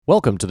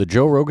Welcome to the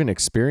Joe Rogan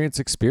Experience.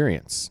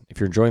 If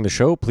you're enjoying the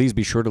show, please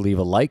be sure to leave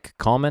a like,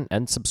 comment,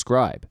 and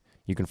subscribe.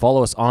 You can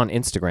follow us on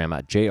Instagram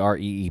at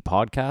JREE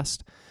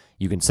Podcast.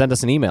 You can send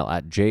us an email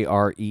at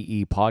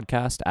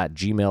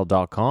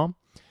jreepodcast@gmail.com.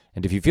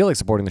 And if you feel like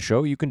supporting the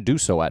show, you can do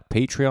so at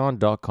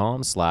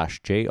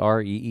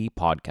patreon.com/JREE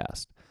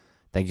Podcast.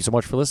 Thank you so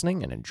much for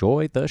listening and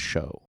enjoy the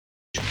show.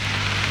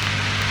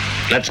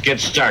 Let's get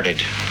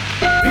started.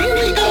 Here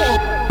we go.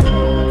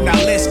 Now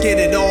let's get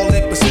it all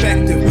in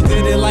perspective. We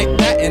did it like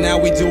that, and now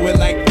we do it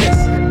like this.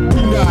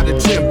 Do not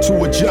attempt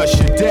to adjust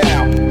your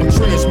dial. I'm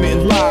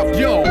transmitting live.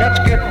 Yo, Let's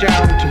get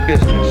down to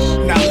business.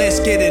 Now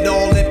let's get it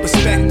all in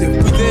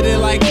perspective. We did it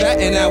like that,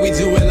 and now we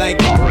do it like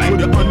this. All right. for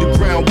the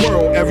underground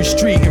world, every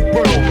street and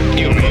borough.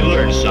 You may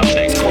learn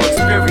something.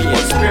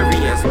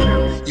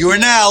 You are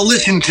now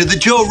listening to the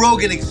Joe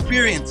Rogan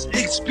Experience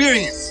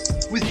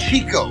with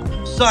Chico,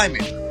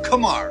 Simon,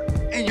 Kamar,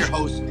 and your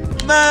host,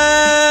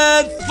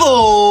 Matt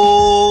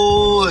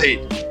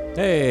Floyd.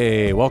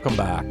 Hey, welcome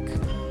back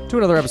to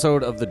another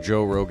episode of the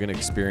Joe Rogan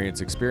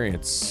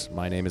Experience.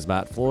 My name is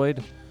Matt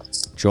Floyd,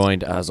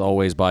 joined as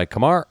always by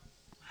Kamar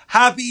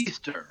Happy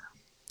Easter.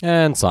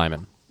 and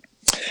Simon.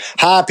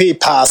 Happy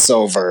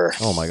Passover.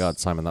 Oh my God,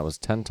 Simon, that was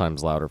 10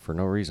 times louder for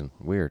no reason.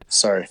 Weird.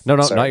 Sorry. No,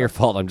 Sorry. not your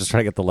fault. I'm just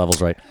trying to get the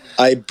levels right.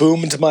 I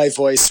boomed my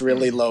voice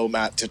really low,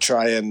 Matt, to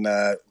try and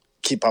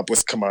keep up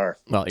with Kamar,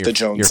 Well, the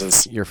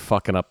Joneses. You're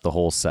fucking up the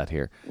whole set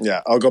here.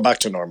 Yeah, I'll go back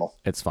to normal.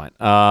 It's fine.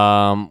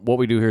 What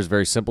we do here is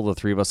very simple. The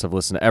three of us have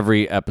listened to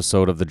every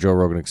episode of the Joe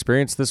Rogan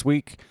Experience this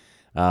week.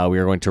 We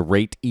are going to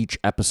rate each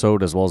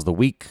episode as well as the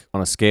week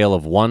on a scale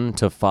of 1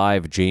 to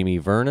 5 Jamie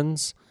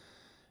Vernons.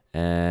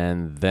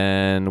 And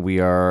then we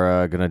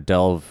are going to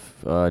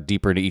delve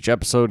deeper into each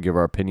episode, give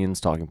our opinions,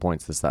 talking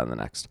points, this, that, and the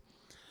next.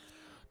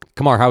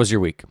 Kamar, how was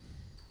your week?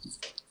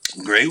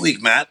 Great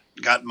week, Matt.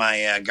 Got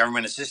my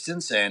government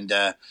assistance, and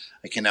I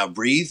can now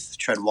breathe,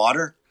 tread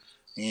water,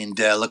 and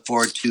look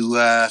forward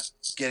to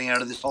getting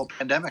out of this whole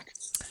pandemic.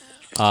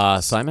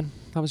 Simon,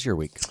 how was your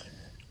week?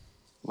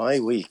 My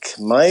week.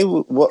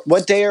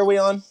 What day are we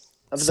on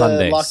of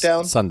Sunday. the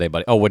lockdown? Sunday,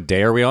 buddy. Oh, what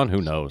day are we on?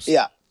 Who knows?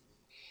 Yeah.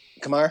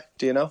 Kamar,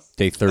 do you know?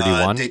 Day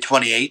 31? Day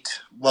 28.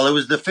 Well, it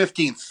was the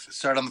 15th.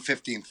 Start on the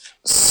 15th.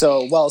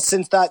 So,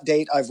 since that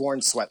date, I've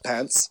worn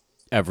sweatpants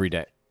Every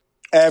day.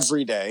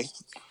 every day.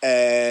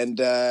 And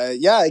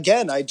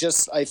again, I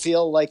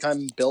feel like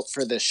I'm built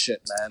for this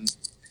shit, man.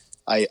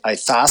 I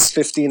fast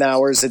 15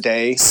 hours a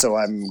day, so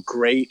I'm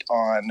great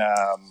on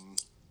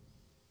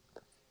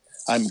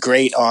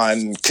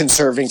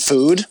conserving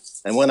food.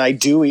 And when I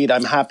do eat,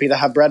 I'm happy to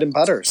have bread and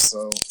butter.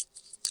 So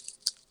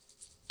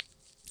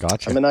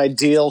Gotcha. I'm an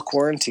ideal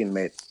quarantine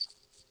mate.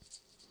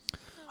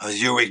 How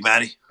was your week,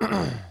 Matty?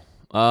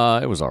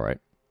 It was all right.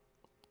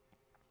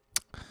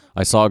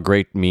 I saw a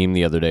great meme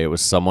the other day. It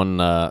was someone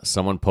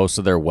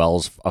posted their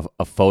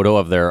a photo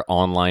of their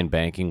online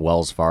banking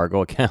Wells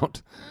Fargo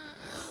account,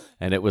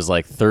 and it was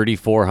like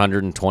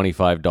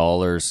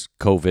 $3,425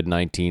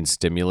 COVID-19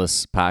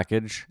 stimulus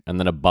package, and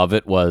then above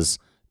it was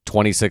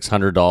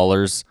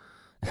 $2,600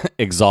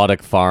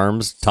 Exotic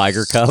Farms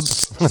Tiger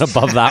Cubs, and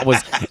above that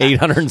was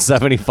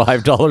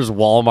 $875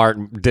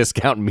 Walmart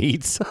discount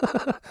meats.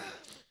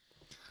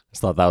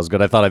 Just thought that was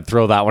good. I thought I'd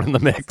throw that one in the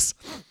mix.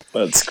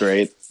 That's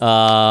great.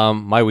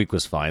 My week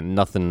was fine.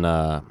 Nothing.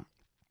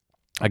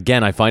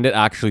 Again, I find it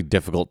actually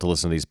difficult to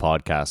listen to these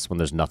podcasts when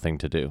there's nothing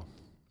to do,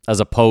 as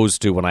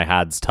opposed to when I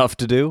had stuff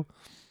to do.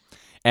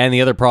 And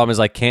the other problem is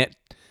I can't.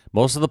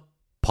 Most of the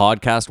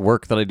podcast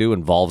work that I do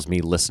involves me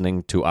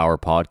listening to our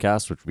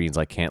podcast, which means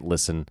I can't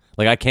listen.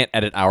 Like I can't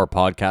edit our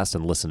podcast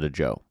and listen to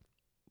Joe.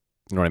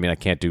 You know what I mean? I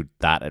can't do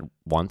that at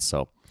once,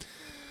 so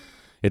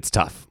it's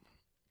tough.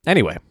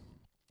 Anyway,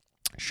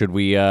 should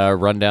we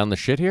run down the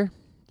shit here?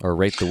 Or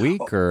rate the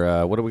week,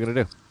 or what are we going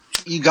to do?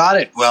 You got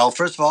it. Well,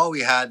 first of all, we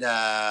had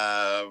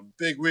a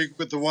big week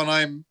with the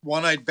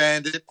one-eyed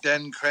bandit,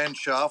 Den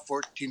Crenshaw,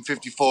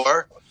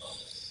 1454.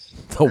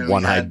 The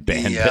one-eyed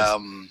bandit.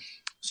 The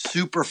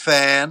super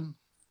fan,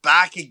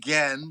 back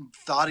again,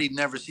 thought he'd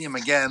never see him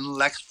again,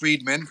 Lex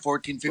Friedman,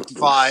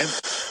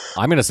 1455.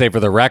 I'm going to say for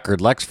the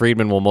record, Lex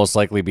Friedman will most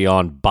likely be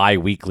on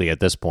bi-weekly at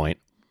this point.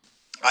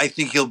 I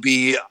think he'll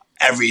be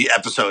every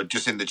episode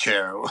just in the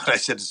chair, what I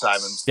said to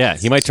Simon. Yeah,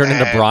 he might turn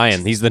into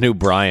Brian. He's the new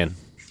Brian.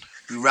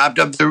 We wrapped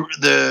up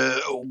the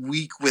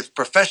week with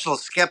professional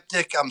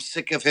skeptic, I'm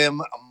sick of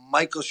him,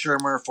 Michael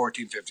Shermer,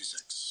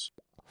 1456.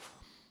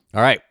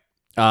 All right.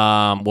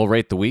 We'll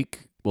rate the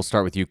week. We'll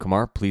start with you,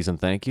 Kamar. Please and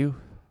thank you.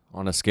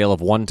 On a scale of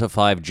 1 to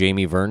 5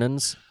 Jamie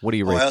Vernons, what do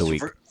you rate the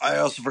week? I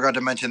also forgot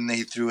to mention that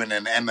he threw in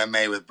an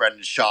MMA with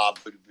Brendan Schaub,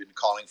 who'd been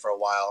calling for a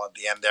while at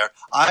the end there.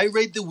 I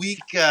rate the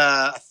week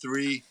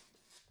 3.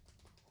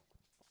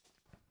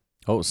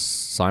 Oh,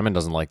 Simon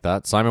doesn't like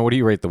that. Simon, what do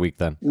you rate the week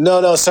then?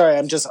 No, sorry.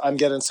 I'm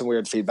getting some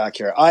weird feedback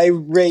here. I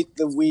rate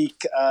the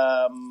week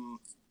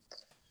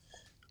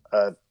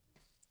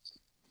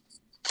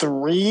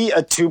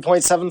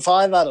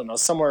 2.75. I don't know,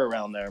 somewhere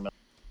around there.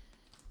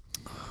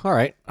 All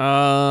right.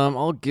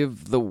 I'll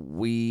give the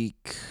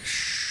week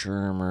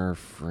Shermer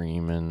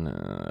Freeman.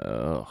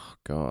 Oh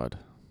God,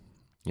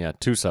 Yeah,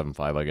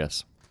 275, I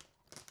guess.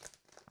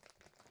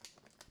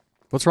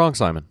 What's wrong,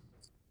 Simon?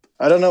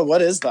 I don't know.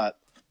 What is that?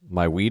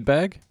 My weed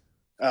bag?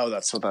 Oh,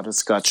 that's what that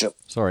is. Gotcha.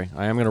 Sorry,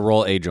 I am going to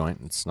roll a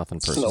joint. It's nothing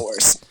personal. No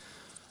worries.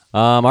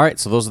 All right,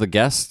 so those are the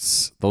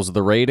guests. Those are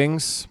the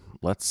ratings.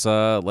 Let's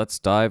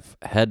dive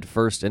head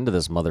first into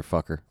this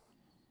motherfucker.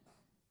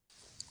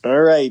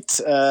 All right.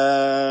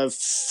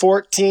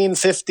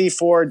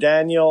 1454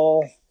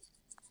 Daniel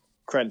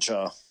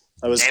Crenshaw.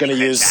 I was gonna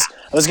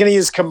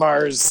use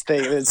Kamar's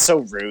thing. It's so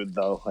rude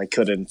though. I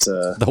couldn't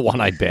The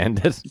one-eyed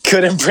bandit.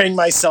 couldn't bring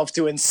myself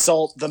to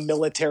insult the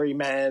military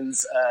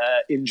man's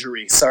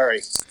injury.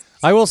 Sorry.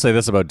 I will say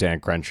this about Dan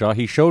Crenshaw.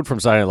 He showed from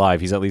Saturday Night Live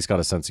he's at least got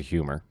a sense of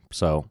humor.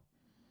 So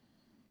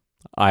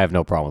I have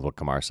no problem with what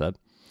Kamar said.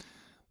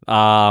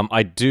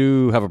 I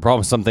do have a problem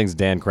with some things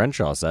Dan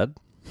Crenshaw said.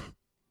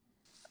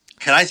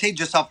 Can I say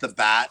just off the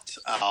bat,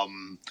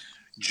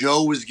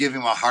 Joe was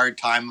giving him a hard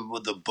time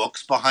with the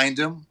books behind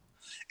him.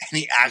 And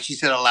he actually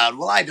said aloud,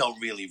 well, I don't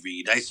really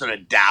read. I sort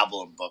of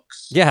dabble in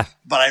books. Yeah.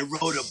 But I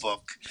wrote a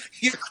book.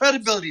 Your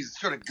credibility is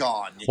sort of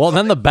gone. Well, and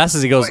then the best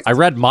is he goes, I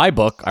read my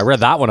book. I read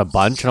that one a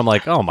bunch. And I'm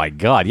like, oh, my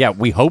God. Yeah,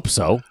 we hope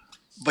so.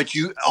 But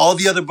all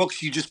the other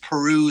books you just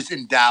peruse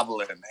and dabble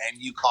in, and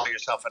you call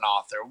yourself an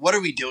author. What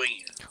are we doing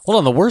here? Hold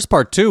on. The worst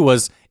part, too,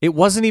 was it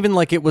wasn't even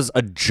like it was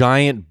a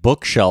giant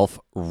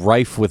bookshelf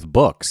rife with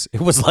books.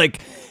 It was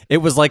like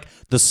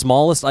the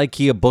smallest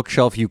IKEA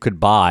bookshelf you could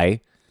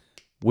buy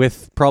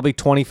with probably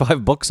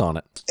 25 books on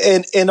it.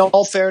 In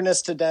all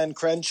fairness to Dan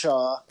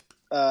Crenshaw,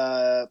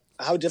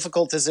 how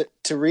difficult is it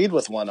to read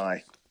with one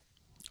eye?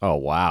 Oh,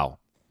 wow.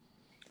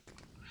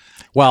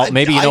 Well,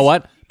 maybe, you know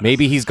what?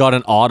 Maybe he's got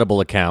an Audible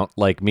account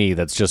like me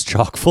that's just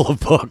chock full of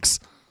books.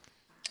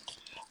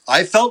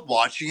 I felt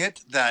watching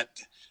it that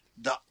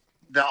the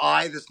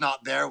eye that's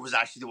not there was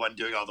actually the one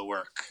doing all the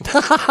work.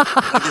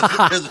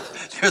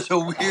 There's a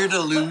weird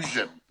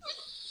illusion.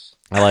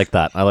 I like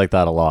that. I like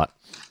that a lot.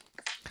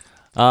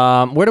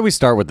 Where do we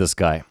start with this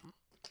guy?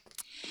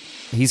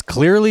 He's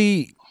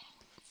clearly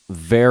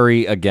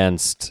very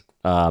against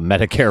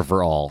Medicare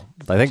for all.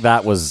 I think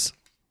that was...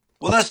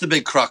 Well, that's the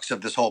big crux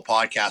of this whole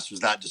podcast was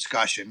that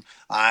discussion.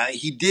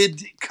 He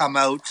did come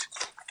out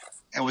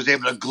and was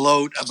able to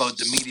gloat about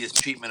the media's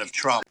treatment of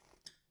Trump.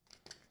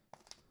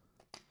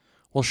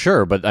 Well,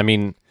 sure, but I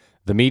mean,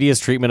 the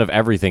media's treatment of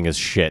everything is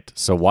shit.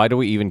 So why do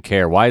we even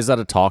care? Why is that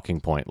a talking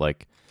point?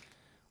 Like,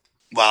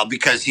 well,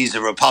 because he's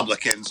a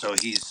Republican, so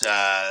he's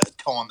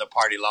towing the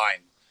party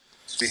line.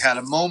 So he had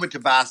a moment to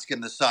bask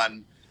in the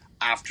sun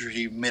after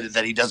he admitted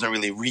that he doesn't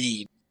really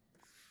read.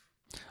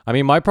 I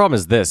mean, my problem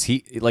is this.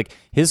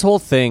 His whole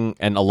thing,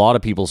 and a lot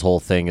of people's whole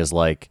thing is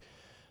like,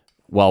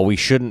 well, we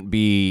shouldn't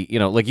be,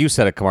 like you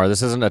said it, Kamar,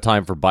 this isn't a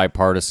time for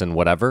bipartisan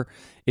whatever.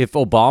 If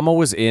Obama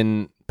was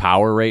in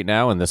power right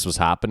now and this was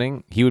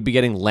happening, he would be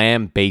getting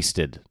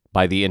lambasted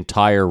by the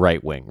entire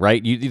right wing,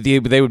 right?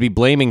 They would be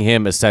blaming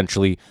him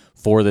essentially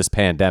for this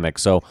pandemic.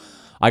 So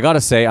I got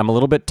to say, I'm a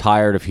little bit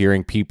tired of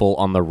hearing people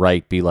on the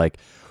right be like,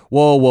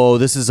 whoa,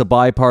 this is a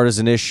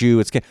bipartisan issue.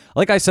 It's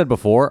like I said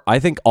before, I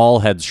think all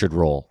heads should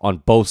roll on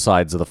both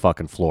sides of the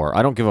fucking floor.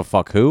 I don't give a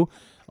fuck who.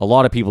 A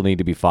lot of people need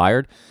to be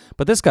fired.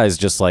 But this guy's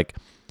just like,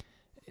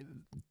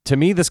 to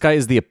me, this guy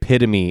is the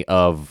epitome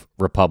of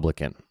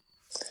Republican.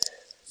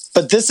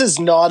 But this is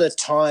not a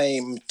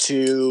time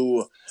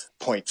to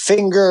point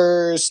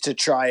fingers, to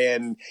try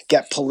and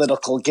get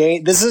political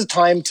gain. This is a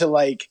time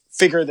to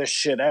figure this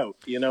shit out.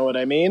 You know what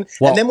I mean?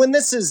 Well, and then when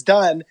this is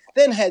done,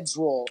 then heads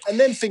roll, and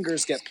then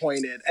fingers get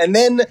pointed, and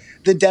then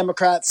the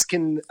Democrats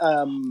can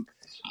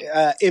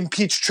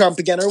impeach Trump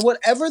again, or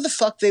whatever the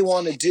fuck they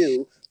want to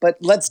do. But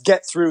let's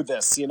get through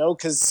this,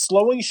 because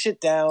slowing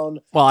shit down,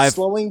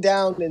 slowing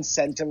down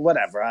incentive,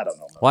 whatever, I don't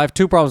know. Well, I have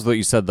two problems with what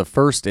you said. The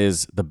first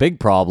is the big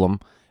problem.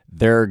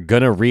 They're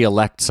going to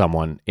reelect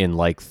someone in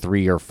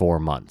 3 or 4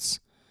 months.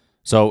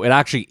 So it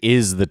actually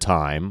is the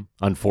time,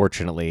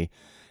 unfortunately,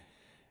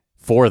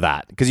 for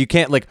that. Because you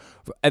can't,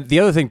 the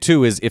other thing,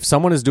 too, is if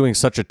someone is doing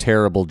such a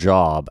terrible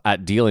job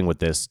at dealing with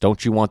this,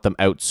 don't you want them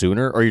out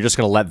sooner? Or you're just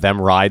going to let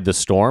them ride the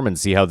storm and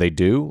see how they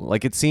do?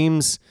 It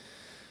seems...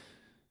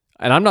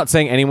 And I'm not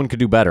saying anyone could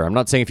do better. I'm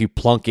not saying if you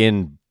plunk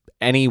in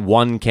any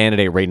one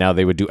candidate right now,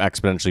 they would do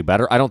exponentially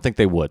better. I don't think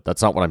they would.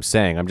 That's not what I'm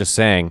saying. I'm just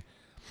saying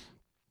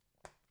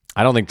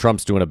I don't think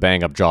Trump's doing a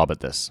bang-up job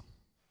at this.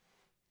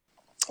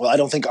 Well, I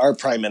don't think our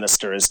prime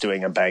minister is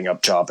doing a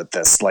bang-up job at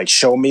this.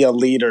 Show me a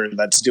leader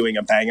that's doing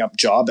a bang-up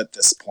job at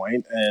this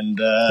point. And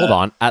hold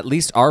on. At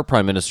least our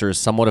prime minister is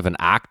somewhat of an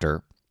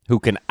actor who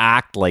can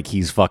act like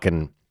he's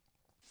fucking...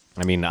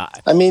 I mean,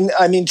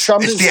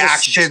 Trump it's is the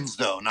actions,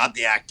 though, not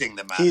the acting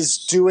that matters. He's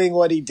doing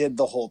what he did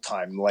the whole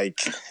time.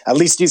 At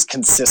least he's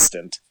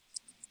consistent.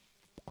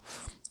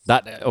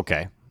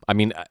 Okay. I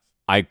mean,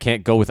 I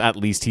can't go with at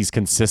least he's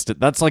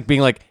consistent. That's like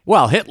being like,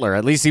 well, Hitler,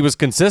 at least he was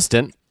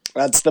consistent.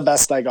 That's the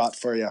best I got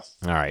for you.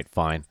 All right,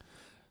 fine.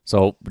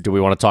 So, do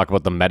we want to talk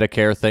about the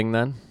Medicare thing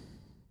then?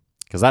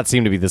 Because that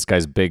seemed to be this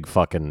guy's big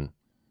fucking...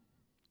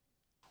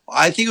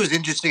 I think it was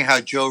interesting how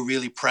Joe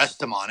really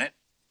pressed him on it.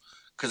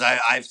 Because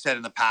I've said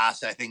in the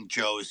past, I think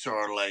Joe is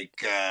sort of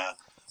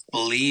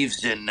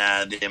believes in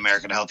the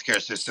American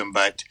healthcare system,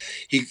 but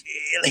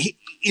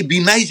it'd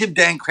be nice if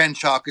Dan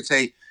Crenshaw could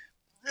say,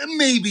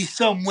 maybe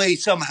some way,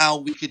 somehow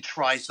we could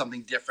try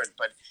something different,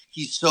 but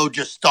he's so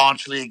just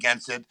staunchly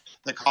against it.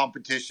 The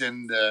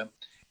competition,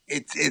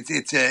 you're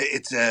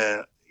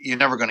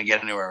never going to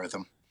get anywhere with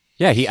him.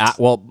 Yeah,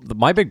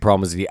 my big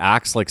problem is he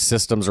acts like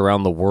systems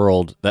around the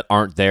world that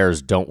aren't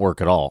theirs don't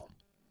work at all.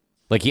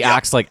 Like he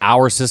acts like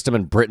our system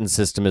and Britain's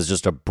system is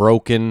just a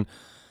broken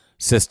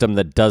system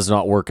that does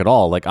not work at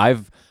all. Like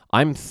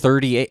I'm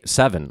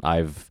 37.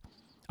 I've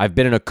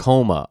been in a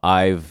coma.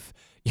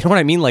 You know what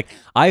I mean? Like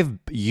I've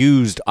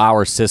used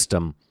our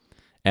system,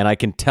 and I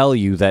can tell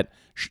you that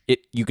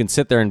you can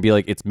sit there and be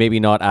like, it's maybe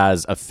not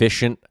as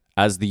efficient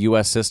as the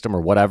U.S. system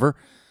or whatever.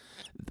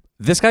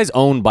 This guy's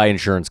owned by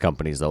insurance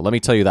companies, though. Let me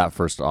tell you that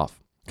first off.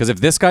 Because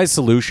if this guy's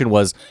solution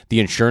was the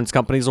insurance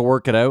companies will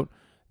work it out,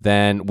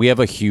 then we have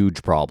a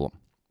huge problem.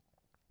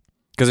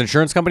 Because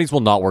insurance companies will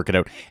not work it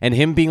out. And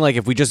him being like,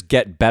 if we just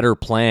get better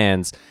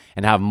plans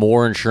and have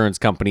more insurance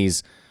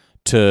companies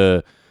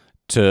to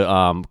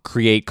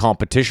create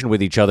competition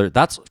with each other,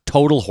 that's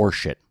total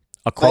horseshit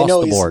across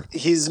the board.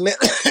 He's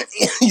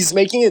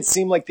making it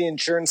seem like the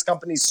insurance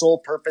company's sole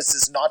purpose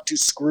is not to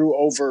screw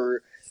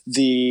over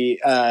the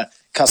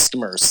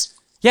customers.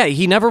 Yeah,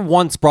 he never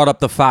once brought up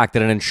the fact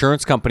that an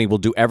insurance company will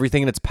do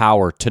everything in its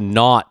power to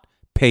not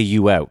pay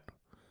you out.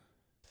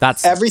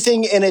 That's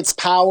everything in its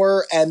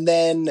power and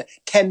then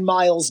 10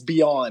 miles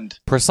beyond.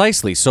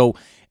 Precisely. So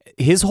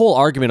his whole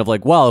argument of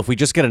like, well, if we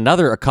just get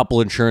a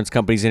couple insurance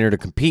companies in here to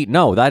compete,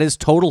 no, that is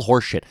total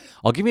horseshit.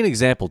 I'll give you an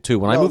example too.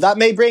 That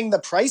may bring the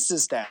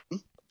prices down,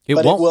 but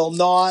it will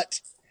not.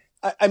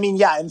 I mean,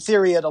 yeah, in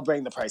theory, it'll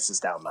bring the prices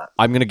down, Matt.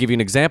 I'm going to give you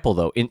an example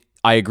though.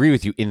 I agree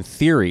with you in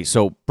theory.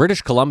 So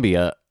British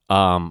Columbia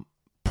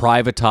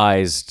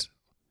privatized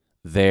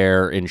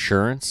their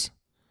insurance.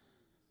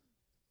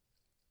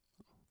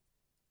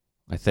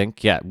 I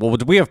think, yeah. Well,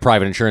 we have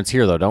private insurance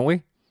here though, don't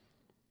we?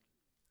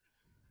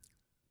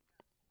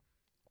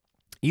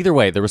 Either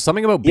way, there was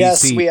something about BC.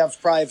 Yes, we have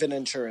private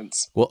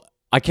insurance. Well,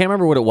 I can't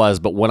remember what it was,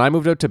 but when I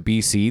moved out to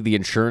BC, the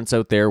insurance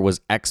out there was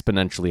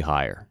exponentially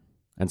higher.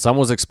 And someone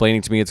was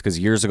explaining to me it's because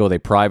years ago they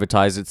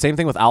privatized it. Same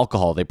thing with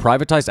alcohol. They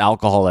privatized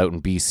alcohol out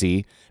in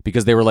BC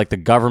because they were like the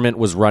government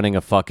was running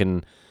a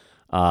fucking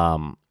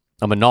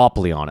a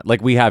monopoly on it.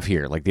 Like we have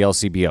here, like the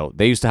LCBO.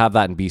 They used to have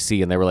that in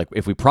BC, and they were like,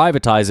 if we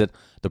privatize it,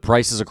 the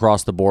prices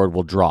across the board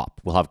will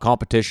drop. We'll have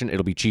competition.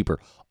 It'll be cheaper.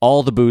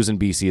 All the booze in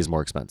BC is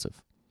more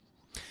expensive.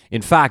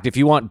 In fact, if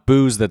you want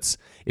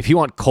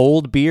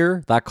cold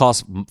beer, that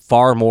costs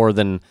far more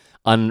than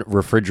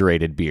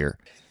unrefrigerated beer.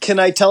 Can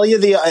I tell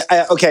you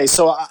okay,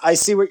 so I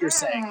see what you're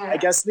saying. I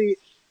guess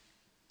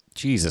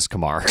Jesus,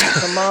 Kamar.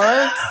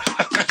 Kamar,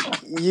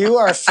 you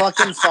are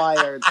fucking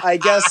fired. I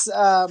guess.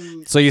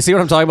 So you see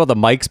what I'm talking about? The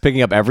mic's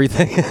picking up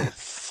everything.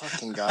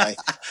 Fucking guy.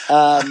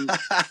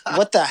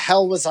 What the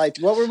hell was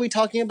what were we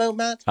talking about,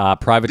 Matt?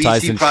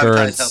 Privatized BC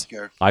insurance. Privatized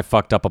healthcare. I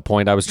fucked up a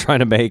point I was trying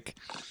to make.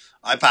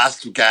 I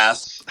passed through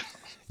gas.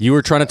 You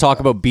were trying to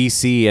talk about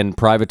BC and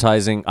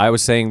privatizing. I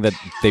was saying that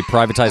they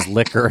privatized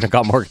liquor and it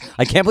got more.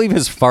 I can't believe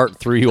his fart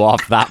threw you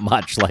off that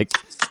much. Like,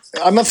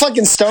 I'm a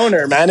fucking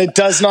stoner, man. It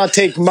does not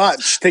take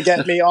much to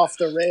get me off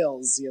the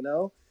rails, you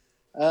know?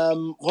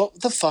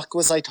 What the fuck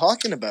was I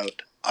talking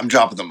about? I'm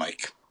dropping the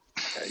mic.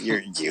 You're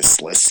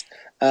useless.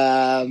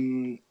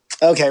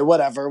 Okay,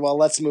 whatever. Well,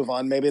 let's move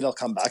on. Maybe it'll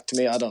come back to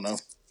me. I don't know.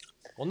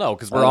 Well, no,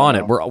 because we're on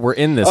it. We're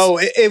in this. Oh,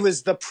 it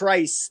was the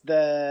price.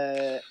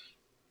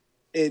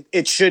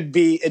 It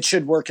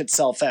should work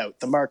itself out.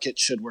 The market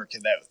should work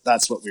it out.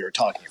 That's what we were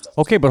talking about.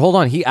 Okay, but hold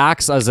on. He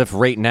acts as if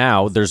right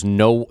now there's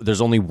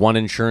only one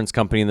insurance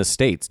company in the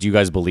States. Do you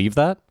guys believe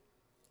that?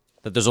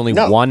 That there's only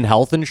one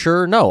health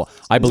insurer? No,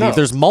 I believe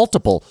there's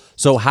multiple.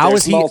 So how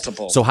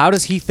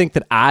does he think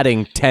that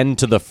adding 10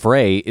 to the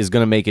fray is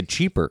going to make it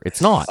cheaper? It's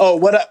not. Oh,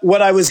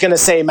 what I was going to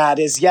say, Matt,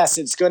 is yes,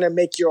 it's going to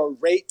make your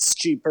rates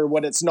cheaper.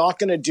 What it's not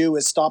going to do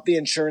is stop the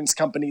insurance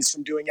companies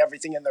from doing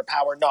everything in their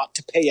power not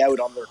to pay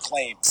out on their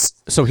claims.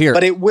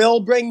 But it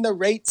will bring the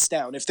rates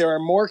down. If there are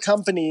more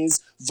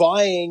companies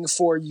vying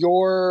for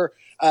your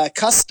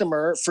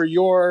customer, for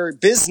your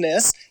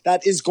business,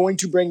 that is going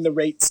to bring the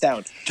rates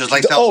down. Just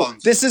like cell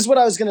phones. This is what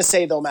I was going to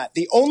say, though, Matt.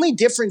 The only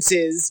difference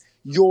is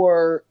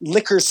your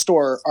liquor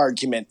store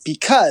argument,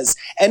 because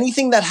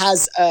anything that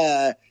has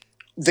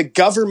the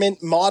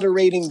government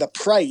moderating the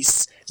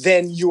price,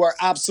 then you are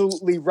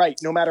absolutely right.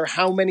 No matter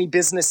how many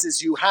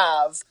businesses you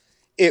have,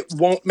 it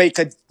won't make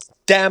a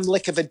damn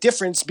lick of a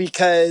difference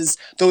because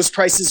those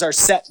prices are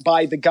set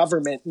by the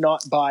government,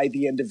 not by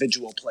the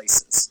individual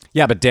places.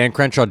 Yeah, but Dan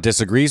Crenshaw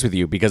disagrees with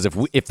you because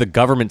if the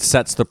government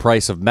sets the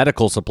price of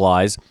medical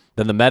supplies,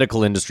 then the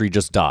medical industry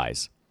just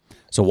dies.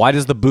 So why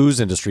does the booze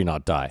industry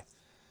not die?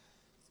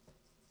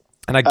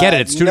 And I get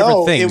it; it's two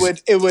different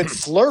things. It would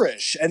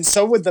flourish, and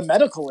so would the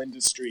medical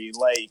industry.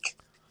 Like,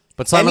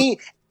 but Simon,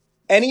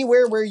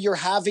 anywhere where you're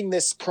having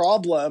this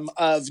problem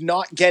of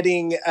not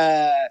getting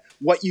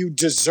what you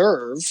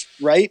deserve,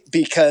 right?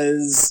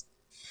 Because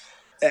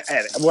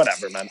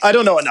whatever, man. I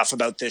don't know enough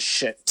about this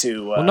shit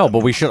to. Well, no,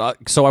 but we should.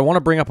 So I want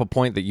to bring up a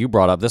point that you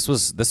brought up. This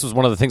was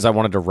one of the things I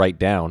wanted to write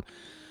down.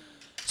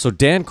 So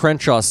Dan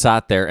Crenshaw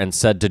sat there and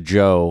said to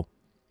Joe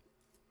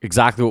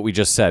exactly what we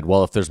just said.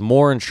 Well, if there's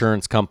more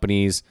insurance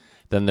companies,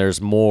 then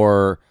there's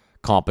more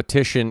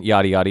competition.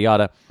 Yada yada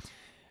yada.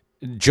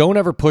 Joe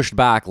never pushed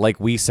back. Like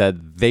we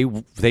said,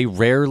 they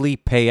rarely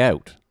pay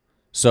out.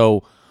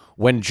 So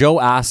when Joe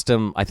asked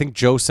him, I think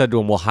Joe said to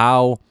him, "Well,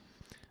 how?"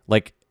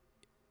 Like,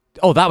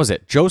 oh, that was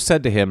it. Joe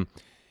said to him,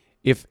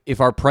 if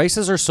our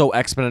prices are so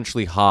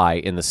exponentially high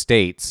in the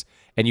States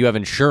and you have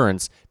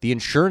insurance, the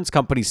insurance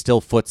company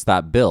still foots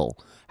that bill.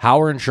 How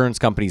are insurance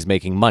companies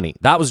making money?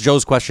 That was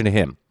Joe's question to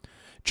him.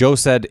 Joe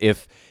said,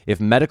 if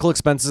medical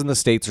expenses in the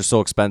States are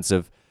so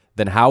expensive,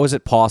 then how is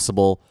it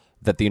possible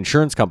that the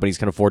insurance companies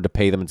can afford to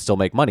pay them and still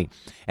make money?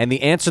 And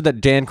the answer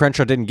that Dan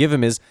Crenshaw didn't give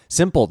him is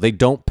simple. They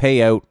don't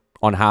pay out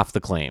on half the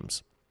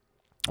claims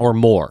or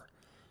more.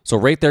 So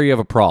right there you have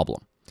a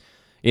problem.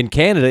 In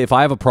Canada,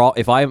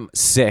 if I'm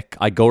sick,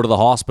 I go to the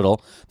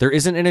hospital, there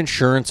isn't an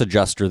insurance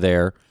adjuster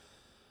there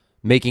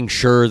making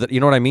sure that, you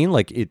know what I mean?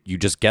 Like you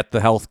just get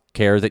the health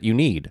care that you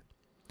need.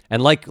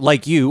 And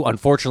like you,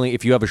 unfortunately,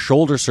 if you have a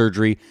shoulder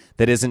surgery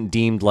that isn't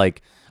deemed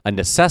like a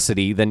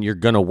necessity, then you're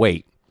going to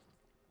wait.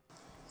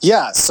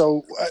 Yeah,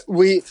 so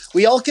we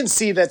all can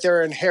see that there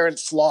are inherent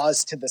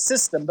flaws to the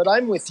system, but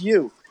I'm with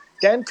you.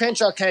 Dan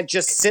Crenshaw can't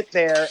just sit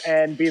there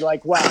and be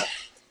like, wow,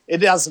 it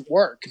doesn't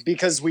work,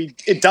 because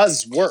it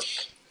does work.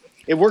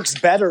 It works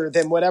better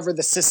than whatever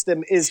the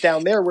system is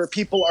down there where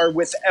people are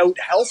without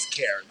health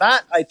care.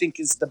 That, I think,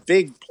 is the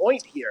big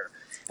point here.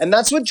 And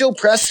that's what Joe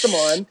pressed him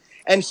on,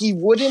 and he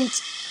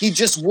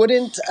just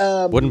wouldn't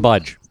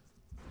budge.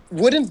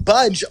 Wouldn't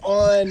budge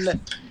on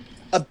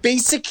a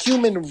basic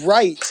human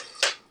right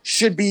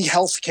should be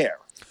health care.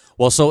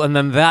 Well, so, and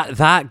then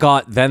that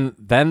got,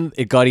 then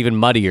it got even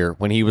muddier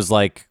when he was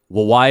like,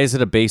 well, why is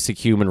it a basic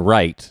human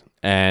right?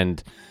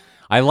 And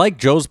I like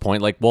Joe's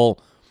point, like, well,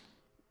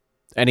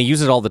 and he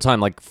uses it all the time,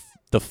 like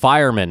the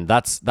firemen,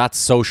 that's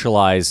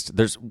socialized.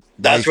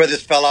 That's where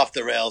this fell off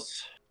the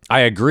rails. I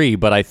agree,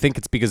 but I think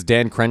it's because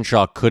Dan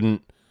Crenshaw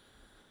couldn't,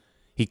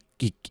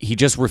 he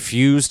just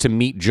refused to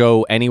meet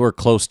Joe anywhere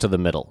close to the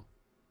middle.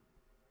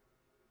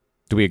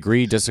 Do we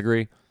agree,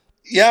 disagree?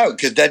 Yeah,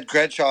 because Dan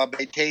Crenshaw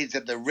maintains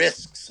that the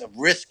risks of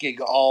risking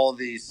all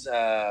these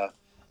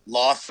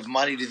loss of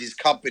money to these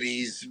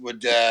companies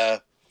would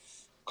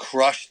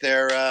crush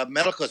their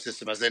medical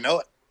system as they know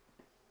it.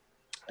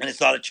 And it's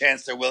not a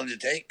chance they're willing to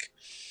take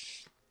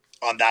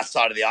on that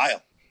side of the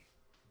aisle.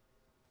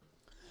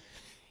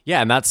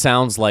 Yeah, and that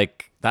sounds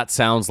like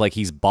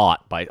he's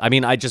bought by. I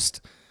mean, I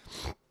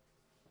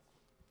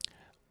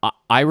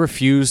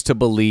refuse to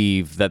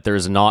believe that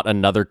there's not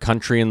another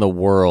country in the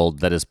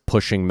world that is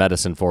pushing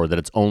medicine forward, that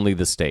it's only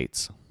the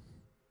States.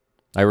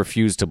 I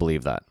refuse to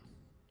believe that.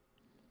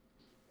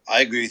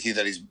 I agree with you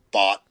that he's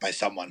bought by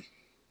someone,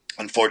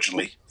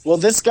 unfortunately. Well,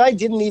 this guy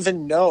didn't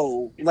even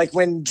know. Like,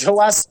 when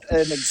Joe asked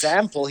an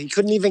example, he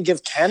couldn't even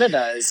give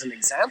Canada as an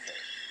example.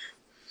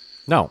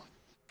 No.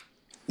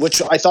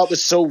 Which I thought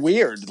was so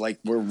weird. Like,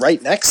 we're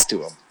right next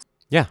to him.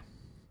 Yeah.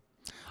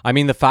 I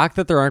mean, the fact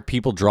that there aren't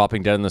people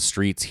dropping dead in the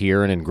streets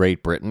here and in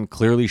Great Britain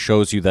clearly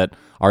shows you that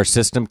our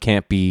system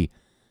can't be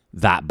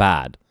that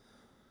bad.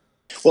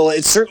 Well,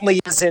 it certainly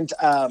isn't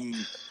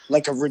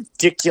like a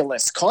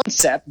ridiculous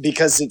concept,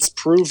 because it's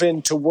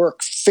proven to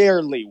work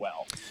fairly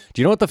well.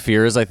 Do you know what the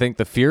fear is? I think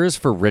the fear is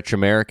for rich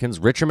Americans.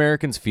 Rich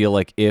Americans feel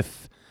like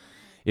if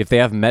they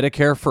have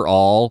Medicare for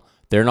all,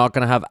 they're not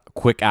going to have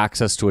quick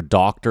access to a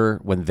doctor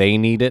when they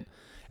need it,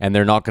 and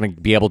they're not going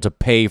to be able to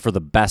pay for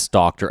the best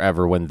doctor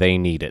ever when they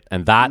need it.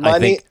 And that, money,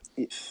 I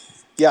think...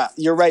 Yeah,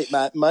 you're right,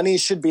 Matt. Money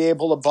should be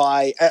able to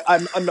buy...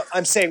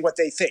 I'm saying what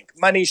they think.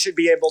 Money should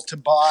be able to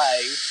buy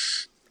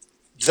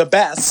the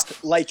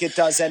best like it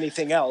does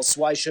anything else.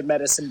 Why should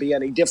medicine be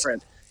any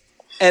different?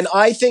 And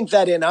I think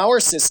that in our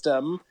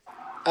system,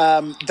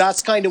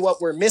 that's kind of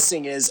what we're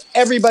missing, is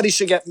everybody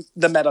should get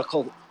the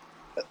medical...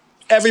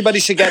 Everybody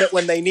should get it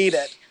when they need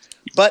it.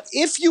 But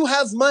if you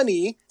have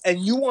money and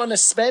you want to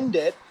spend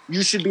it,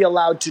 you should be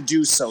allowed to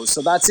do so.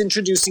 So that's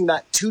introducing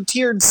that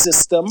two-tiered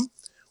system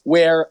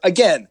where,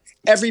 again,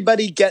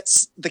 everybody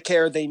gets the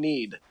care they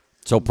need.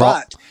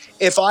 But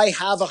if I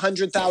have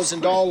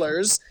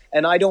 $100,000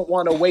 and I don't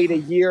want to wait a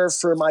year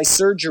for my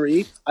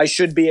surgery, I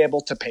should be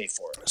able to pay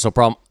for it.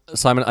 So,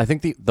 Simon, I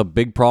think the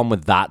big problem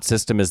with that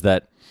system is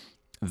that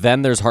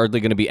then there's hardly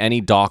going to be any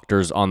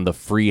doctors on the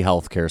free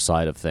healthcare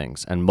side of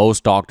things. And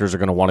most doctors are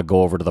going to want to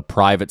go over to the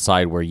private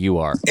side where you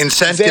are.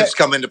 Incentives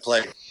come into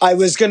play. I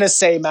was going to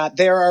say, Matt,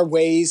 there are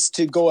ways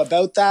to go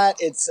about that.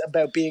 It's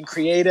about being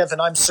creative, and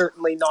I'm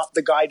certainly not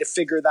the guy to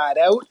figure that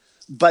out.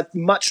 But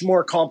much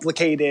more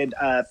complicated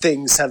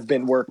things have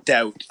been worked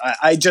out.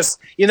 I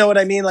just, you know what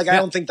I mean? Like, I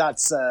don't think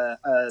that's a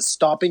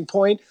stopping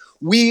point.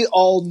 We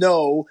all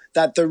know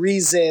that the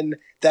reason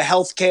the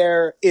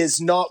healthcare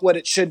is not what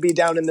it should be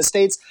down in the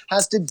States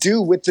has to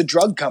do with the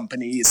drug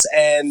companies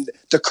and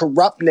the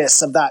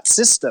corruptness of that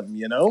system,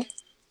 you know?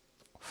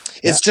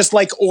 It's just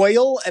like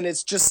oil, and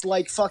it's just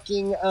like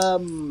fucking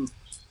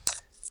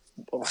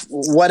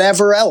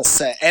whatever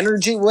else,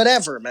 energy,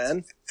 whatever,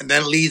 man. And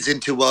then leads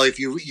into, well, if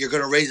you're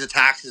going to raise the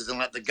taxes and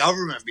let the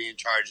government be in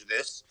charge of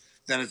this,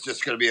 then it's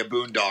just going to be a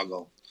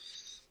boondoggle.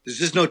 There's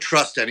just no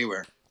trust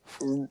anywhere.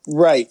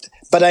 Right.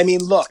 But I mean,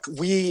 look,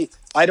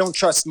 I don't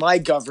trust my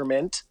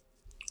government,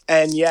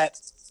 and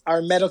yet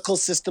our medical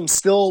system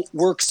still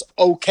works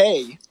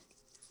okay.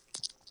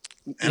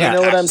 You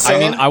know what I'm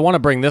saying? I mean, I want to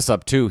bring this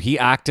up too. He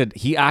acted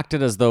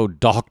as though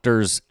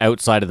doctors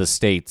outside of the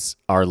States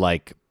are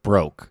like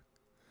broke.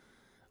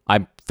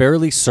 I'm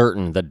fairly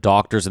certain that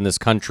doctors in this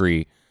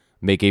country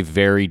make a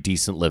very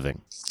decent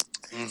living.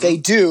 They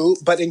do,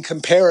 but in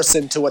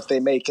comparison to what they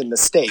make in the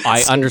States,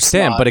 I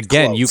understand, but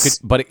again,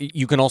 close.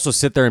 you can also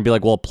sit there and be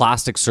like, well, a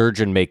plastic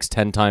surgeon makes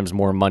 10 times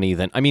more money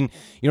than, I mean,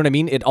 you know what I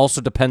mean? It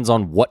also depends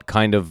on what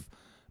kind of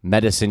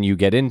medicine you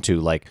get into.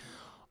 Like,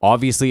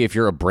 obviously, if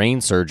you're a brain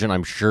surgeon,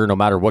 I'm sure no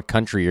matter what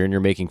country you're in, you're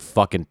making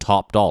fucking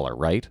top dollar,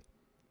 right?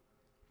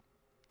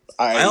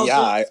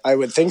 I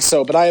would think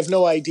so, but I have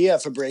no idea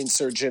if a brain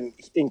surgeon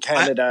in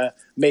Canada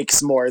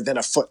makes more than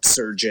a foot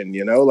surgeon,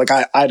 you know? Like,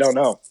 I don't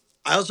know.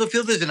 I also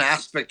feel there's an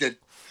aspect that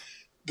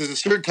there's a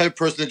certain type of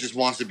person that just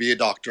wants to be a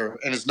doctor,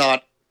 and it's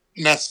not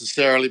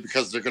necessarily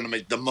because they're going to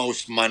make the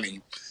most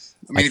money.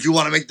 I mean, if you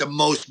want to make the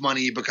most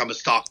money, you become a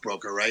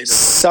stockbroker, right?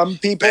 Some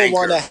people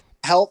want to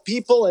help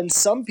people, and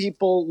some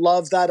people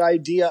love that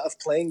idea of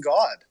playing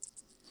God.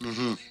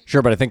 Mm-hmm.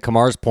 Sure, but I think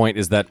Kamar's point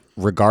is that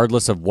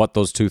regardless of what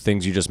those two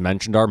things you just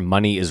mentioned are,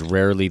 money is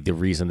rarely the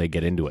reason they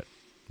get into it.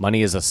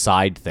 Money is a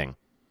side thing.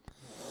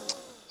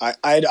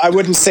 I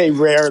wouldn't say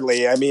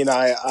rarely. I mean,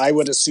 I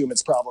would assume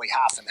it's probably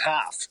half and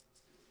half.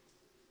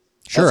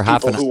 Sure,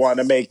 half people who want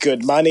to make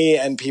good money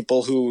and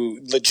people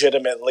who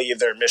legitimately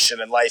their mission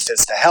in life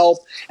is to help.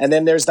 And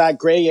then there's that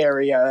gray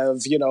area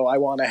of, you know, I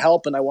want to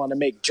help and I want to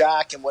make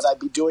jack. And would I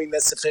be doing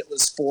this if it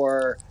was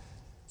for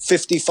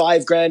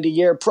 55 grand a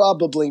year?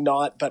 Probably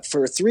not. But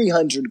for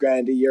 300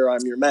 grand a year,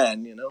 I'm your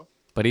man, you know?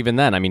 But even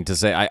then, I mean, to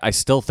say, I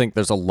still think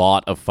there's a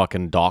lot of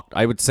fucking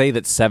I would say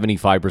that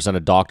 75%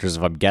 of doctors,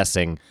 if I'm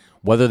guessing,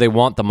 whether they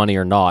want the money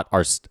or not,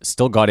 are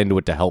still got into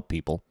it to help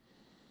people.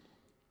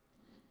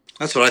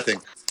 That's what I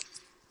think.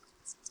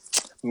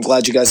 I'm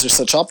glad you guys are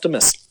such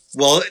optimists.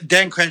 Well,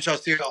 Dan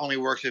Crenshaw's theory only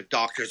works if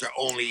doctors are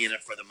only in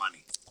it for the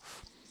money.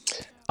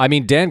 I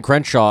mean, Dan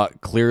Crenshaw,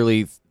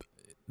 clearly,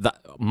 the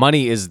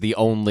money is the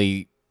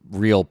only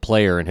real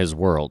player in his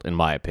world, in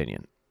my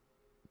opinion.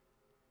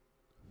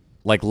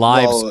 Like,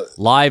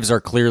 lives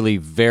are clearly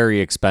very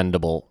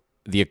expendable.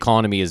 The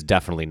economy is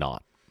definitely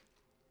not.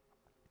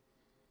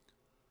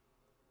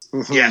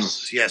 Mm-hmm.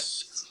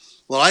 Yes.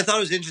 Well, I thought it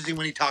was interesting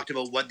when he talked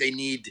about what they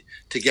need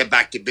to get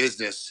back to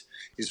business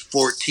is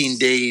 14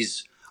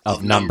 days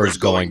of numbers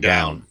going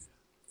down.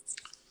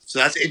 So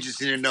that's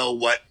interesting to know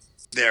what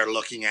they're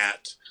looking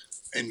at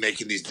in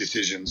making these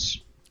decisions.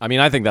 I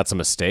mean, I think that's a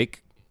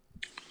mistake.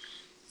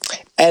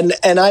 And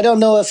I don't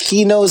know if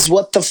he knows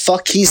what the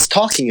fuck he's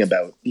talking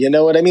about. You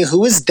know what I mean?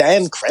 Who is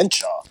Dan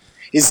Crenshaw?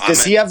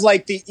 Does he have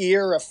like the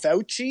ear of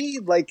Fauci?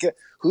 Like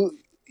who?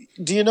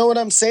 Do you know what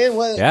I'm saying?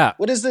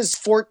 What is this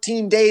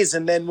 14 days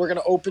and then we're going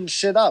to open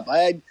shit up?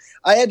 I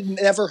had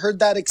never heard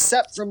that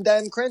except from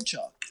Dan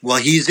Crenshaw. Well,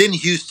 he's in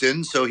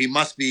Houston, so he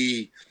must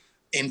be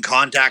in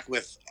contact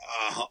with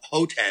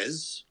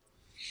Hotez.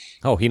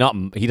 Oh, he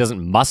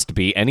must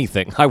be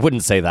anything. I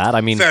wouldn't say that.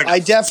 I mean, I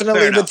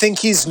definitely would think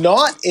he's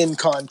not in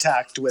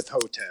contact with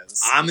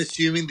Hotez. I'm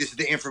assuming this is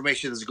the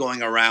information that's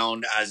going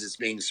around as it's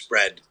being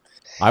spread.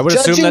 I would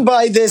assume Judging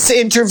by this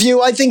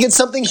interview, I think it's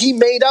something he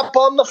made up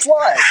on the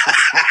fly.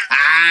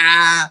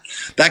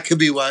 That could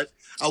be what.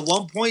 At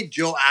one point,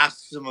 Joe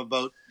asks him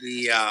about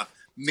the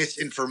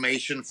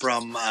misinformation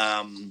from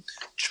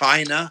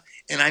China,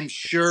 and I'm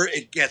sure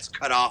it gets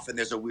cut off and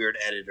there's a weird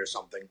edit or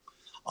something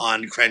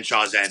on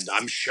Crenshaw's end.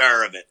 I'm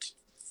sure of it.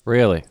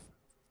 Really?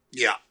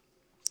 Yeah.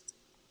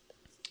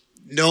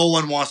 No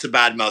one wants to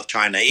badmouth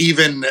China,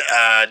 even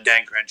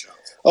Dan Crenshaw.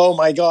 Oh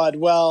my God.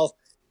 Well,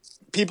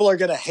 people are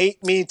going to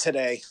hate me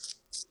today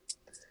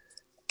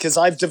because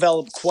I've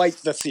developed quite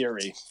the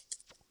theory.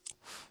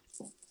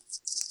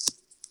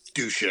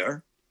 Do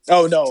share.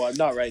 Oh, no, I'm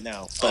not right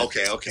now.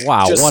 Okay.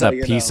 Wow, what a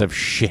piece of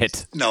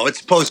shit. No,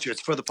 it's post-show.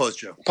 It's for the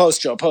post-show.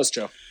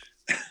 Post-show.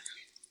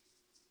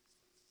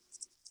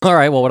 All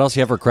right, well, what else do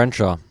you have for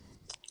Crenshaw?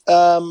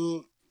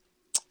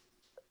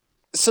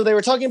 So they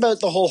were talking about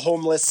the whole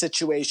homeless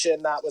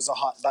situation. That was a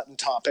hot button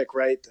topic,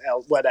 right?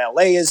 What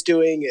LA is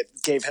doing, it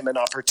gave him an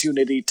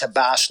opportunity to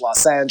bash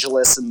Los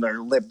Angeles and their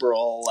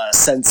liberal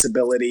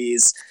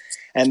sensibilities.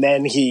 And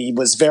then he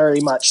was very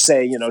much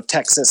saying,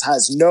 Texas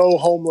has no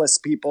homeless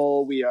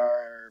people. We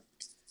are,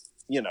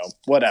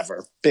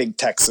 whatever, big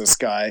Texas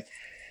guy. And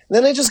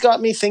then it just got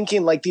me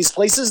thinking, like, these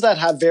places that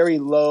have very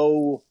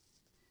low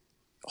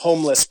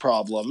homeless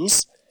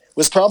problems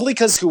was probably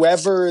because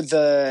whoever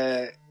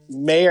the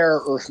mayor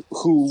or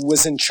who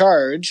was in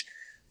charge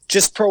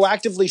just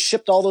proactively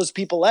shipped all those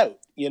people out.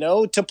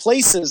 to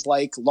places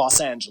like Los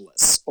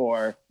Angeles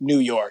or New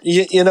York,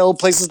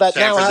 places that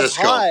San now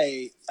Francisco. have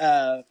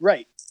high,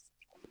 right.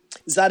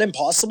 Is that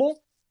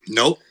impossible?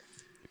 Nope.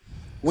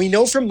 We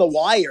know from The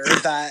Wire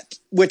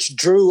which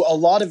drew a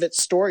lot of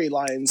its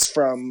storylines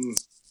from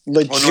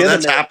legitimate. Oh no,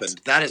 that's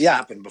happened. That has Yeah.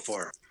 happened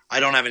before. I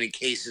don't have any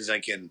cases I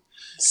can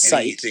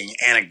Cite. anything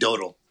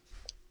anecdotal.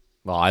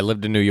 Well, I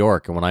lived in New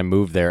York, and when I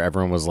moved there,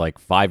 everyone was like,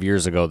 5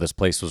 years ago, this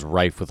place was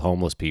rife with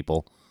homeless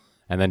people.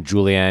 And then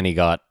Giuliani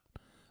got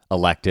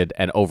elected,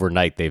 and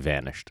overnight they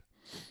vanished.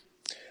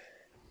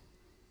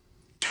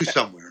 To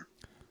somewhere.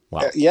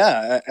 Wow.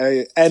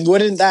 And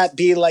wouldn't that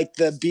be like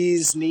the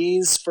bee's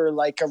knees for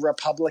like a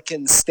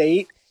Republican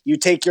state? You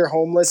take your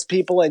homeless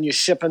people and you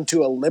ship them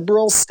to a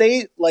liberal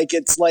state? Like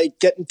it's like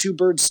getting two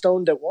birds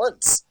stoned at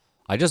once.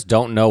 I just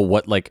don't know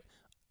what, like,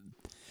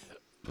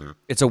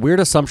 it's a weird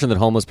assumption that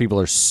homeless people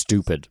are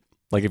stupid.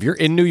 Like, if you're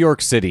in New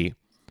York City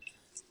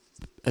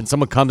and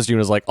someone comes to you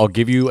and is like, I'll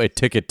give you a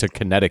ticket to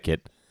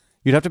Connecticut,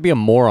 you'd have to be a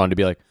moron to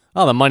be like,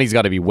 oh, the money's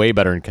got to be way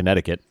better in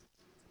Connecticut.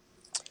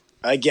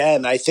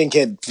 Again, I think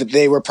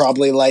they were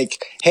probably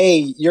like,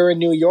 hey, you're in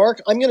New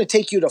York, I'm going to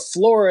take you to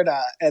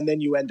Florida, and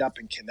then you end up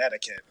in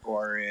Connecticut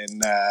or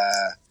in,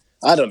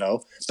 I don't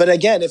know. But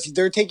again, if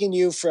they're taking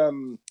you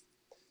from,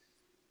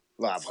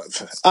 well,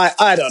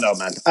 I don't know,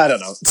 man. I don't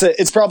know.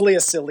 It's probably a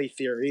silly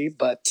theory,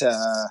 but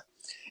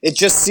it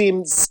just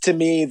seems to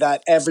me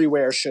that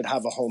everywhere should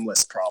have a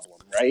homeless problem,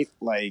 right?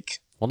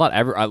 Like, Well, not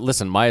every.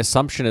 Listen, my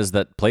assumption is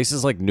that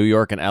places like New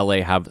York and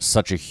LA have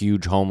such a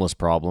huge homeless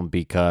problem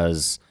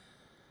because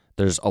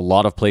there's a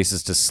lot of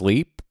places to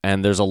sleep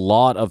and there's a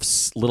lot of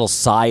little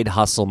side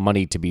hustle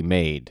money to be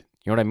made.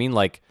 You know what I mean?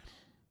 Like,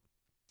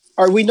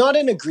 are we not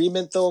in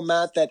agreement, though,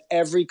 Matt, that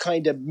every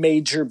kind of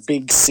major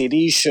big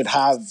city should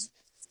have,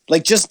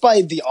 like, just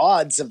by the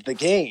odds of the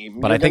game?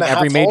 but I think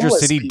every major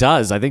city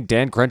does. I think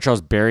Dan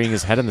Crenshaw's burying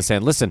his head in the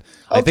sand. Listen,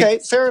 I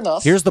think fair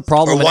enough. here's the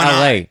problem Or in one LA.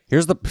 eye.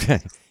 Here's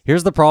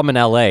the problem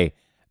in LA.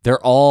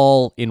 They're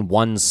all in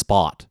one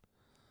spot.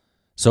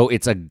 So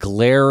it's a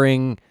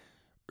glaring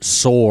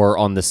sore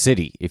on the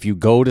city. If you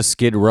go to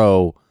Skid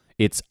Row,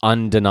 it's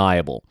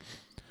undeniable.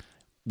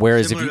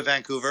 Whereas Similar if to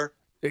Vancouver.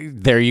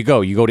 there you go.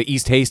 You go to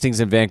East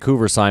Hastings in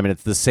Vancouver, Simon,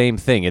 it's the same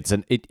thing. It's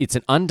an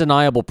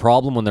undeniable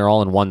problem when they're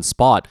all in one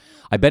spot.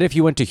 I bet if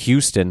you went to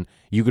Houston,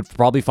 you could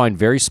probably find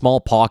very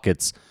small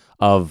pockets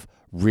of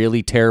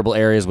really terrible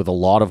areas with a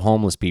lot of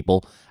homeless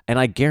people, and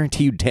I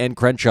guarantee you Dan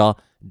Crenshaw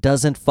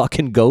doesn't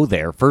fucking go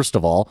there, first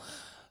of all.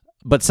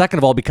 But second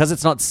of all, because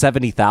it's not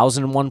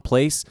 70,000 in one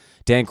place,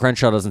 Dan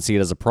Crenshaw doesn't see it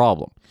as a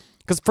problem.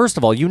 Because first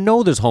of all,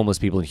 there's homeless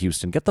people in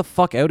Houston. Get the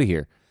fuck out of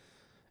here.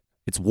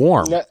 It's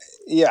warm.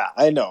 Yeah,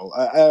 I know.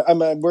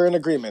 We're in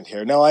agreement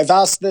here. Now, I've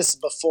asked this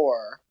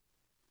before,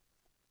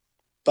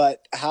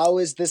 but how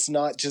is this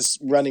not just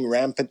running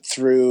rampant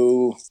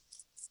through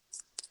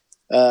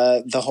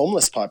the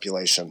homeless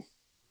population?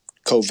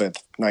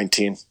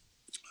 COVID-19.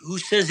 Who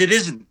says it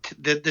isn't?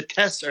 The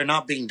tests are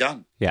not being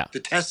done. Yeah. The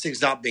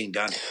testing's not being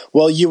done.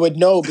 Well, you would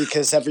know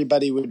because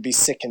everybody would be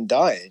sick and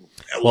dying.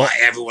 Why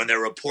everyone that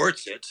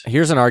reports it.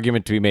 Here's an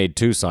argument to be made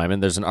too, Simon.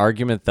 There's an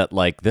argument that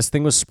like this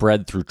thing was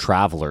spread through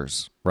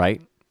travelers,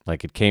 right?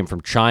 Like it came from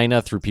China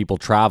through people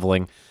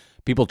traveling.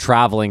 People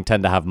traveling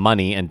tend to have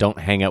money and don't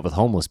hang out with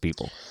homeless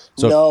people.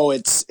 So No,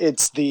 it's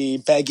the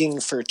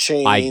begging for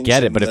change. I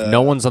get it, but if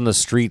no one's on the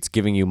streets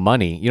giving you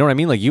money, you know what I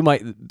mean? Like you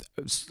might,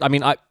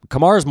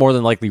 Kamar is more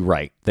than likely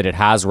right that it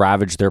has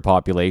ravaged their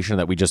population,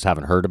 that we just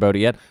haven't heard about it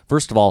yet.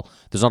 First of all,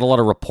 there's not a lot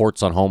of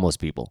reports on homeless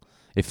people.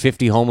 If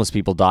 50 homeless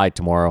people died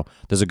tomorrow,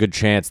 there's a good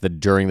chance that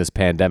during this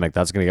pandemic,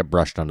 that's going to get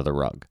brushed under the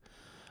rug.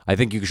 I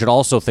think you should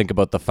also think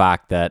about the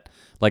fact that,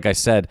 like I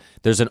said,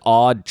 there's an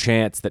odd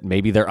chance that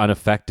maybe they're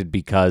unaffected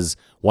because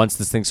once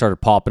this thing started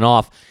popping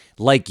off,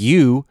 like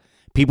you,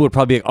 people would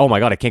probably be like, oh my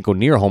God, I can't go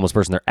near a homeless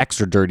person. They're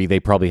extra dirty. They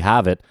probably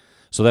have it.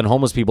 So then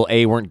homeless people,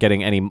 weren't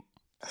getting any.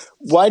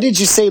 Why did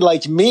you say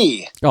like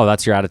me? Oh,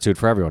 that's your attitude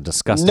for everyone.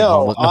 Disgusting.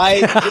 No, homeless.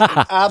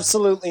 I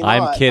absolutely not.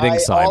 I'm kidding,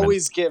 Simon. I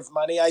always give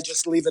money. I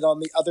just leave it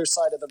on the other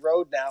side of the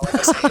road now. And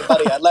I say, hey,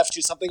 buddy, I left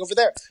you something over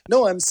there.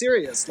 No, I'm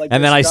serious. Like,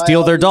 And then there's I a guy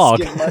steal their always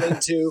dog. give money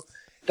to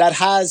that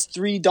has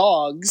 3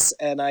 dogs,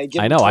 and I give.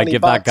 I him know. I 20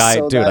 give that bucks guy,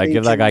 so dude, that I he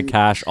give that guy can-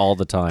 cash all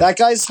the time. That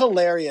guy's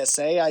hilarious,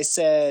 eh? I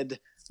said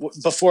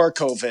before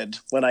COVID,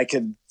 when I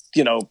could,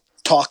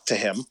 talk to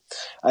him,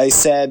 I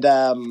said,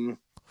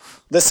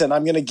 listen,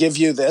 I'm going to give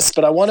you this,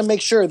 but I want to make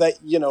sure that,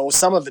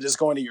 some of it is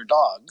going to your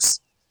dogs.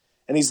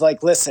 And he's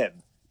like, listen,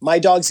 my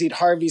dogs eat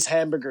Harvey's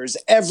hamburgers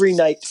every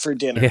night for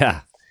dinner.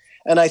 Yeah.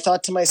 And I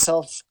thought to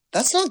myself,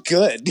 that's not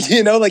good.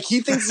 Like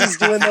he thinks he's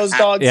doing those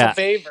dogs Yeah. a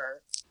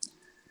favor.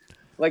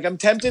 Like I'm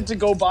tempted to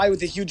go buy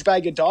with a huge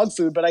bag of dog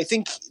food, but I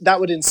think that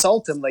would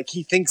insult him. Like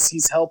he thinks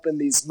he's helping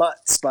these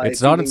mutts by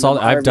It's not feeding them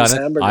insulting. I've done Harvey's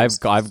it. hamburgers.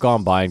 I've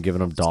gone by and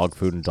given him dog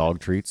food and dog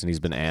treats, and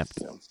he's been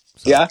amped.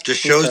 Yeah,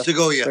 Just shows to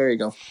go, yeah. There you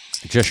go.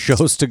 Just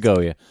shows to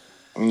go, yeah.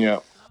 Yeah.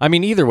 I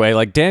mean, either way,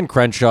 like Dan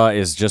Crenshaw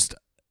is just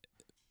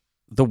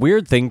the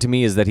weird thing to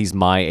me is that he's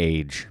my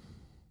age.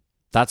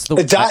 That's the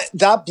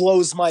that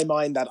blows my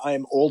mind that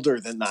I'm older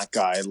than that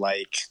guy.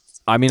 Like,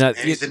 I mean, And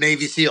he's a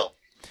Navy SEAL.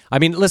 I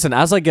mean, listen,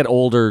 as I get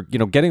older,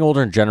 getting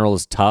older in general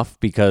is tough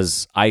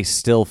because I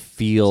still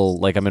feel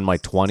like I'm in my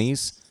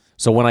 20s.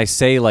 So when I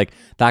say like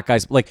that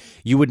guy's like,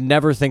 you would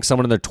never think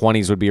someone in their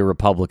 20s would be a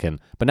Republican.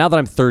 But now that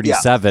I'm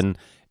 37,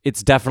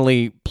 it's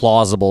definitely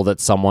plausible that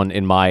someone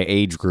in my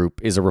age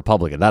group is a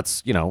Republican.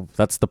 That's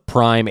the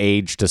prime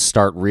age to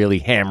start really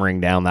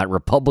hammering down that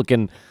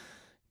Republican.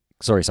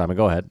 Sorry, Simon,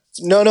 go ahead.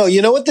 no,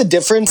 you know what the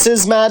difference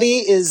is, Maddie,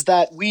 is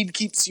that weed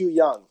keeps you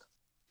young.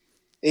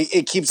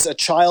 It keeps a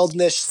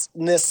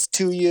childishness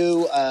to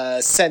you,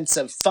 a sense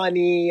of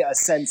funny, a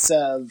sense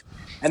of,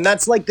 and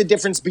that's like the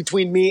difference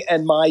between me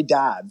and my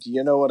dad.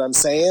 You know what I'm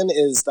saying?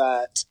 Is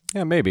that?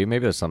 Yeah, maybe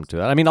there's something to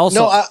that. I mean,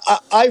 also, No,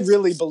 I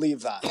really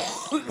believe that.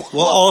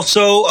 Well,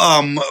 also,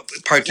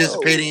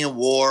 participating in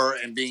war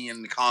and being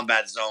in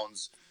combat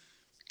zones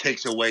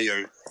takes away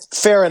your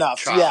Fair enough.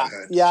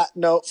 childhood. Yeah.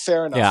 No,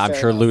 fair enough. yeah, I'm fair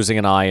sure enough. losing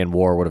an eye in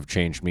war would have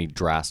changed me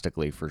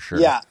drastically for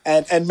sure. Yeah,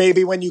 and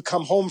maybe when you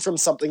come home from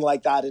something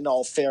like that, in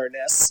all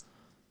fairness,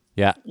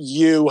 Yeah.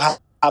 you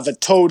have a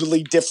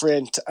totally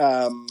different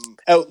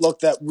outlook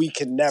that we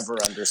can never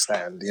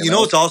understand. You know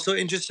what's also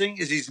interesting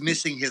is he's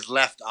missing his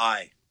left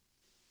eye.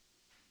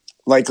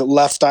 Like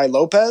Left Eye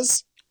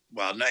Lopez?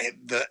 Well,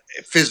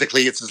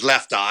 physically it's his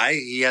left eye.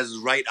 He has his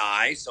right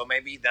eye, so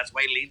maybe that's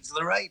why he leans to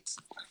the right.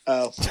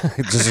 Oh.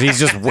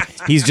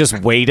 he's just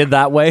weighted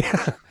that way.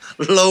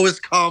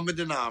 Lowest common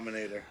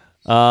denominator.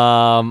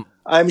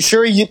 I'm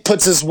sure he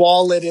puts his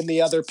wallet in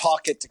the other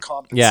pocket to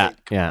compensate.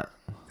 Yeah.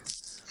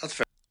 That's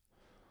fair.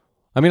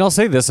 I mean, I'll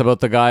say this about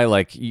the guy: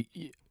 like,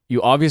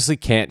 you obviously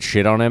can't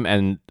shit on him,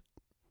 and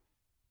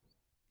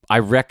I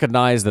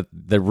recognize that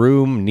the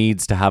room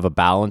needs to have a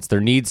balance.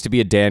 There needs to be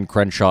a Dan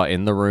Crenshaw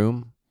in the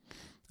room.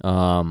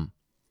 You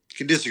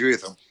can disagree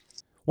with him.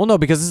 Well, no,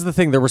 because this is the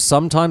thing. There were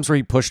some times where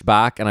he pushed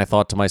back, and I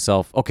thought to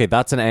myself, okay,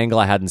 that's an angle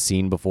I hadn't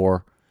seen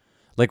before.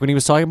 Like when he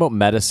was talking about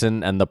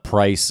medicine and the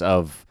price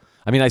of,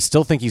 I mean, I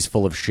still think he's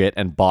full of shit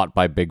and bought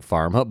by Big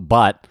Pharma,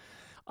 but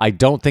I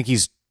don't think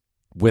he's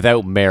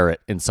without merit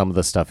in some of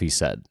the stuff he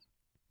said.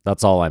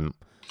 That's all I'm.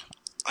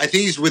 I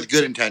think he's with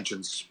good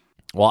intentions.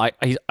 Well, I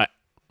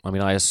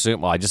mean, I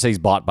assume. Well, I just say he's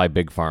bought by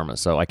Big Pharma,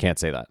 so I can't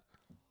say that.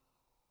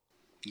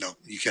 No,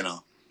 you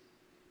cannot.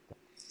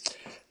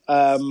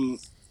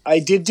 I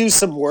did do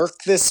some work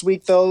this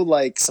week, though,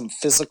 like some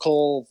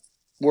physical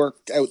work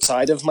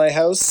outside of my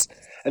house,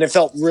 and it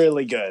felt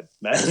really good,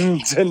 man,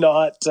 to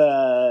not...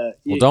 Well,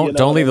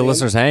 don't leave the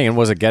listeners hanging.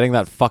 Was it getting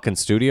that fucking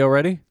studio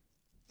ready?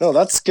 No,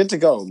 that's good to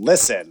go.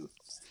 Listen.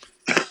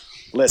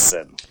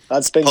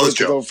 That's been good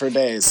to go for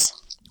days.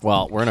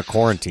 Well, we're in a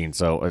quarantine,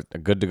 so a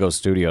good-to-go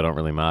studio don't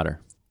really matter.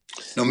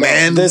 No,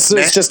 man. This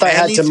is just I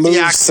had to needs move be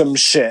active. some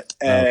shit,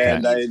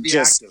 and Needs I to be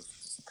just... active.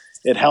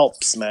 It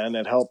helps, man.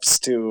 It helps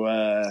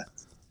to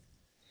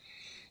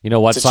You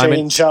know what, Simon?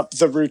 change up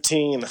the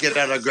routine. Get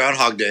out of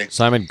Groundhog Day.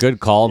 Simon,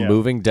 good call. Yeah.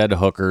 Moving dead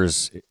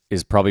hookers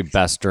is probably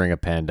best during a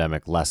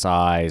pandemic. Less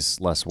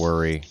eyes, less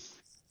worry.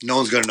 No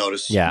one's going to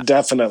notice. Yeah.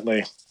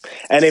 Definitely.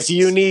 And if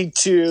you need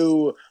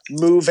to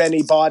move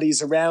any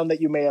bodies around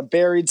that you may have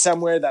buried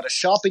somewhere, that a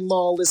shopping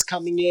mall is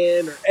coming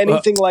in or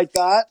anything like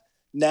that,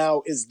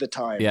 now is the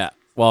time. Yeah.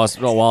 Well,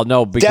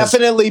 no, because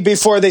Definitely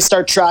before they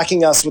start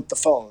tracking us with the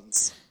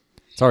phones.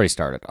 it's already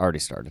started.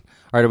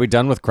 All right, are we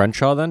done with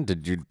Crenshaw then?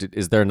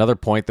 Is there another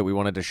point that we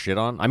wanted to shit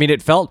on? I mean,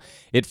 it felt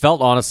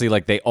honestly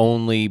like they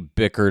only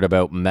bickered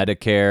about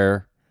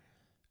Medicare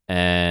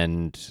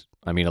and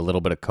I mean a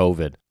little bit of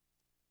COVID.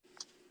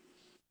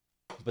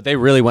 But they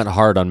really went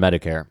hard on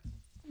Medicare.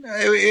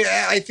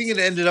 I think it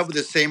ended up with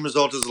the same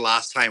result as the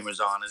last time was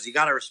on. Is you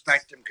got to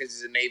respect him because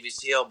he's a Navy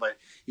SEAL, but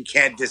you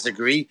can't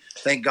disagree.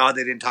 Thank God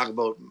they didn't talk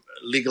about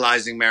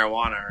legalizing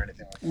marijuana or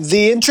anything like that.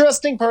 The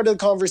interesting part of the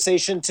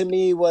conversation to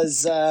me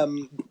was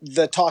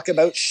the talk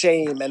about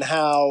shame and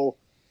how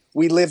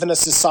we live in a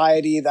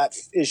society that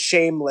is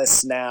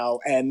shameless now,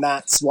 and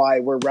that's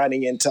why we're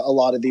running into a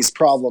lot of these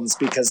problems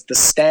because the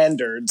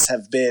standards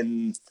have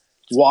been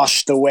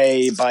washed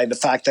away by the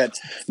fact that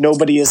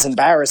nobody is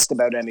embarrassed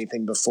about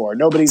anything before.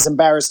 Nobody's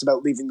embarrassed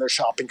about leaving their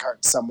shopping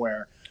cart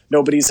somewhere.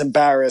 Nobody's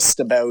embarrassed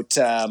about,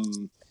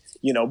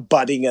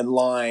 butting in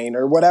line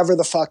or whatever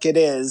the fuck it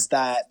is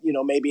that,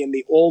 maybe in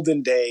the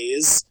olden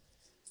days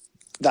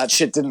that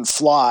shit didn't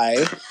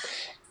fly.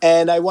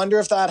 And I wonder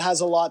if that has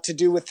a lot to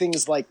do with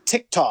things like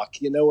TikTok,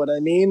 you know what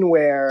I mean?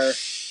 Where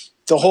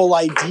the whole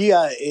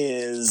idea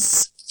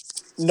is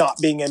not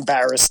being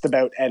embarrassed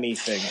about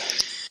anything.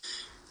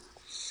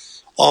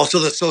 Also,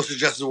 the social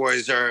justice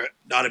warriors are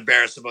not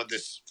embarrassed about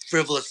this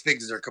frivolous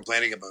things they're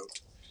complaining about.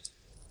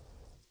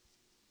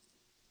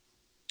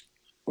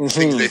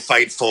 Things they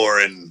fight for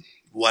and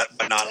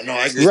whatnot. No,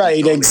 I agree. Right,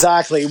 totally.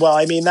 exactly. Well,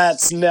 I mean,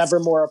 that's never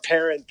more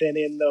apparent than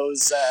in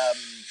those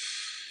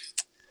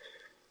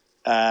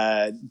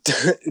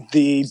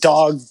the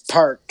dog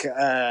park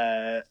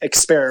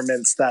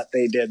experiments that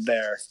they did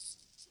there.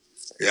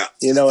 Yeah.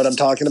 You know what I'm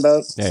talking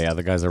about? Yeah,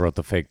 the guys that wrote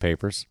the fake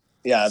papers.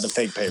 Yeah, the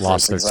fake papers.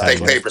 Lost their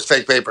exactly.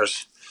 Fake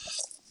papers.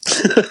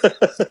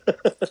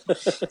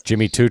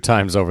 Jimmy 2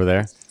 times over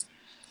there.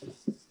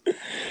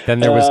 Then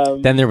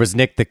there was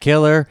Nick the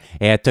Killer.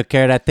 Hey, I took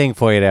care of that thing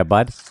for you there,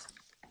 bud.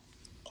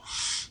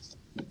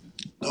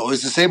 No,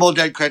 it's the same old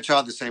Dan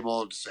Crenshaw, the same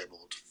old.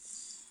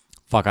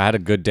 Fuck, I had a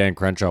good Dan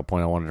Crenshaw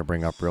point I wanted to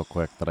bring up real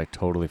quick that I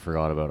totally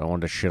forgot about. I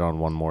wanted to shit on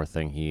one more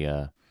thing.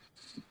 It's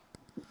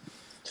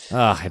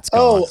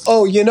gone.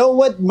 Oh, you know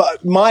what?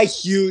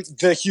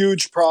 The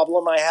huge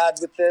problem I had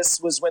with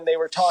this was when they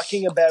were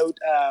talking about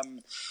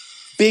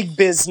big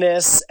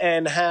business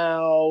and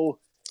how,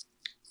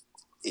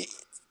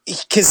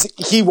 because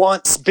he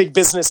wants big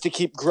business to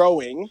keep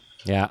growing.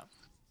 Yeah.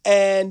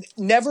 And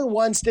never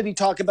once did he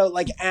talk about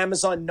like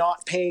Amazon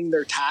not paying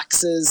their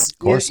taxes. Of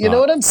course you know not.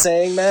 what I'm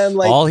saying, man?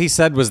 Like, all he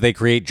said was they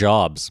create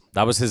jobs.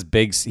 That was his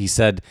big. He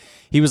said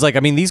he was like, I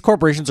mean, these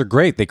corporations are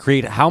great. They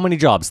create how many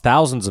jobs?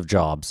 Thousands of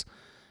jobs.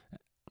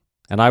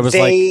 And I was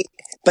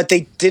but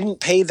they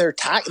didn't pay their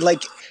tax.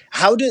 Like,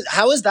 how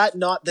is that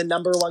not the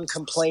number one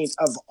complaint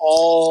of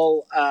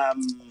all of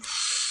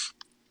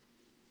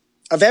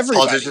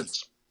everybody?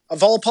 Politicians.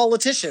 Of all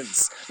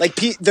politicians, like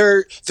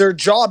their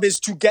job is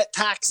to get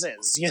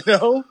taxes, you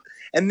know,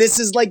 and this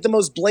is like the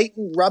most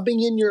blatant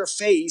rubbing in your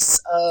face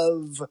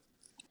of.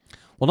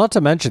 Well, not to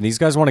mention these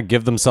guys want to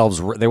give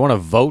themselves. They want to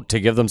vote to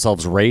give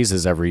themselves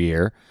raises every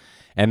year,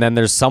 and then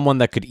there's someone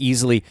that could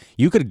easily.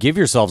 You could give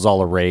yourselves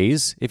all a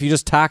raise if you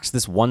just tax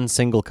this one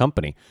single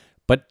company.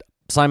 But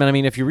Simon, I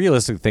mean, if you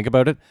realistically think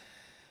about it,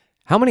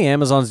 how many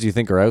Amazons do you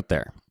think are out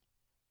there?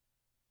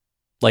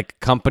 Like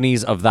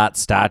companies of that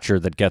stature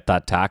that get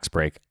that tax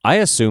break. I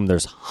assume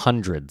there's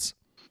hundreds.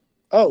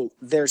 Oh,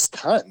 there's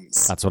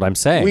tons. That's what I'm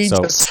saying. We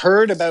just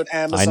heard about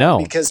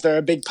Amazon because they're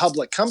a big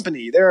public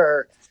company. There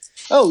are,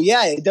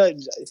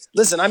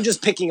 listen, I'm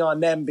just picking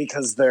on them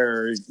because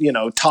they're,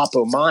 top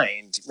of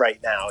mind right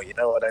now. You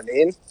know what I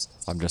mean?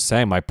 I'm just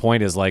saying, my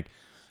point is like,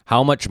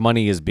 how much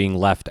money is being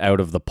left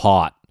out of the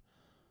pot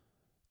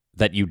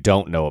that you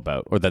don't know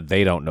about or that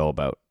they don't know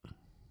about?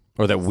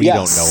 Or that we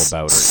don't know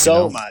about.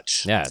 Or,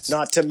 much. Yeah.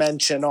 Not to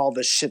mention all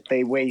the shit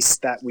they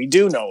waste that we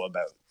do know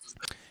about.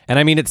 And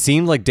I mean, it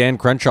seemed like Dan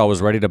Crenshaw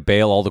was ready to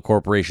bail all the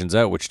corporations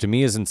out, which to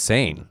me is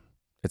insane.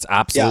 It's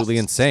absolutely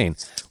insane.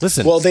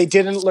 Listen. Well, they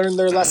didn't learn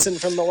their lesson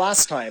from the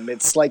last time.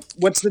 It's like,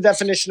 what's the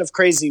definition of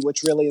crazy,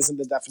 which really isn't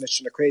the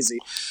definition of crazy?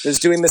 There's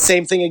doing the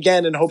same thing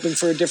again and hoping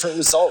for a different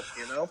result,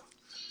 you know?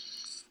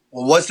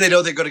 Well, once they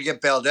know they're going to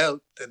get bailed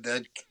out,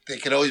 then they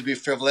can always be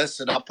frivolous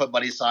and not put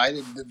money aside,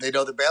 and they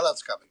know the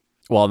bailout's coming.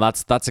 Well,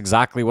 that's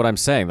exactly what I'm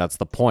saying. That's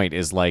the point,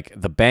 is like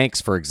the banks,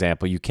 for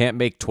example, you can't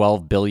make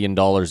 $12 billion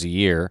a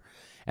year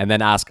and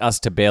then ask us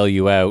to bail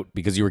you out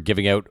because you were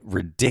giving out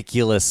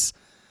ridiculous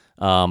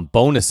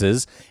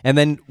bonuses. And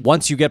then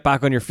once you get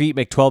back on your feet,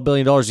 make $12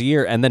 billion a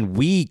year, and then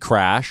we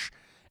crash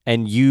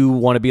and you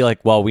want to be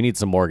like, well, we need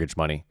some mortgage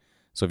money.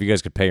 So if you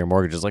guys could pay your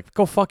mortgages, like,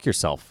 go fuck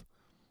yourself.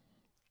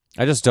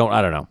 I don't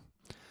know.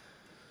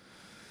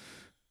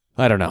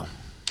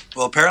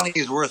 Well, apparently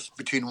he's worth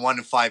between $1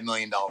 and $5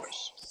 million.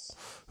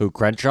 Who,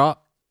 Crenshaw?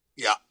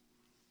 Yeah.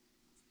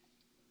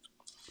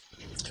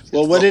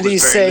 Well, what did he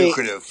say?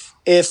 Lucrative.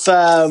 If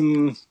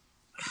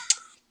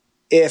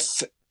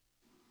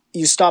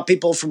you stop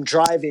people from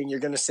driving, you're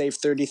going to save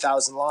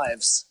 30,000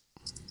 lives.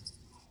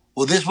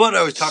 Well, this is what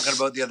I was talking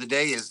about the other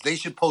day, is they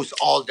should post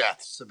all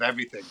deaths of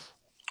everything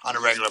on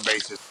a regular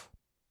basis.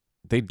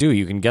 They do.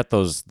 You can get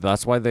those.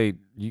 That's why they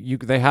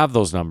have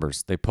those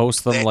numbers. They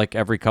post them like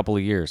every couple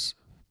of years.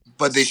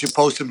 But they should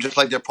post them just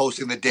like they're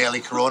posting the daily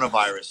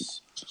coronavirus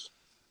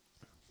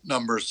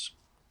numbers,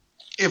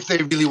 if they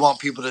really want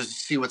people to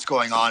see what's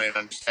going on and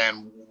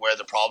understand where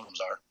the problems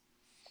are.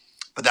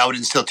 But that would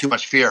instill too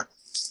much fear.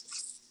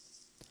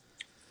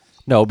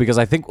 No, because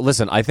I think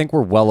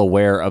we're well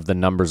aware of the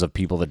numbers of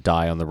people that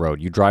die on the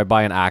road. You drive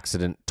by an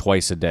accident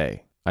twice a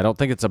day. I don't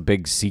think it's a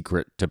big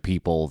secret to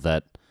people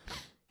that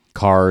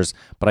cars,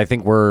 but I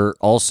think we're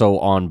also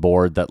on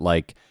board that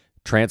like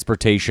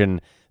transportation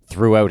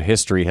throughout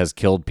history has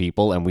killed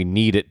people and we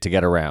need it to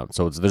get around.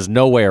 So there's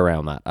no way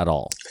around that at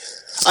all.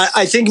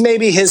 I think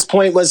maybe his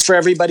point was for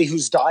everybody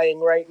who's dying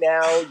right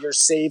now, you're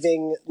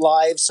saving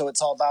lives, so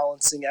it's all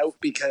balancing out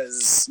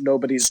because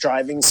nobody's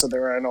driving, so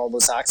there aren't all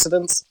those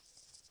accidents.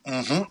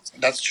 Mm-hmm.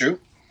 That's true.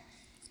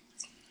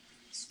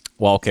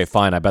 Well, okay,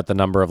 fine. I bet the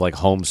number of like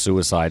home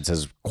suicides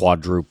has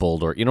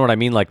quadrupled, or you know what I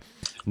mean? Like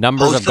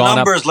numbers have gone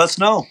up. Let's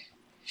know.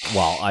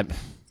 Well,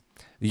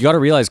 you got to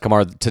realize,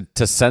 Kamar,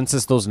 to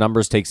census those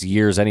numbers takes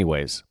years,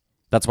 anyways.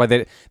 That's why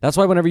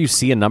whenever you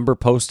see a number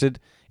posted,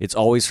 it's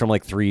always from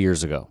like 3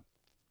 years ago.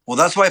 Well,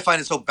 that's why I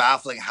find it so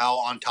baffling how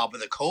on top of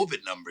the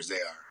COVID numbers they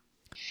are.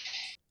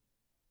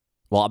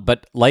 Well,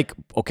 but like,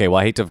 okay, well,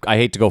 I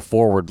hate to go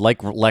forward.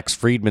 Like Lex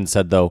Friedman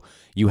said, though,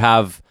 you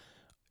have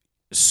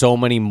so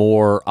many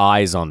more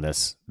eyes on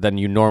this than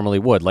you normally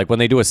would. Like when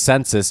they do a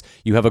census,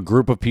 you have a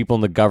group of people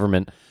in the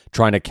government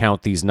trying to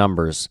count these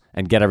numbers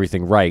and get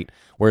everything right.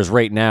 Whereas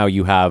right now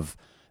you have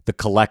the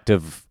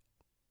collective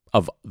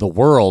of the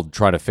world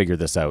trying to figure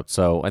this out.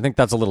 So I think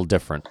that's a little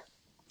different.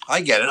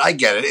 I get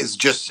it. It's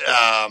just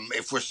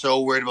if we're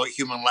so worried about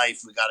human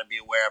life, we got to be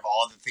aware of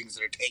all the things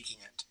that are taking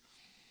it.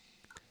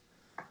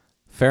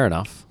 Fair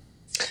enough.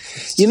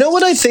 You know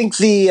what I think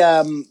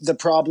the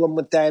problem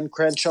with Dan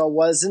Crenshaw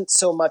wasn't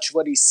so much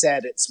what he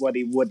said, it's what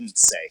he wouldn't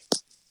say.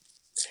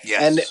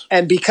 Yes.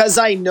 And because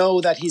I know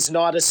that he's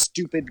not a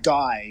stupid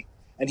guy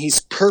and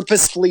he's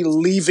purposefully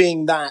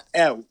leaving that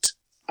out,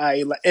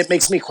 it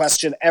makes me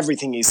question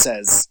everything he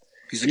says.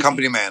 He's a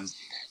company man.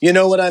 You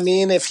know what I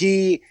mean? If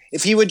he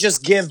would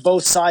just give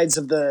both sides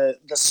of the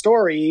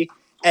story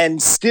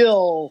and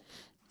still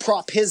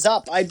prop his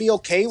up, I'd be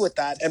okay with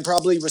that and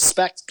probably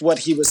respect what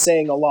he was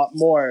saying a lot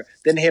more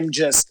than him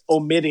just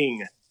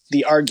omitting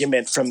the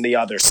argument from the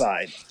other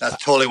side.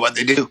 That's totally what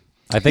they do.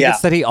 I think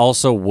it's that he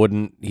also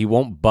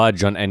won't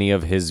budge on any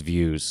of his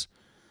views.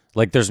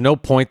 Like, there's no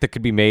point that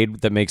could be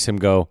made that makes him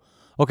go,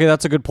 okay,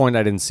 that's a good point.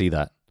 I didn't see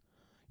that.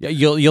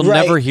 You'll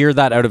never hear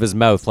that out of his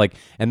mouth. Like,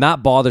 and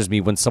that bothers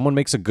me when someone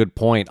makes a good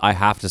point. I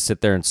have to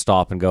sit there and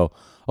stop and go,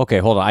 okay,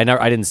 hold on.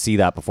 I didn't see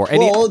that before.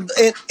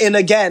 And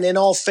again, in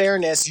all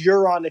fairness,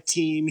 you're on a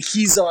team.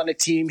 He's on a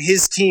team.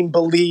 His team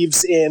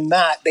believes in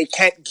that. They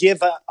can't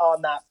give up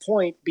on that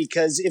point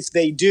because if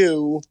they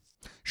do,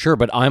 sure.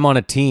 But I'm on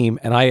a team,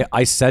 and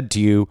I said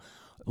to you,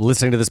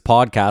 listening to this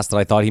podcast, that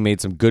I thought he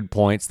made some good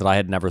points that I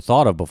had never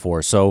thought of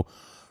before. So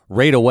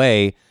right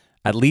away,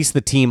 at least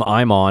the team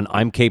I'm on,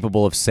 I'm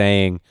capable of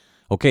saying,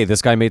 okay,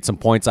 this guy made some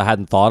points I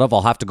hadn't thought of.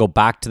 I'll have to go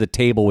back to the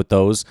table with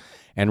those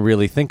and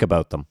really think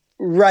about them.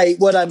 Right.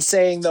 What I'm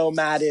saying, though,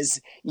 Matt,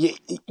 is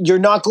you're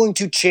not going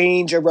to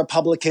change a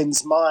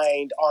Republican's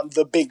mind on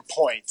the big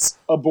points.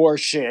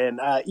 Abortion.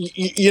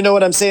 You know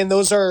what I'm saying?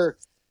 Those are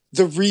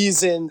the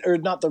reason, or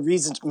not the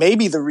reasons,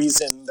 maybe the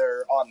reason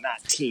they're on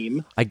that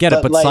team. I get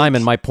it, but like,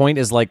 Simon, my point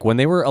is, like, when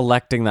they were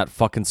electing that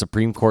fucking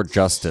Supreme Court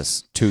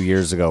justice 2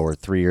 years ago or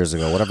 3 years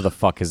ago, whatever the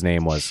fuck his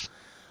name was.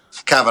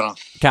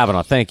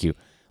 Kavanaugh, thank you.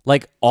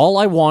 Like, all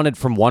I wanted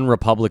from one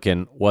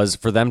Republican was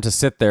for them to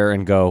sit there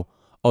and go,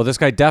 oh, this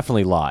guy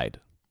definitely lied.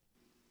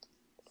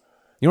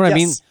 You know what I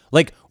mean?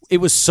 Like, it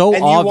was so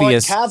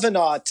obvious. You want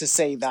Kavanaugh to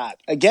say that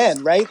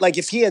again, right? Like,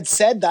 if he had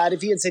said that,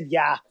 if he had said,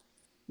 yeah,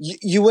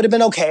 you would have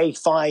been okay,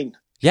 fine.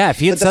 Yeah, if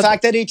he had said... But the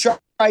fact that he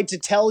tried to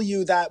tell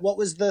you that, what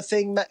was the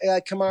thing,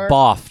 Kamar?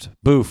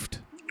 Boofed.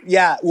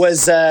 Yeah,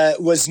 was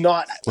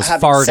not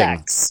having farting.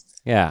 Sex.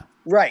 Yeah.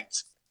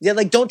 Right. Yeah,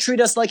 like, don't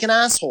treat us like an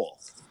asshole.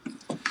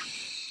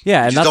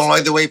 Yeah, and I don't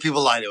like the way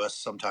people lie to us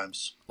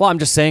sometimes. Well, I'm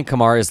just saying,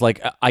 Kamar, is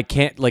like, I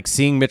can't, like,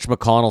 seeing Mitch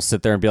McConnell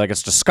sit there and be like,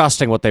 it's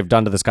disgusting what they've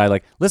done to this guy.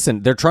 Like,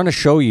 listen, they're trying to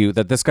show you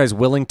that this guy's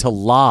willing to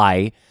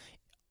lie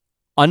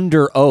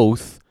under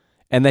oath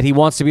and that he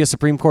wants to be a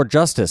Supreme Court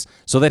justice.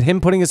 So that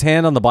him putting his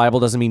hand on the Bible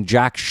doesn't mean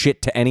jack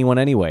shit to anyone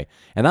anyway.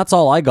 And that's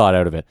all I got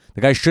out of it.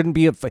 The guy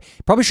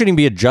probably shouldn't even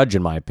be a judge,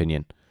 in my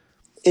opinion.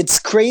 It's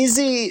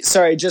crazy.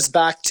 Sorry, just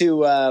back to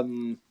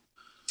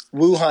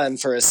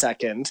Wuhan for a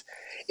second.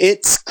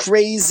 It's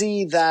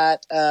crazy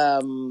that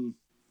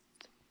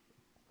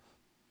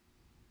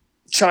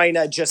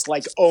China just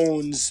like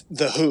owns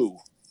the WHO.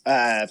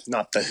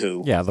 Not the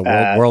WHO. Yeah, the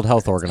World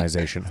Health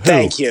Organization. WHO.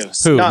 Thank you.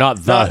 WHO,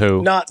 not the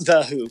WHO. Not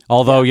the WHO.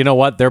 Although, you know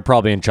what? They're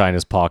probably in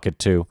China's pocket,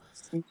 too.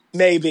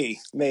 Maybe.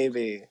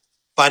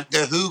 But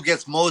the WHO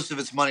gets most of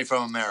its money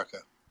from America.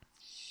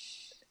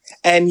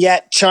 And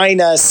yet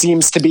China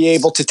seems to be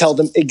able to tell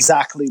them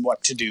exactly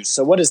what to do.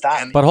 So what is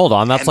that? But hold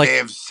on, that's like... they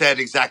have said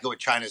exactly what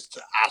China's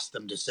asked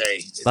them to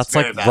say. That's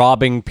like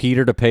robbing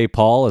Peter to pay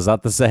Paul. Is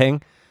that the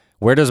saying?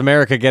 Where does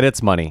America get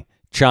its money?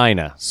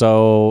 China.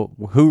 So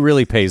who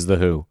really pays the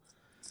WHO?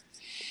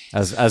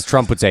 As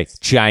Trump would say,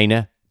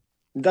 China.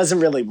 It doesn't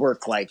really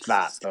work like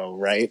that, though,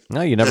 right?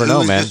 No, you never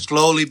know, man. Just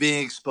slowly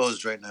being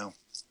exposed right now.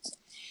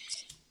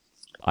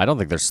 I don't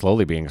think they're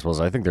slowly being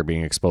exposed. I think they're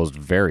being exposed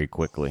very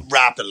quickly.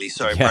 Rapidly,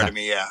 pardon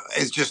me, yeah.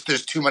 It's just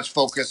there's too much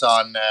focus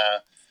on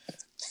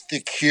the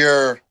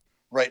cure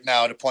right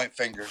now to point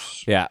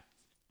fingers. Yeah.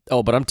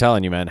 Oh, but I'm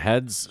telling you, man,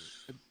 heads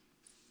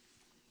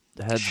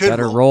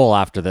better roll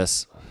after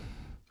this.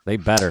 They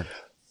better.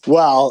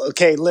 Well,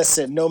 okay,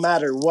 listen, no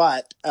matter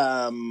what,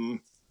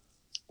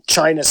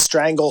 China's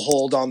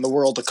stranglehold on the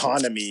world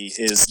economy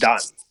is done.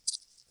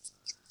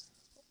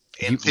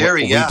 In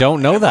theory, we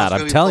don't know that.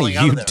 I'm telling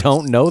you,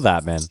 don't know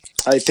that, man.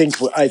 I think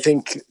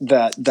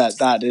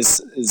that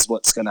is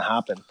what's going to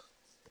happen.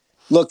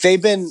 Look,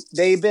 they've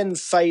been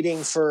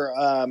fighting for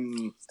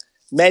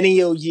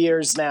many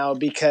years now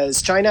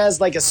because China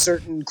has like a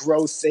certain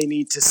growth they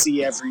need to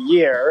see every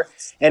year,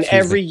 and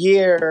every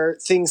year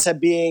things have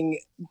been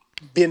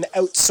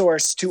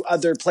outsourced to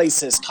other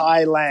places,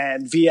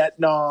 Thailand,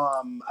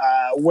 Vietnam,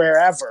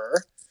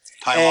 wherever.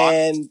 Taiwan.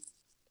 And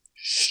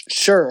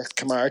sure,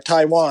 Kamar,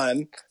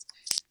 Taiwan.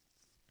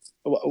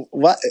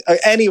 What?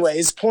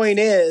 Anyways, point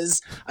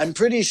is, I'm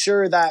pretty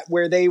sure that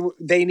where they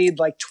need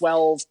like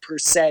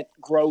 12%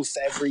 growth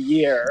every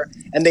year,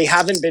 and they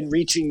haven't been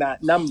reaching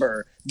that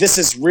number. This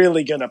is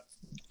really gonna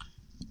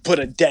put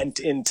a dent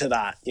into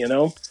that, you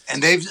know?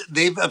 And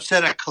they've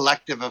upset a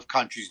collective of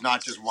countries,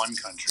 not just one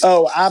country.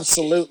 Oh,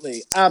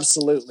 absolutely.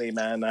 Absolutely,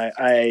 man.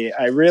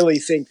 I really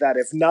think that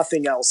if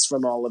nothing else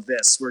from all of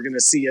this, we're going to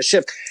see a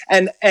shift.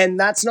 And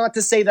that's not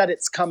to say that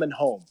it's coming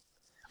home.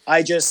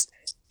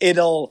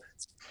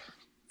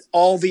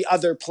 All the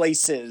other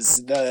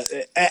places,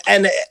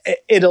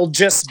 it'll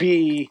just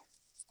be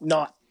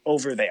not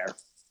over there.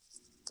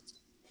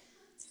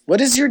 What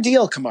is your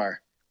deal,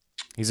 Kamar?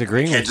 He's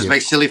agreeing Can't with just you.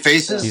 make silly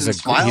faces and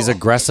smile. He's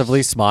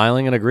aggressively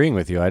smiling and agreeing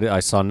with you. I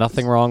saw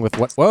nothing wrong with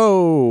what.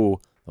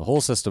 Whoa! The whole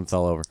system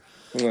fell over.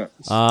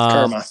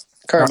 Karma.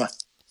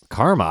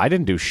 Karma. I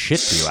didn't do shit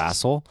to you,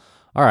 asshole.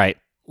 All right,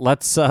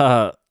 let's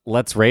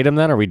rate him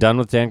then. Are we done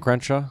with Dan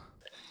Crenshaw?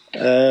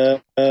 Yeah.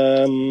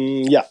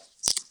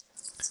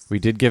 We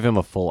did give him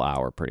a full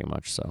hour, pretty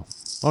much. So,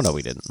 oh no,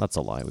 we didn't. That's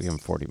a lie. We gave him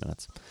 40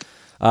 minutes.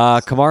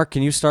 Kamar,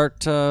 can you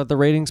start the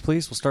ratings,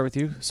 please? We'll start with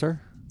you,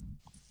 sir.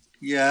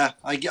 Yeah,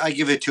 I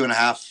give it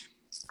 2.5.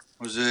 It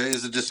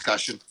was a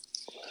discussion.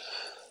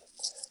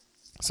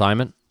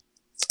 Simon?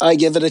 I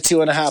give it a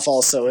 2.5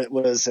 also. It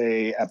was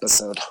a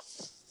episode.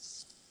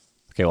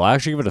 Okay, well, I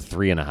actually give it a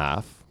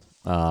 3.5.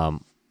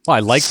 Well, I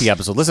liked the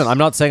episode. Listen, I'm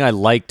not saying I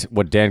liked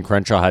what Dan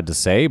Crenshaw had to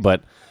say,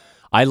 but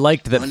I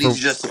liked that. I need to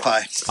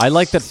justify. I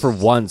liked that for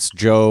once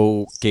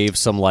Joe gave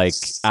some like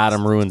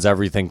Adam ruins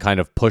everything kind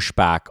of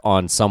pushback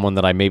on someone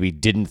that I maybe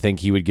didn't think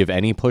he would give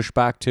any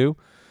pushback to.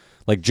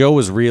 Like Joe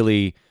was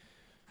really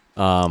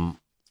trying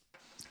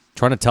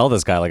to tell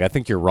this guy, like, I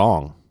think you're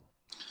wrong.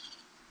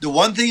 The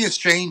one thing that's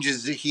strange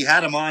is that he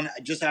had him on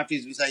just after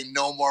he was saying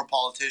no more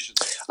politicians.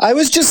 I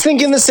was just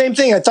thinking the same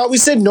thing. I thought we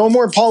said no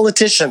more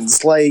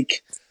politicians.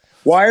 Like,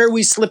 why are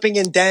we slipping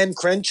in Dan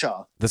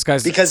Crenshaw? This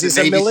guy's because he's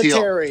a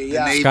military.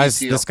 Yeah.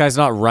 This guy's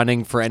not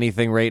running for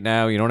anything right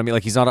now. You know what I mean?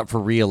 Like, he's not up for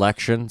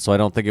re-election, so I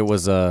don't think it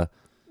was a.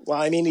 Well,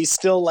 I mean, he's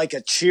still like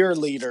a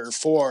cheerleader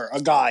for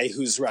a guy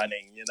who's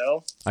running. You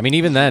know. I mean,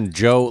 even then,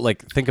 Joe.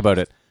 Like, think about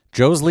it.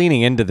 Joe's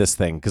leaning into this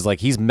thing because, like,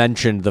 he's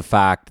mentioned the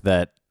fact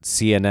that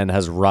CNN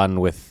has run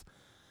with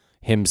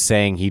him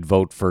saying he'd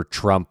vote for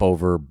Trump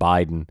over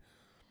Biden.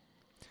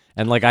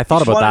 And, like, I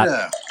thought about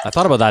that. I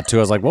thought about that, too. I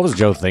was like, what was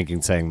Joe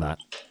thinking saying that?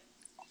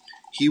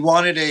 He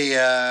wanted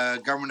a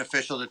government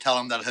official to tell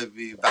him that he'll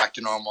be back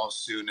to normal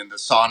soon and the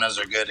saunas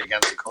are good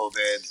against the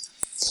COVID.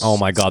 Oh,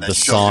 my God, the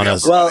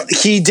saunas. Well,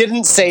 he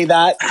didn't say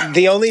that.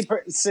 The only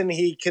person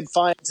he could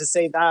find to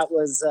say that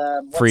was...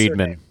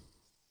 Friedman.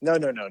 No.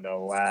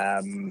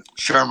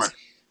 Shermer.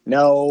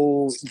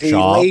 No, the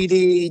Shaw?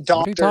 lady doctor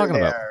What are you talking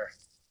there. about?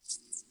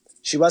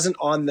 She wasn't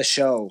on the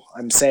show.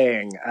 I'm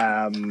saying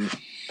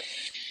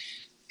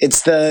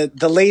it's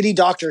the lady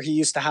doctor he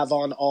used to have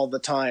on all the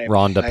time.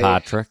 Rhonda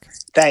Patrick.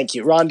 Thank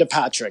you, Rhonda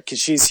Patrick, because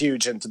she's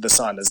huge into the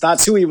saunas.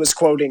 That's who he was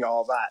quoting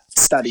all that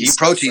studies. Heat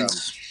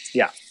proteins. From.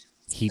 Yeah.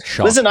 Heat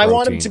shock. Listen, protein. I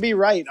want him to be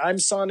right. I'm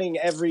sauning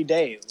every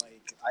day.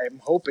 Like, I'm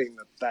hoping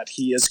that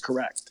he is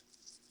correct.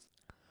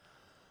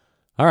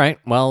 All right.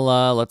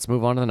 Well, let's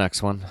move on to the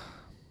next one.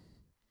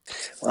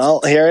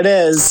 Well, here it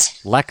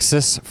is.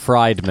 Lexus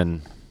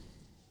Friedman.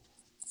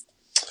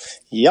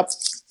 Yep.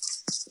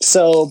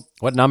 So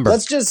what number?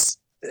 Let's just.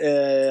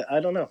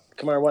 I don't know.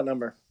 Kamar, what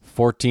number?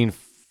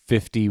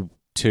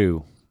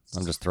 1452.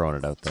 I'm just throwing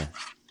it out there.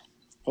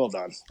 Hold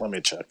on. Let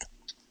me check.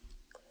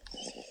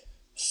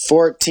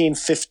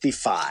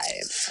 1455.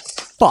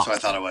 Fuck. So I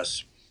thought it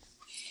was.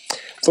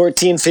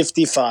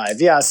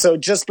 1455. Yeah. So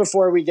just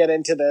before we get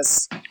into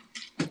this,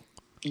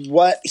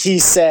 what he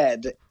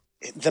said,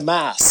 the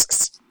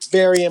masks,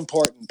 very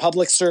important.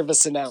 Public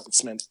service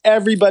announcement.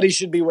 Everybody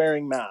should be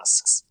wearing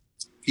masks.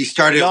 He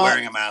started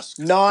wearing a mask.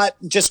 Not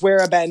just wear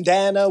a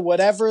bandana,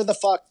 whatever the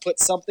fuck,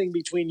 put something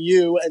between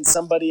you and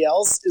somebody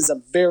else is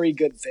a very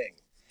good thing.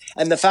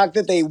 And the fact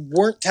that they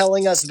weren't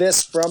telling us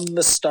this from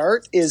the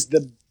start is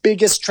the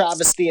biggest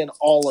travesty in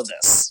all of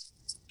this.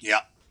 Yeah.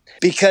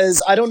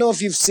 Because I don't know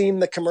if you've seen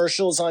the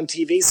commercials on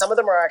TV. Some of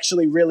them are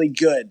actually really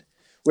good,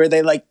 where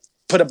they like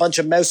put a bunch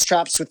of mouse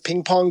traps with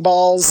ping pong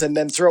balls and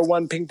then throw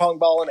one ping pong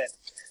ball and it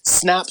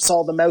snaps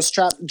all the mouse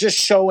traps, just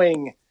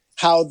showing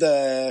how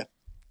the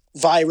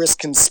virus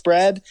can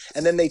spread.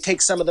 And then they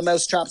take some of the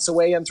mouse traps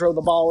away and throw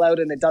the ball out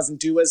and it doesn't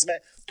do as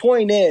much.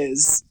 Point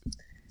is,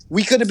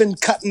 we could have been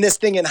cutting this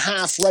thing in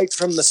half right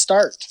from the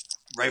start.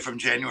 Right from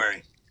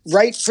January.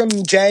 Right from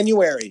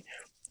January.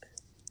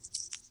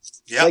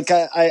 Yeah. Like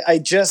I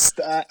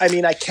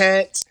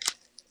can't,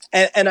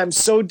 and I'm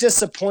so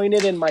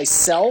disappointed in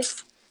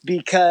myself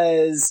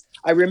because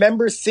I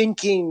remember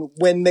thinking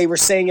when they were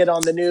saying it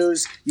on the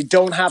news, you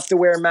don't have to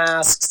wear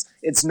masks.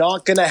 It's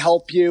not going to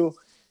help you.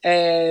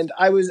 And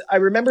I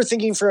remember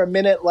thinking for a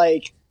minute,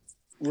 like,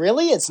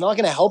 really? It's not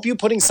going to help you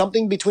putting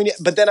something between it?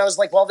 But then I was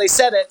like, well, they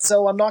said it,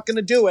 so I'm not going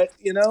to do it,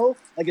 you know?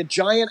 Like a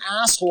giant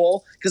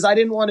asshole, because I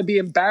didn't want to be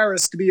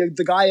embarrassed to be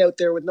the guy out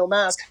there with no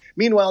mask.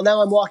 Meanwhile,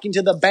 now I'm walking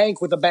to the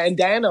bank with a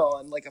bandana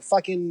on, like a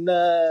fucking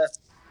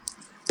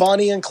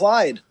Bonnie and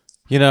Clyde.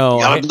 You know,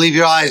 you gotta believe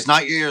your eyes,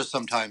 not your ears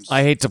sometimes.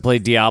 I hate to play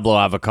Diablo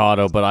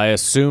Avocado, but I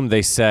assume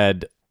they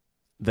said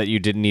that you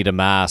didn't need a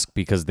mask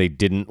because they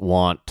didn't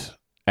want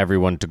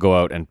everyone to go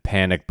out and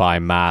panic buy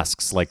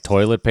masks like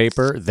toilet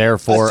paper,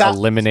 therefore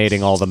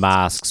eliminating all the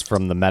masks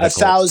from the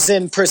medical.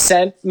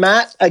 1,000%,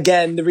 Matt.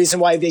 Again, the reason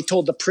why they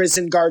told the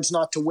prison guards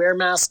not to wear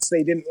masks,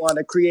 they didn't want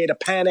to create a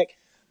panic.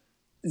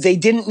 They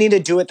didn't need to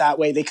do it that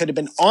way. They could have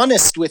been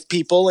honest with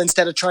people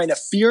instead of trying to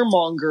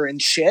fearmonger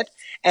and shit.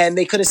 And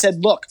they could have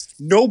said, look,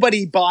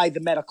 nobody buy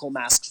the medical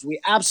masks. We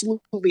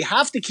absolutely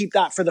have to keep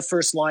that for the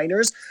first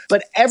liners.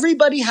 But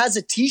everybody has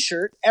a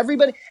t-shirt,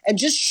 everybody, and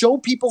just show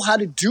people how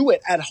to do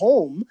it at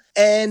home.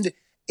 And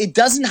it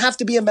doesn't have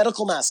to be a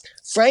medical mask.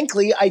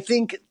 Frankly, I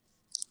think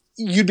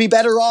you'd be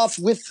better off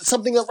with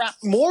something that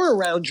wrapped more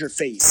around your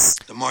face.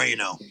 The more you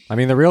know. I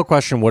mean, the real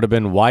question would have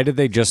been, why did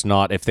they just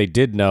not, if they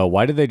did know,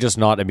 why did they just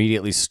not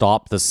immediately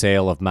stop the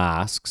sale of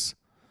masks?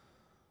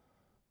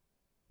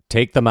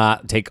 Take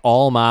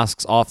all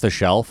masks off the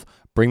shelf,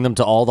 bring them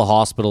to all the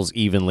hospitals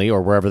evenly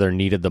or wherever they're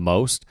needed the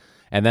most.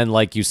 And then,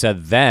 like you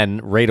said, then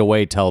right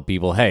away tell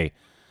people, hey,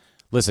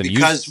 listen.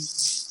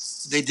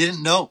 Because they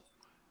didn't know.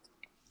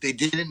 They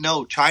didn't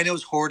know. China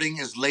was hoarding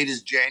as late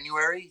as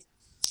January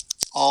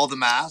all the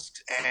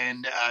masks,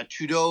 and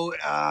Trudeau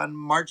on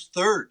March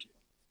 3rd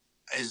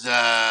is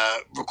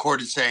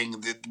recorded saying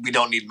that we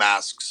don't need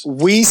masks.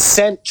 We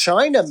sent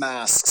China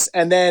masks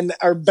and then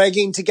are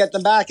begging to get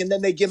them back, and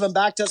then they give them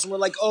back to us and we're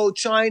like, oh,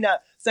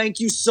 China, thank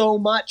you so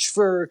much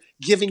for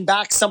giving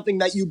back something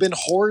that you've been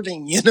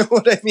hoarding. You know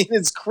what I mean?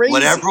 It's crazy.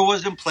 Whatever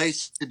was in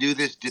place to do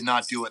this did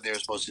not do what they were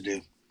supposed to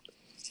do.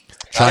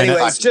 China,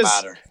 anyways,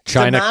 just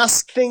China, the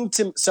mask thing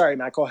to... Sorry,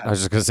 Matt, go ahead. I was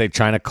just going to say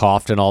China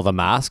coughed in all the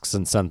masks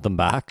and sent them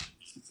back.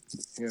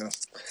 Yeah.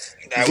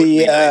 That would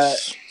be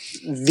nice.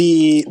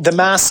 The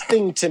mask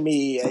thing to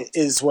me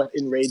is what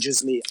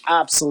enrages me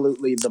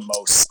absolutely the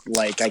most.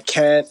 Like, I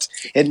can't...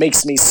 It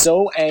makes me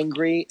so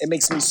angry. It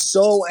makes me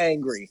so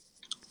angry.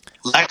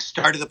 Lex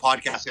started the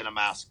podcast in a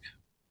mask.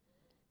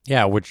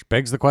 Yeah, which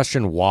begs the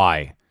question,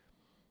 why?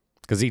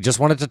 Because he just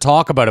wanted to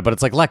talk about it, but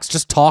it's like, Lex,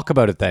 just talk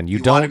about it then. You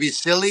don't want to be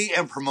silly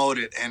and promote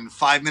it, and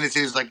 5 minutes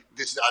in, he's like,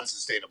 this is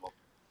unsustainable.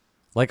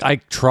 Like, I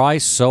try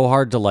so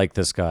hard to like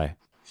this guy.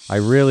 I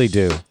really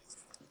do.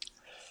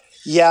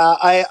 Yeah,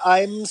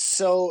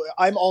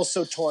 I'm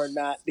also torn,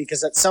 Matt,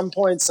 because at some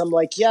points I'm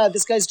like, yeah,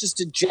 this guy's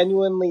just a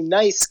genuinely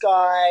nice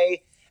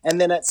guy.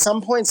 And then at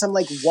some points I'm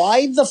like,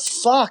 why the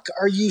fuck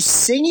are you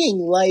singing?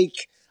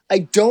 Like, I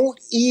don't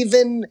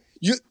even,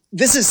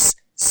 this is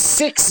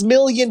 6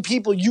 million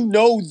people. You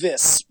know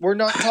this. We're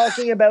not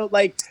talking about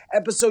like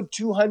episode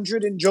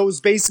 200 in Joe's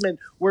basement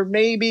where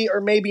maybe or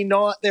maybe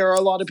not there are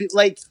a lot of people.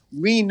 Like,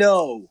 we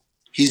know.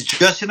 He's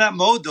just in that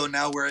mode though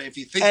now where if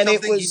he thinks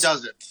something, he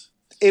does it.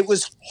 It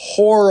was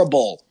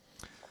horrible.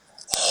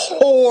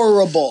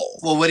 Horrible.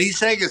 Well, when he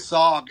sang a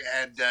song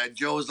and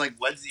Joe was like,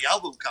 when's the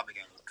album coming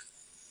out?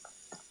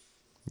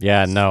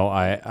 Yeah, no,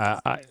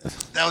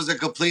 That was a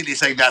completely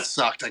saying that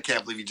sucked. I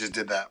can't believe you just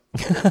did that.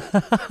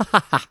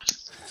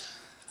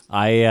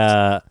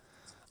 I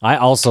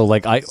also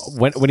like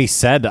when he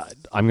said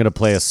I'm gonna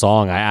play a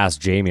song, I asked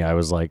Jamie, I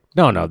was like,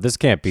 no, this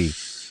can't be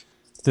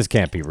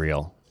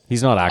real.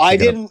 He's not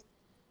actually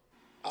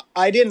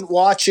I didn't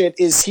watch it.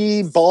 Is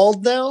he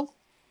bald now?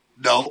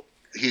 No.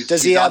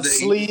 Does he have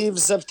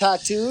sleeves of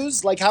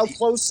tattoos? Like, how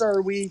close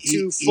are we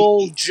to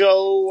full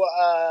Joe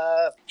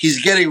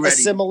he's getting ready.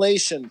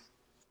 Assimilation?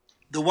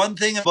 The one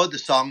thing about the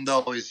song,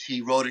 though, is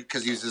he wrote it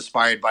because he was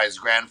inspired by his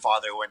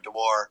grandfather who went to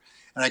war.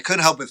 And I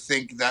couldn't help but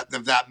think that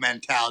of that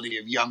mentality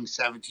of young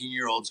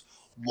 17-year-olds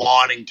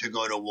wanting to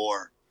go to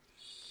war.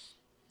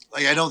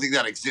 Like, I don't think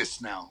that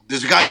exists now.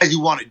 There's guys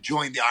who want to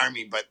join the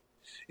army, but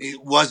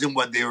it wasn't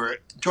what they were.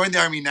 Joining the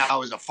army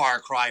now is a far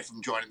cry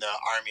from joining the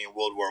army in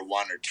World War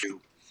I or II.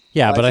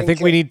 Yeah, but I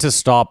think we need to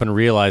stop and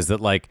realize that,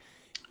 like,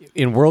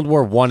 in World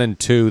War I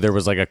and II, there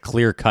was, like, a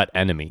clear-cut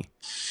enemy.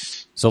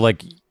 So,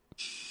 like,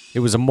 it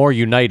was a more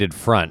united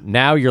front.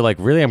 Now you're like,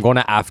 really? I'm going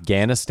to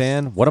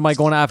Afghanistan? What am I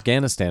going to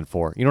Afghanistan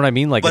for? You know what I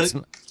mean? Like, but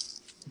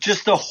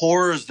just the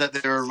horrors that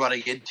they were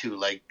running into,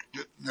 like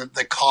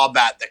the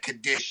combat, the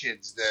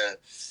conditions,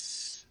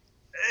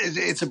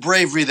 it's a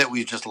bravery that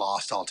we've just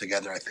lost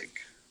altogether, I think.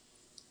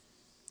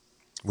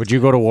 Would you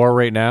go to war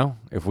right now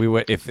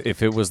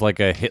if it was like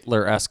a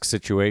Hitler-esque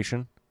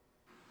situation?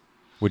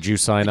 Would you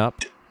sign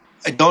up?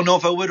 I don't know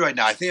if I would right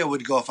now. I think I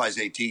would go if I was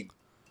 18.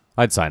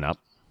 I'd sign up.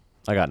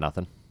 I got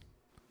nothing.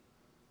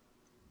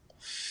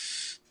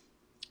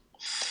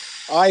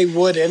 I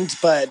wouldn't,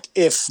 but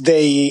if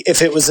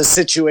it was a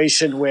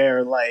situation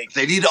where like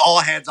they need all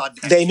hands on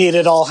deck. They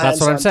needed all hands on deck.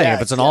 That's what I'm saying.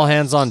 If it's an all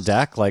hands on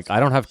deck, like I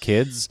don't have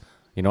kids.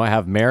 You know, I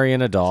have Mary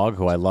and a dog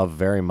who I love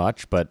very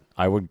much, but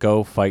I would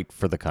go fight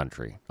for the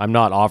country. I'm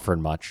not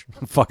offering much.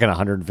 I'm fucking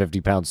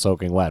 150 pounds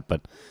soaking wet,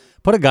 but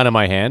put a gun in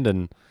my hand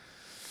and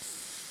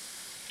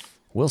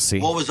we'll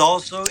see. What was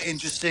also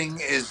interesting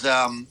is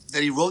that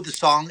he wrote the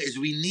song is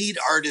we need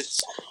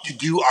artists to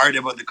do art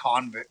about the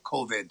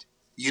COVID.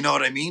 You know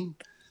what I mean?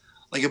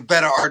 Like a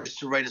better artist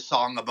to write a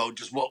song about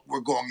just what we're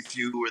going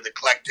through or the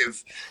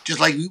collective. Just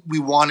like we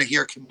want to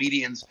hear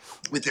comedians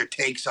with their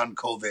takes on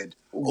COVID.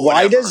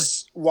 Why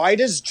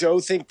does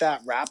Joe think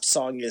that rap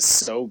song is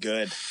so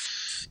good?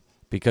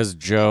 Because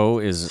Joe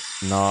is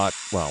not,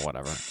 well,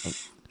 whatever.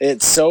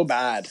 It's so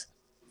bad.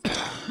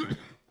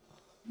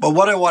 But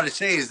what I want to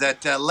say is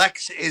that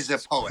Lex is a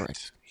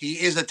poet. He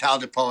is a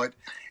talented poet.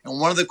 And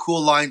one of the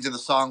cool lines in the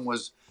song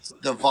was,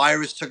 "The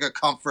virus took a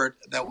comfort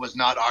that was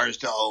not ours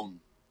to own."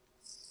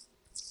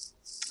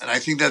 And I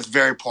think that's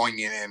very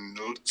poignant and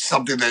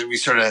something that we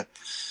sort of,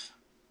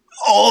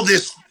 all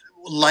this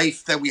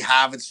life that we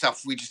have and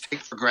stuff, we just take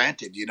for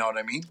granted. You know what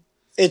I mean?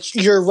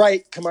 You're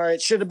right, Kamar.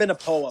 It should have been a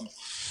poem.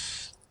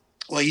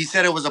 Well, he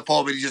said it was a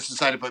poem, but he just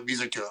decided to put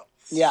music to it.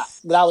 Yeah,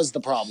 that was the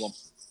problem.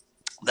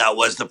 That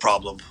was the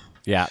problem.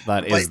 Yeah,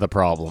 that is the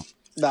problem.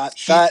 That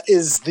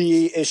is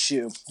the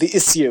issue. The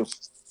issue.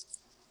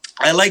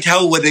 I liked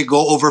how when they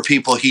go over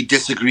people, he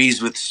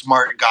disagrees with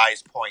smart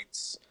guys'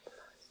 points.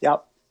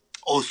 Yep.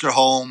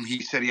 Osterholm,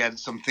 he said he had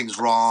some things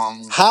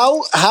wrong.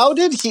 How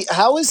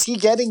is he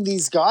getting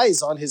these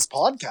guys on his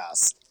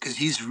podcast? Because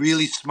he's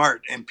really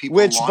smart and people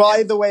Which, want by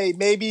him. the way,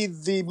 maybe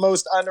the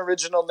most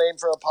unoriginal name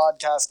for a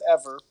podcast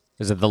ever.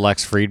 Is it the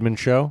Lex Friedman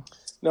show?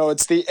 No,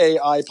 it's the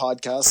AI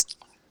podcast.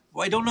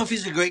 Well, I don't know if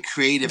he's a great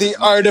creative. The as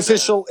much as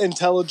artificial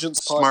intelligence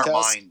a smart podcast.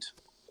 mind.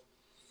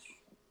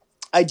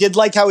 I did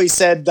like how he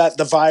said that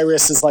the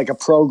virus is like a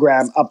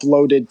program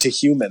uploaded to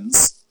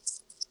humans.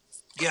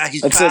 Yeah,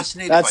 he's That's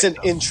fascinated That's by an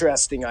stuff.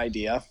 interesting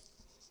idea.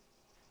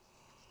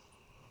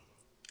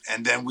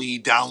 And then we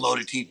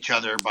download it to each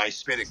other by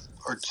spitting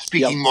or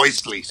speaking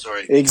moistly.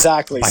 Sorry.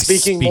 Exactly. By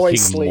Speaking speaking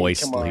moistly,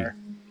 moistly. Kamar.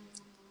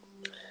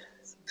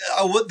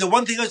 The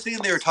one thing I was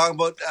thinking, they were talking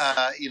about,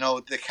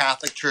 the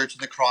Catholic Church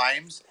and the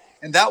crimes,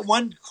 and that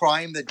one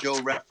crime that Joe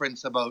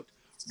referenced about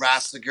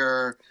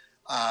Ratzinger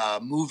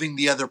moving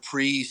the other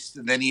priest,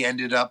 and then he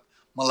ended up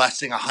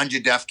molesting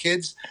 100 deaf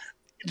kids.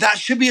 That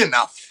should be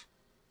enough.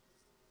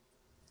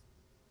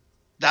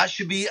 That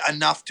should be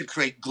enough to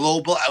create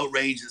global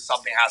outrage that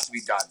something has to be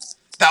done.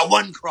 That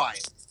one crime.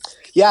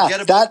 Yeah,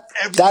 Forget about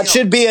everything that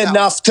should be else.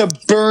 enough to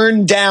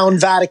burn down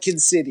Vatican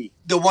City.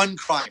 The one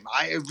crime.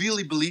 I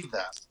really believe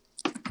that.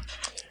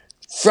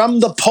 From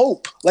the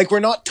Pope. Like, we're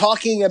not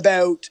talking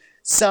about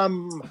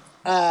some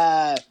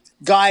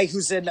guy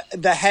who's in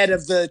the head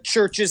of the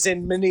churches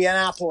in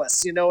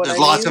Minneapolis. You know what There's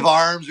I mean? lots of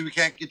arms. We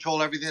can't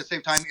control everything at the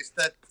same time.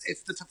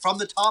 It's from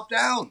the top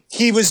down.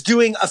 He was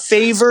doing a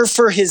favor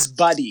for his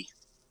buddy.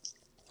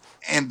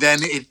 And then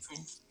it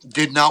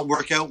did not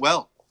work out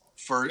well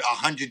for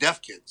 100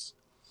 deaf kids.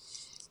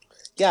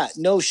 Yeah,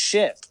 no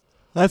shit.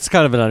 That's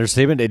kind of an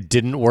understatement. It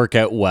didn't work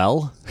out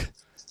well.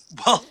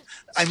 Well,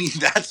 I mean,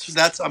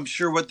 that's I'm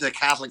sure what the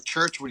Catholic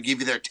Church would give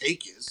you their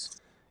take is.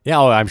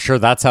 Yeah, I'm sure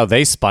that's how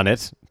they spun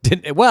it.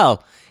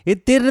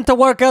 It didn't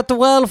work out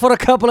well for a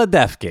couple of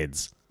deaf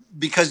kids.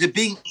 Because it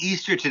being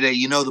Easter today,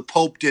 the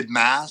Pope did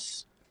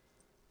Mass.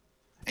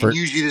 And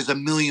usually there's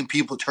 1 million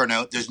people turn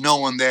out. There's no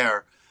one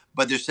there.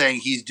 But they're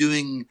saying he's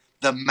doing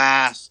the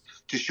Mass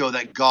to show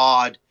that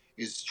God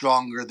is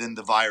stronger than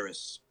the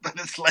virus. But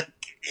it's like,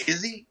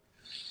 is he?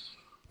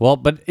 Well,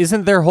 but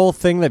isn't their whole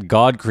thing that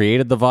God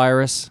created the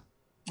virus?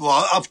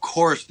 Well, of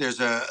course,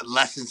 there's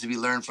lessons to be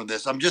learned from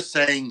this. I'm just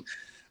saying,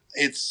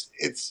 it's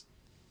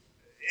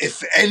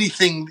if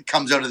anything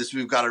comes out of this,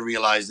 we've got to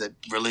realize that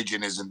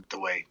religion isn't the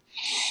way.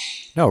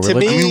 No, To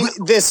religion. me,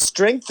 this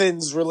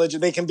strengthens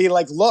religion. They can be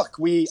like, look,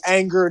 we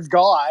angered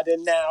God,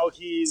 and now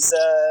he's...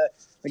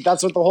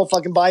 that's what the whole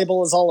fucking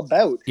Bible is all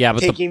about. Yeah, but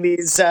taking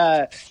these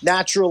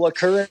natural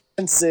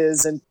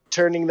occurrences and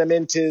turning them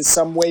into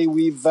some way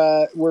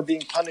we're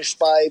being punished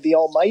by the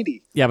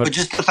Almighty. Yeah, But but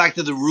just the fact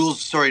that the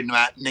rules,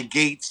 Matt,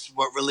 negates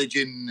what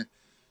religion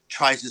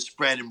tries to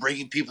spread and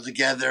bringing people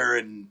together,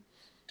 and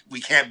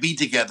we can't be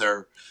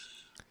together,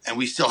 and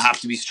we still have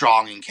to be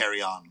strong and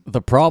carry on.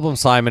 the problem,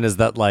 Simon, is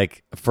that,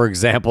 like, for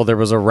example, there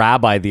was a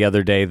rabbi the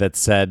other day that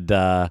said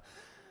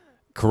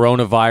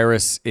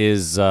coronavirus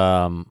is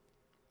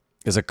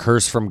a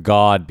curse from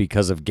God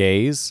because of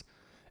gays,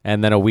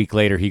 and then a week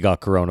later he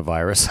got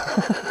coronavirus.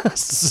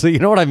 So you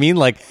know what I mean?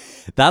 Like,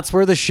 that's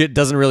where the shit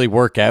doesn't really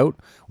work out.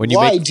 When you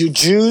Why? make Do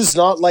Jews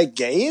not like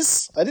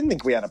gays? I didn't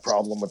think we had a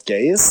problem with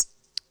gays.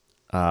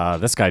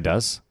 this guy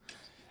does.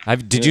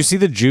 Did you see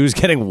the Jews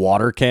getting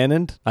water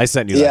cannoned? I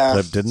sent you that Yeah.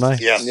 clip, didn't I?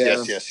 Yes,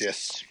 Yeah.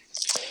 yes.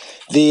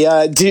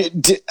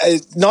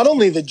 The not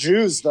only the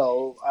Jews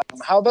though.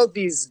 How about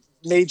these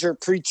major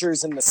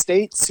preachers in the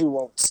States who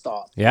won't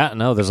stop? Yeah,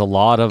 no, there's a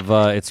lot of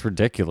it's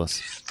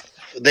ridiculous.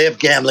 They have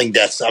gambling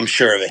debts, I'm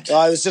sure of it.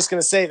 I was just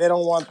going to say they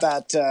don't want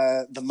that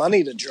the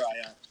money to dry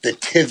up. The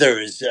tither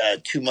is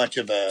too much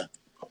of a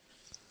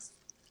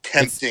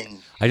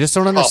tempting I just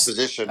don't understand.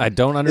 proposition. I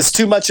don't It's understand.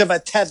 too much of a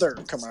tether,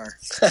 Kamar.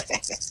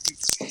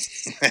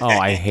 Oh,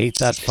 I hate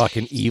that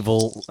fucking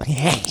evil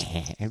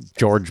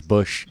George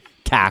Bush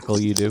cackle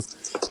you do.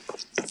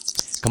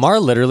 Kamar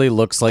literally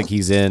looks like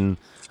he's in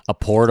a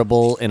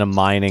portable in a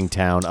mining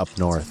town up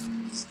north.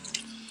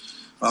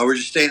 We're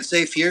just staying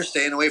safe here,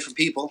 staying away from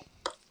people.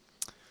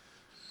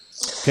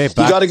 Okay, You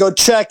back. got to go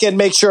check and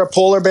make sure a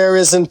polar bear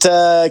isn't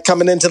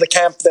coming into the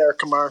camp there,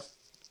 Kamar.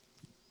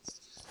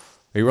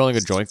 Are you rolling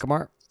a joint,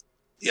 Kamar?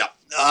 Yeah.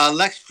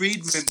 Lex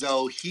Friedman,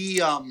 though,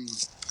 he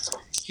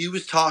he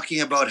was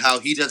talking about how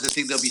he doesn't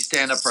think they'll be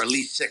stand up for at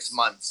least 6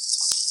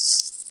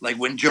 months. Like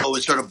when Joe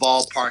was sort of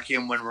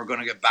ballparking when we're going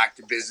to get back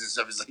to business,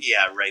 I was like,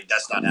 yeah, right,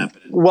 that's not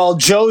happening. Well,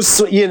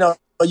 Joe's,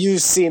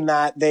 you've seen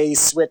that they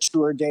switched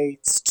tour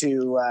dates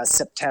to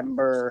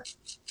September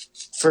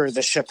for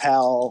the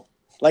Chappelle.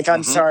 Like,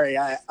 I'm sorry,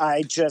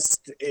 I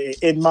just,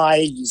 in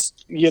my,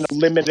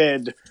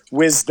 limited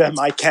wisdom,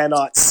 I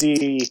cannot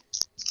see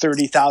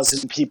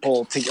 30,000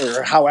 people,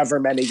 or however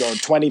many go,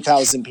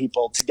 20,000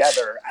 people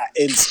together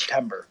in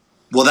September.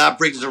 Well, that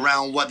brings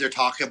around what they're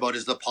talking about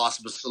is the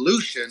possible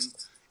solution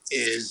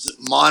is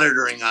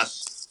monitoring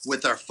us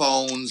with our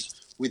phones,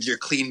 with your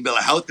clean bill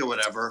of health or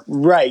whatever.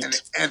 Right.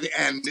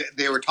 And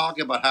they were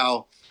talking about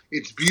how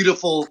it's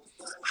beautiful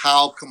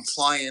how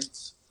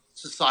compliant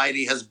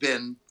society has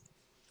been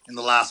in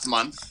the last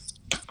month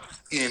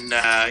in,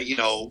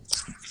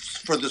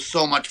 for the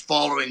so much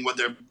following what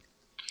they're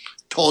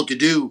told to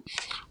do.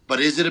 But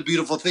is it a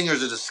beautiful thing or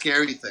is it a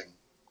scary thing?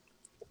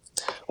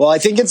 Well, I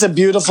think it's a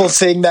beautiful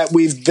thing that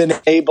we've been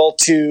able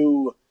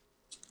to,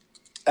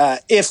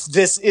 if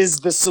this is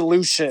the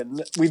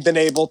solution, we've been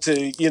able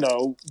to,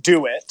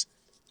 do it.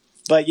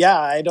 But yeah,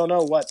 I don't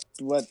know what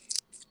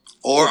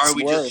or are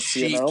we worth, just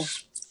sheep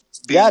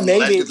yeah, being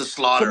maybe. led to the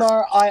slaughter?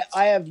 Kumar,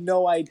 I have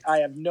no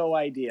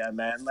idea,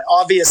 man. Like,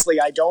 obviously,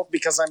 I don't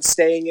because I'm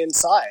staying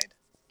inside.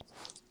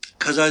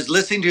 Because I was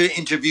listening to an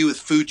interview with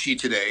Fucci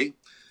today,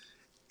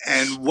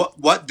 and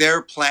what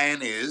their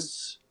plan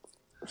is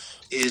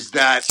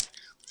that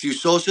through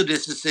social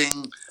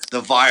distancing,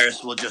 the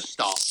virus will just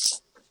stop.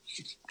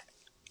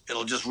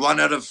 It'll just run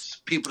out of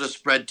people to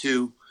spread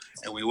to,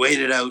 and we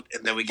wait it out,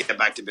 and then we get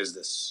back to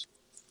business.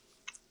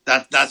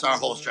 That's our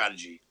whole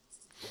strategy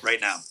right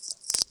now.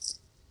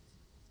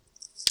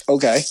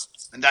 Okay.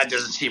 And that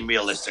doesn't seem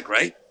realistic,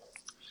 right?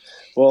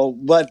 Well,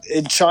 but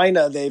in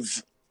China,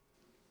 they've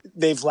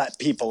let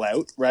people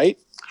out, right?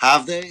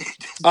 Have they?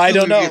 I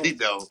don't know. Really,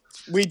 though.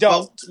 We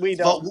don't.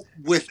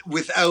 But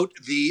without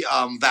the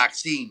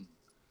vaccine,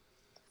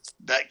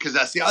 because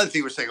that's the other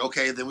thing we're saying.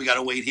 Okay, then we got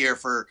to wait here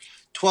for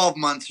 12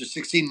 months or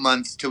 16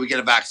 months till we get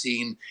a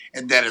vaccine,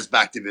 and then it's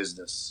back to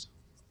business.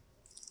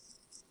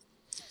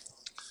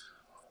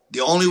 The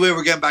only way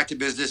we're getting back to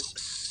business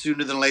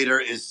sooner than later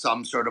is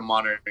some sort of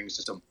monitoring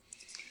system.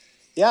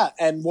 Yeah,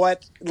 and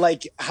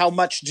how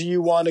much do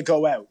you want to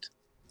go out?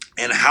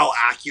 And how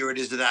accurate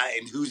is that?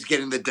 And who's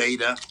getting the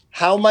data?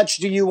 How much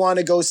do you want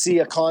to go see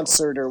a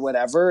concert or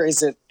whatever?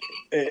 Is it?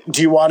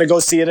 Do you want to go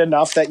see it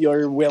enough that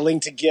you're willing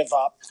to give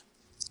up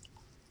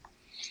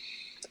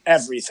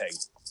everything?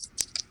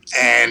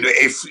 And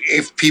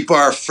if people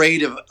are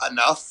afraid of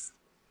enough,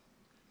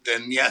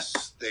 then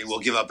yes, they will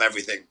give up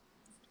everything.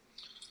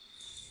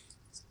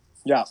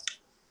 Yeah.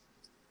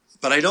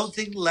 But I don't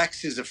think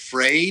Lex is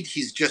afraid.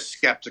 He's just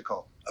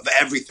skeptical of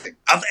everything.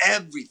 Of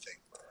everything.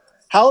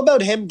 How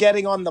about him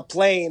getting on the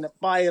plane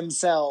by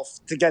himself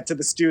to get to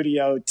the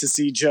studio to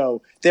see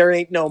Joe? There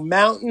ain't no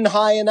mountain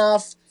high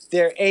enough.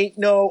 There ain't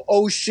no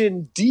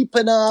ocean deep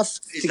enough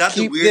to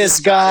keep this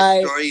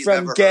guy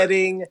from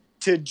getting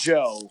to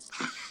Joe.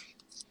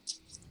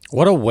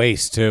 What a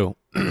waste, too.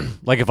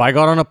 Like, if I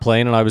got on a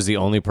plane and I was the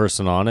only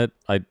person on it,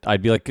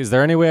 I'd be like, is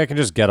there any way I can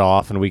just get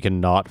off and we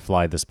can not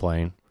fly this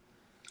plane?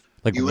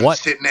 Like, you would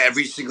sit in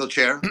every single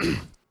chair?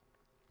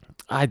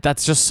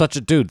 That's just such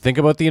a dude. Think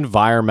about the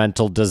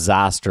environmental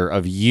disaster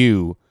of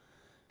you.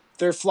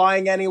 They're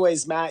flying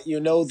anyways, Matt. You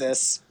know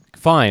this.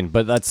 Fine,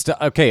 but that's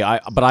okay.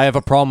 But I have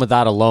a problem with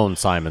that alone,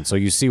 Simon. So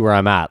you see where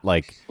I'm at.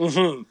 Like,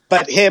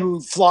 But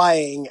him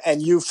flying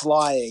and you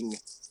flying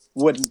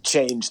wouldn't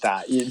change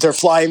that. They're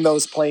flying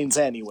those planes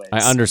anyways.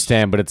 I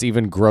understand, but it's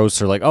even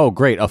grosser. Like, oh,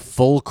 great, a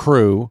full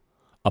crew,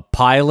 a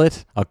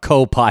pilot, a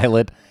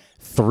co-pilot,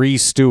 3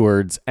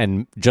 stewards,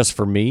 and just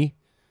for me.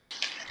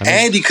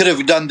 And he could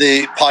have done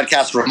the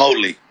podcast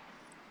remotely.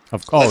 Oh,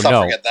 Let's not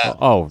no. forget that.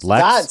 Oh,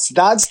 Lex?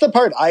 That's the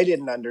part I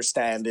didn't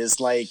understand is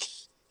like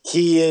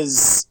he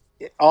is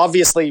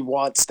obviously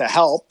wants to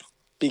help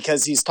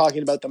because he's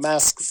talking about the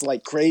masks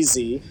like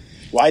crazy.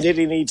 Why did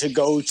he need to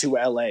go to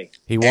LA?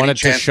 He wanted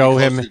to show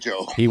him.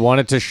 He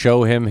wanted to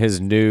show him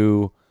his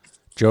new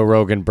Joe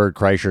Rogan Bert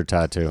Kreischer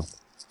tattoo.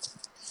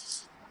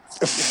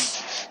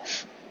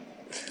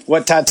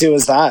 What tattoo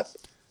is that?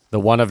 The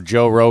one of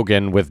Joe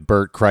Rogan with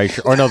Bert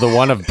Kreischer. Or no, the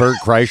one of Bert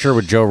Kreischer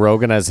with Joe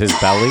Rogan as his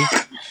belly.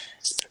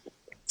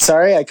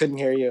 Sorry, I couldn't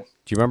hear you.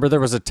 Do you remember there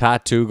was a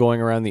tattoo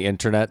going around the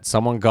internet?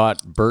 Someone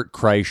got Bert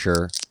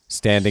Kreischer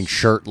standing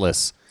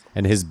shirtless,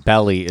 and his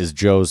belly is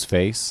Joe's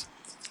face.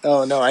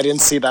 Oh, no, I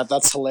didn't see that.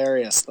 That's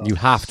hilarious, though. You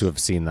have to have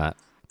seen that.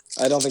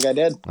 I don't think I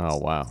did. Oh,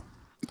 wow.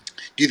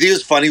 Do you think it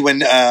was funny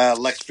when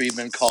Lex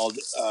Friedman called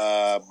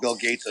Bill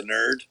Gates a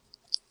nerd?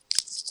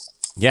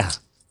 Yeah.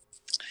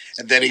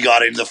 And then he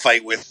got into the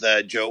fight with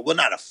Joe. Well,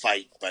 not a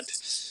fight, but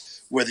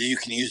whether you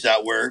can use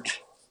that word.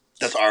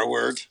 That's our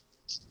word.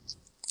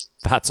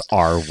 That's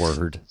our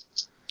word.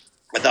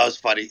 But that was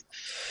funny.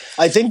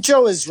 I think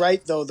Joe is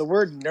right, though. The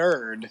word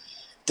nerd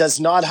does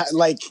not,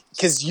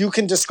 because you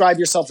can describe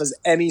yourself as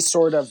any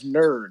sort of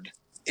nerd.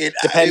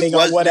 Depending it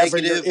was on whatever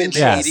negative your in the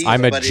Yeah, 80s,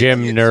 I'm a but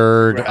gym it's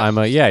nerd.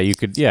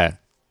 progressed. Yeah,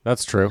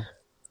 that's true.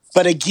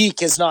 But a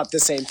geek is not the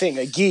same thing.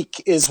 A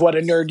geek is what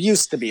a nerd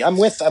used to be. I'm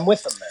with them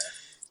there.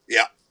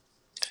 Yeah.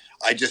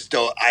 I just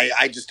don't.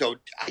 I just don't.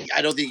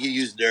 I don't think you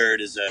use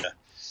nerd as a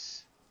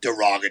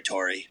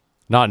derogatory.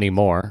 Not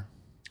anymore,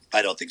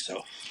 I don't think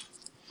so.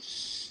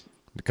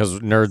 because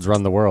nerds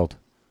run the world.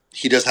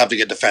 He doesn't have to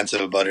get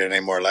defensive about it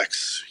anymore,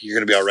 Lex. You're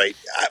gonna be all right.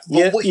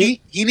 Yeah,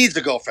 He needs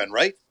a girlfriend,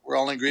 right? We're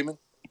all in agreement.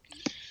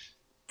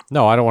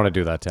 No, I don't want to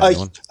do that to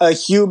anyone. A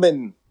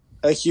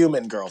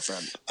human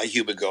girlfriend. A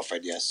human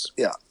girlfriend, yes.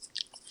 Yeah,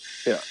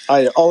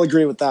 I'll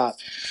agree with that.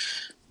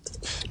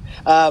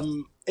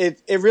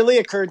 It really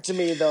occurred to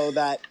me though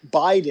that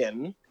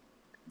Biden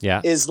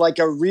Yeah. is like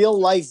a real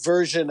life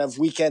version of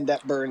Weekend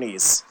at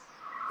Bernie's.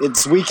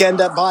 It's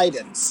Weekend at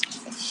Biden's.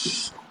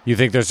 You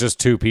think there's just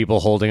two people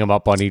holding him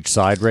up on each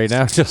side right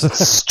now? Just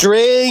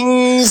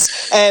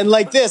Strings and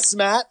like this,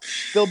 Matt.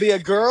 There'll be a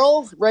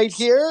girl right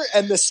here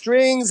and the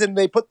strings, and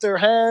they put their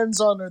hands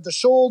on the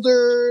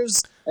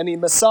shoulders and he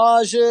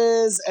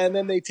massages, and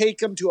then they take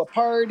him to a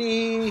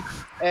party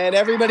and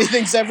everybody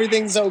thinks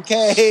everything's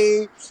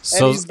okay.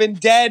 So- And he's been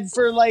dead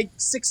for like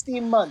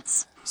 16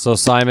 months. So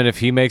Simon, if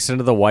he makes it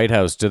into the White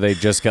House, do they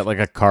just get like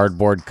a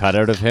cardboard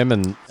cutout of him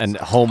and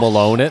Home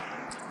Alone it?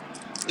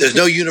 There's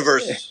no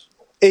universe.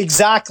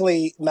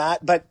 Exactly,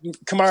 Matt, but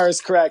Kamar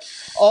is correct.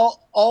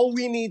 All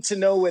we need to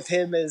know with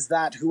him is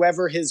that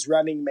whoever his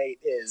running mate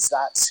is,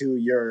 that's who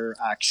you're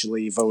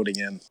actually voting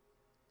in.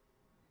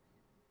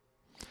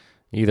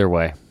 Either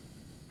way.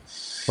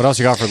 What else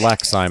you got for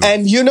Lex, Simon?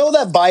 And you know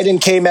that Biden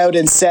came out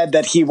and said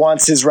that he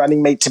wants his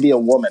running mate to be a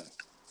woman.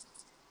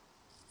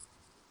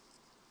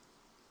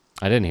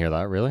 I didn't hear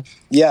that, really.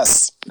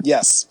 Yes.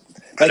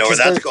 I know where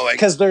that's going.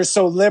 Because they're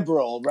so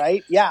liberal,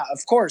 right? Yeah,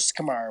 of course,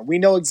 Kamar. We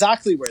know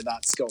exactly where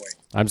that's going.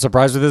 I'm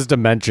surprised with his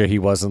dementia he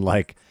wasn't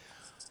like,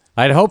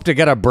 I'd hope to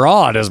get a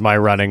broad as my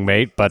running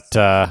mate, but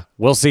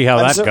we'll see how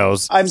that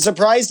goes. I'm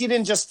surprised he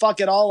didn't just fuck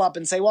it all up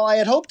and say, well, I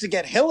had hoped to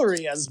get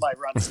Hillary as my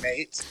running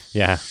mate.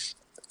 Yeah.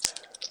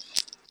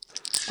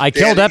 I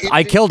killed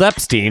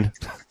Epstein.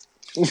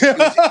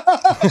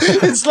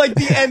 It's like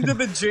the end of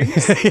the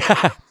jinx.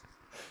 Yeah.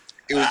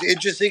 It was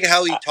interesting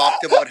how he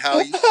talked about how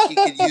he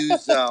could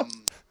use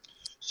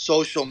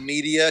social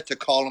media to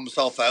call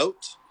himself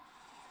out.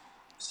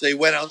 So he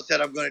went out and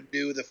said, I'm going to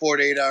do the 4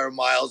 to 8 hour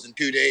miles in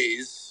 2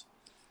 days.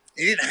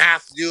 He didn't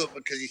have to do it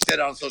because he said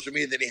on social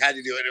media that he had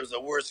to do it. It was the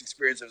worst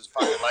experience of his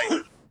fucking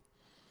life.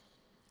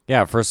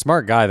 Yeah, for a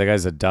smart guy, the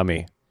guy's a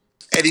dummy.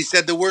 And he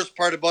said the worst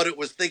part about it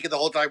was thinking the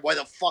whole time, why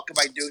the fuck am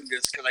I doing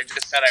this? Because I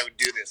just said I would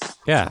do this.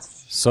 Yeah,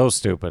 so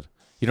stupid.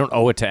 You don't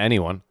owe it to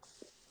anyone.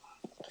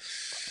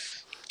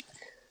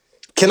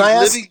 Can He's I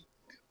ask? living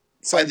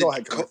Sorry, by go the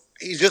ahead. co-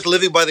 He's just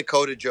living by the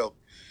code of Joe.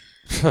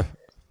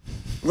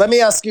 Let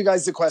me ask you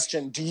guys a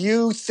question. Do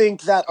you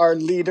think that our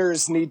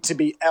leaders need to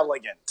be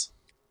elegant?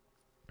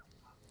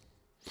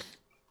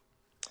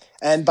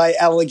 And by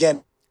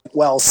elegant,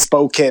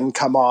 well-spoken,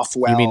 come off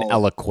well. You mean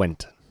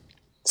eloquent.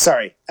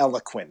 Sorry,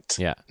 eloquent.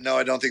 Yeah. No,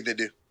 I don't think they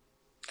do.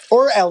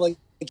 Or elegant,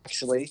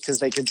 actually, because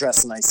they could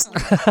dress nicely.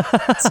 An I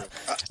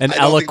don't think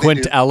eloquent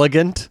they do.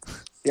 elegant?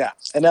 Yeah,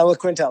 an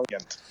eloquent,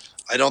 elegant.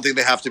 I don't think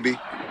they have to be.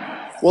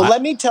 Well,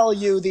 let me tell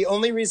you, the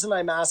only reason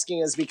I'm asking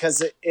is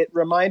because it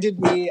reminded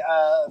me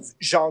of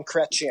Jean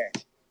Chrétien.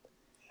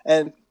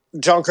 And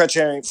Jean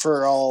Chrétien,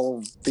 for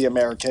all the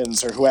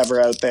Americans or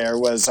whoever out there,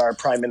 was our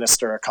prime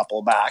minister a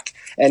couple back.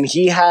 And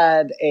he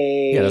had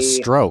He had a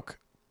stroke.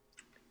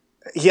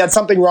 he had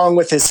something wrong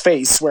with his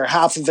face where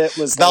half of it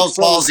was Bell's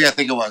like palsy, I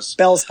think it was.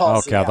 Bell's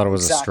palsy. Okay, I thought yeah, it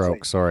was exactly. a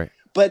stroke. Sorry.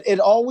 But it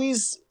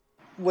always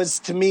was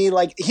to me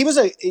like he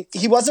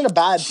wasn't a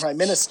bad prime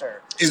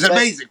minister. He's an But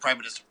amazing prime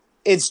minister.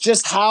 It's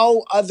just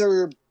how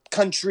other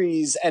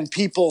countries and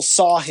people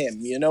saw him.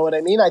 You know what I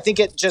mean? I think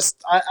it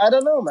just I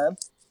don't know, man.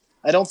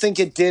 I don't think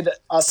it did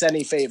us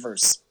any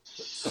favors.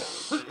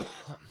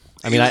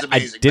 I mean, He was I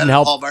amazing. didn't Better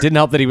help. Hallmark. Didn't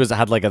help that he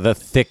had like the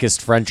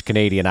thickest French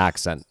Canadian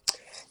accent.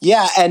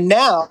 Yeah, and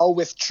now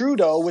with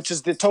Trudeau, which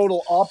is the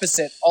total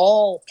opposite,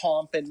 all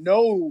pomp and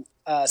no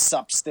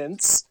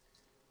substance.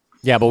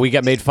 Yeah, but we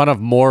get made fun of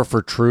more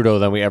for Trudeau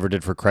than we ever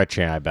did for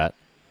Chrétien, I bet.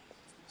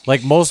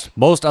 Like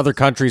most other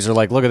countries are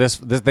like, look at this.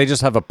 They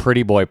just have a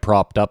pretty boy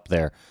propped up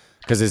there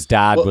because his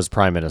dad was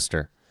prime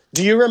minister.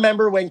 Do you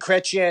remember when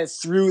Chrétien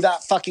threw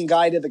that fucking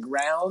guy to the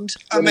ground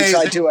when he Amazing.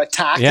 tried to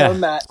attack Yeah,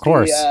 him at of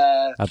course.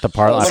 the, At the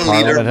What a leader.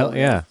 Parliament Hill.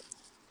 Yeah.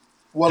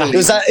 What a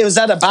it was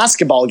at a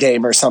basketball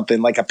game or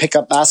something, like a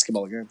pickup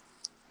basketball game.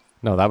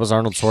 No, that was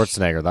Arnold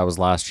Schwarzenegger. That was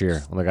last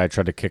year when the guy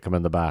tried to kick him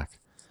in the back.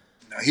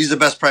 He's the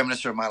best prime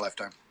minister of my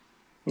lifetime.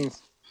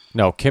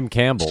 No, Kim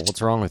Campbell.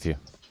 What's wrong with you?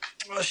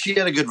 Well, she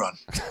had a good run.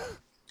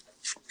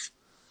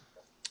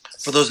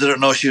 For those that don't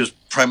know, she was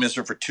prime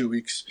minister for 2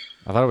 weeks.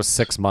 I thought it was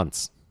 6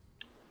 months.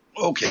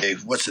 Okay,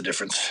 what's the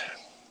difference?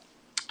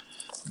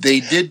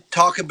 They did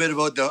talk a bit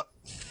about the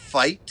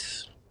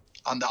fight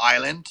on the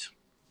island,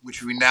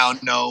 which we now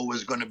know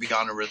was going to be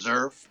on a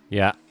reserve.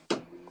 Yeah.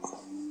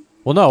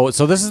 Well, no.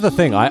 So this is the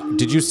thing.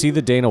 Did you see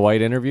the Dana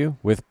White interview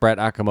with Brett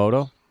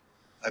Akamoto?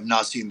 I've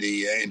not seen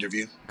the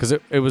interview. Because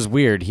it was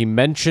weird. He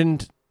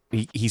mentioned,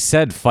 he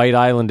said Fight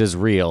Island is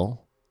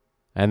real,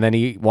 and then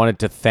he wanted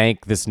to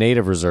thank this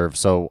native reserve.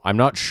 So I'm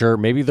not sure.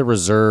 Maybe the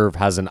reserve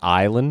has an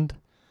island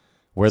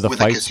where the With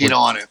a fights casino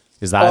on it.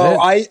 Is that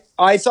it?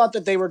 I thought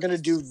that they were going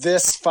to do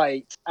this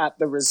fight at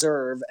the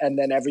reserve, and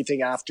then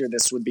everything after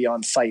this would be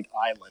on Fight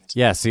Island.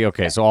 Yeah. See.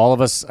 Okay. So all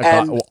of us,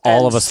 And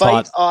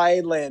Fight thought.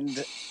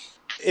 Island,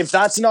 if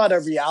that's not a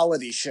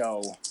reality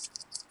show,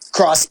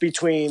 cross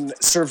between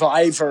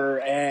Survivor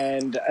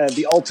and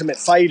The Ultimate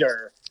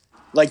Fighter,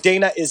 like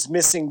Dana is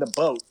missing the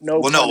boat.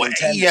 No pun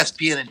intended.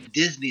 ESPN and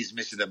Disney's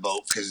missing the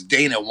boat because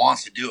Dana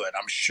wants to do it.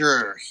 I'm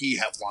sure he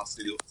wants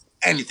to do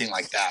anything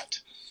like that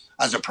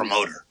as a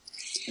promoter.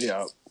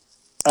 Yeah,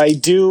 I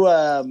do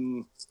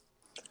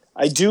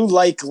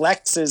like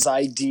Lex's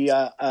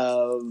idea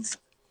of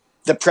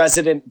the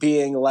president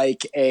being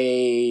like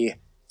a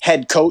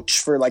head coach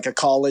for like a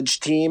college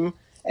team,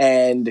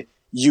 and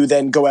you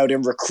then go out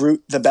and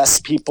recruit the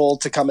best people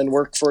to come and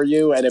work for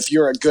you. And if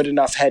you're a good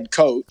enough head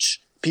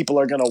coach, people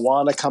are going to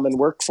want to come and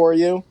work for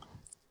you,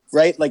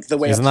 right? Like the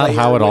way Isn't that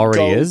how it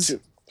already is?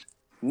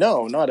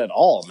 No, not at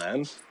all,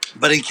 man.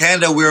 But in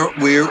Canada, we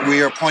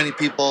are appointing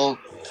people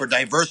for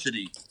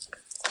diversity,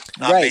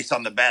 not Right. based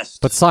on the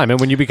best. But Simon,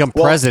 when you become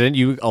president,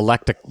 you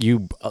elect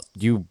you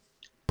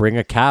bring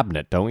a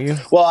cabinet, don't you?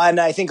 Well, and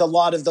I think a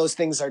lot of those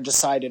things are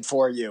decided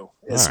for you,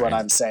 is All what right.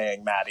 I'm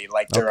saying, Maddie.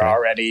 Like they're Okay.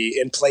 already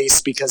in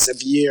place because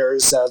of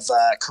years of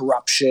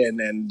corruption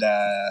and,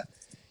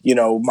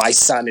 my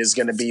son is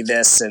going to be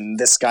this and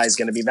this guy's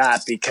going to be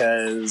that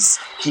because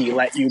he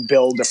let you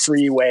build a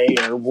freeway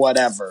or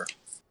whatever.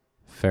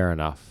 Fair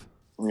enough.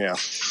 Yeah.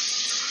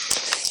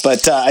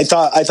 But I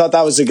thought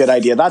that was a good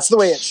idea. That's the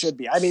way it should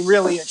be. I mean,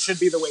 really, it should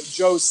be the way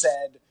Joe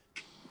said.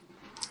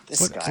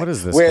 This guy. What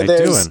is this Where guy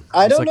there's- doing?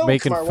 I He's, don't like, know,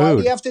 making Kamar. Why do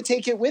food. you have to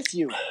take it with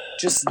you?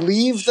 Just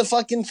leave the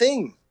fucking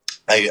thing.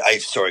 I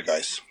sorry,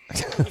 guys.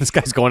 This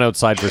guy's going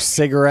outside for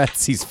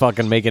cigarettes. He's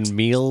fucking making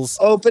meals.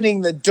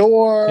 Opening the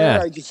door. Yeah.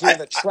 I could hear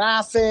the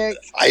traffic.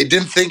 I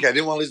didn't want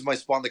to lose my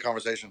spot in the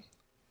conversation.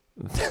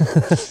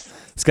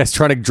 This guy's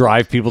trying to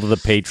drive people to the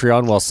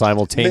Patreon while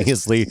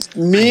simultaneously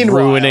Meanwhile,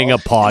 ruining a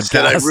That I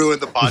podcast.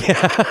 ruined the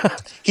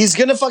podcast. he's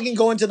gonna fucking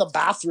go into the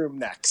bathroom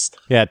next.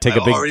 Yeah, take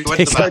a I already big, went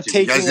to take the a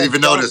bathroom. You guys taking didn't a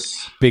even dump.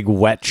 notice. big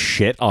wet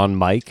shit on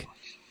Mike.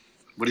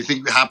 What do you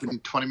think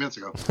happened 20 minutes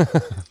ago?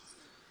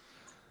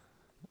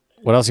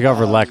 What else you got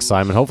for Lex,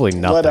 Simon? Hopefully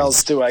nothing. What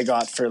else do I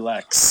got for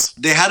Lex?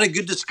 They had a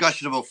good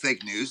discussion about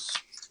fake news,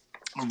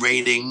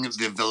 rating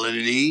the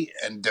validity,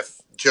 and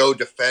Joe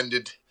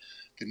defended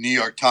the New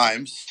York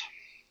Times.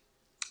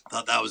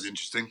 Thought that was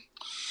interesting.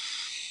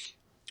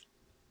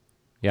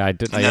 Yeah, I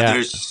did. And that Yeah.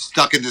 they're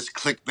stuck in this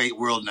clickbait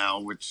world now,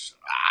 which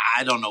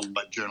I don't know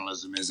what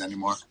journalism is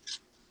anymore.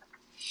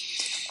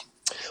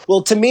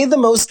 Well, to me, the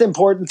most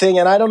important thing,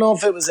 and I don't know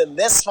if it was in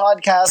this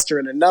podcast or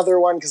in another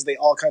one because they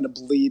all kind of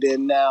bleed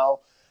in now,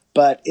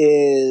 but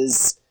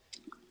is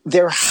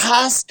there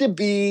has to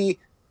be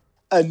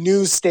a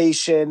news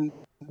station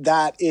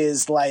that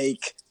is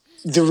like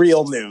the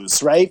real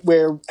news, right?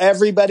 Where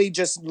everybody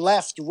just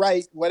left,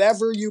 right,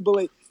 whatever you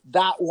believe,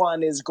 that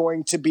one is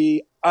going to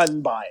be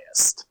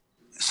unbiased.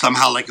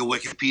 Somehow like a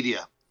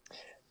Wikipedia.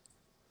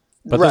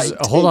 But this-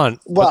 hold on.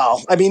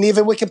 Well, I mean,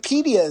 even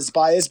Wikipedia is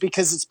biased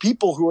because it's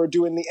people who are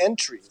doing the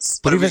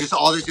entries. But it was even- just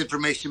all this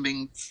information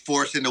being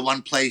forced into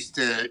one place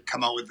to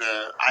come out with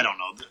the, I don't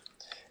know,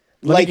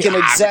 Like an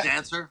average exact.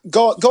 answer.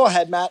 Go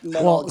ahead, Matt. And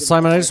then I'll Well, give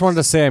Simon, my I just wanted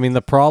to say, I mean,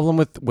 the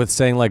problem with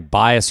saying like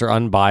bias or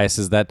unbiased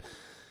is that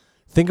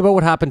think about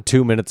what happened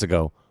 2 minutes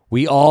ago.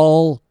 We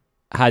all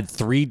had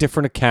 3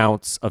 different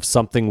accounts of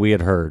something we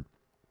had heard.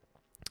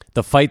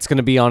 The fight's going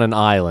to be on an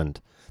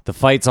island. The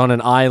fight's on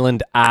an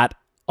island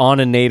on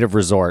a native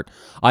resort.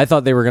 I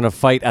thought they were going to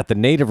fight at the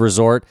native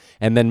resort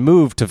and then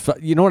move to,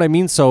 you know what I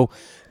mean? So,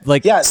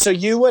 like, Yeah, so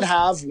you would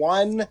have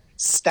one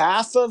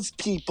staff of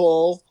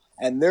people,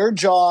 and their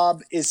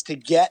job is to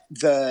get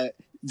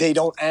they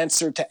don't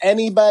answer to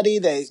anybody.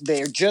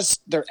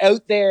 They're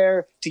out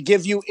there to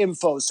give you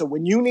info. So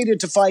when you needed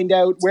to find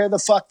out where the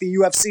fuck the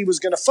UFC was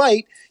going to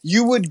fight,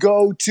 you would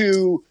go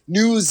to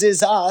News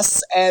Is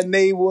Us, and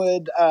they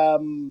would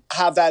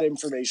have that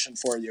information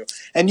for you.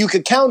 And you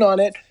could count on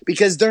it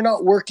because they're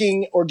not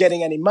working or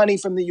getting any money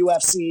from the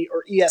UFC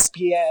or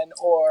ESPN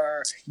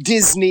or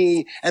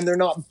Disney, and they're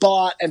not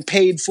bought and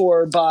paid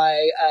for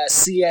by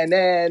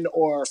CNN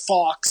or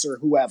Fox or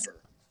whoever.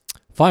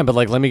 fine, but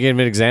like, let me give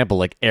you an example.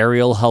 Like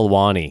Ariel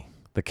Helwani,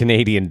 the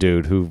Canadian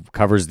dude who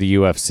covers the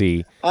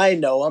UFC. I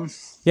know him.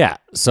 Yeah,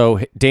 so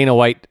Dana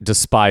White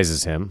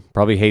despises him,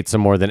 probably hates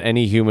him more than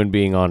any human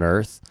being on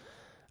earth.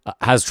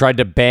 Has tried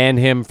to ban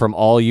him from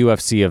all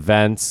UFC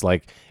events.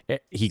 Like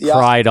he Yeah.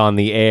 cried on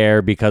the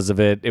air because of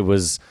it. It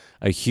was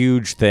a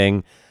huge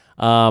thing.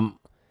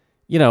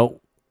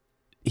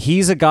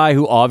 He's a guy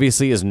who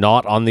obviously is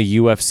not on the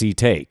UFC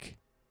take.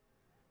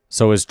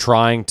 So is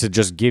trying to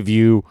just give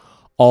you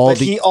But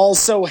he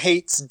also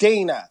hates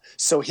Dana,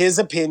 so his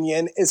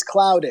opinion is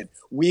clouded.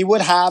 We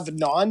would have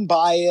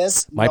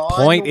non-bias, My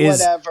point is,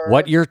 whatever.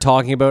 what you're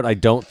talking about, I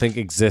don't think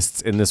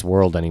exists in this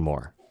world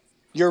anymore.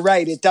 You're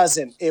right, it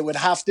doesn't. It would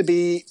have to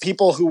be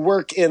people who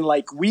work in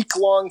like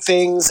week-long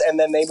things and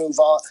then they move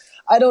on.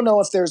 I don't know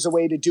if there's a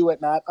way to do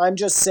it, Matt. I'm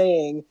just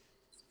saying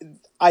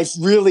I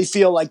really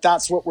feel like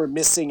that's what we're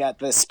missing at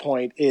this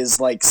point is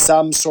like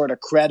some sort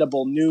of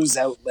credible news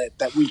outlet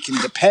that we can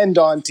depend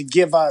on to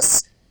give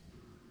us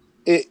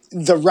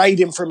the right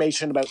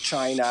information about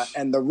China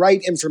and the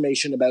right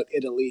information about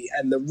Italy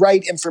and the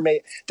right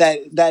information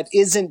that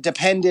isn't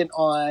dependent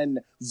on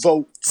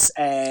votes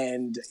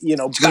and,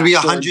 It's going to be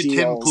 100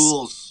 Tim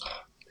Pools.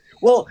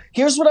 Well,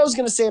 here's what I was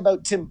going to say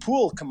about Tim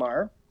Pool,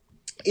 Kamar,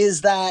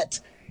 is that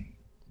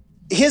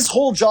his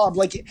whole job,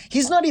 like,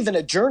 he's not even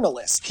a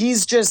journalist.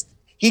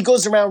 He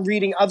goes around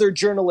reading other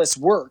journalists'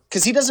 work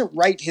because he doesn't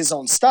write his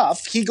own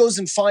stuff. He goes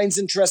and finds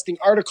interesting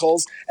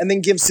articles and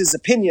then gives his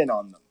opinion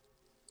on them.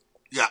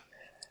 Yeah.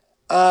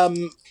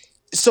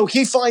 So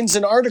he finds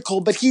an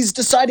article, but he's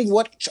deciding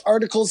what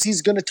articles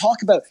he's going to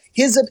talk about.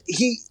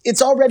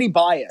 It's already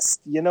biased.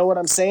 You know what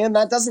I'm saying?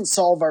 That doesn't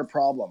solve our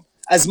problem.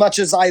 As much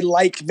as I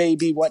like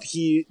maybe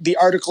the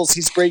articles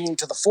he's bringing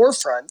to the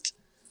forefront,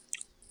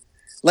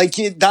 like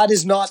that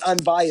is not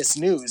unbiased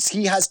news.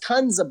 He has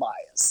tons of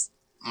bias.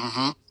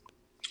 Mm-hmm.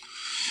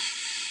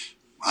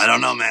 I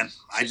don't know, man.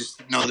 I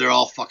just know they're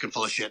all fucking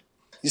full of shit.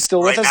 You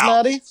still with us,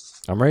 Maddie?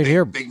 I'm right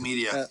here. Big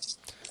media.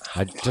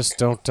 I just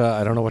don't.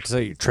 I don't know what to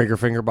say. Trigger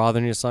finger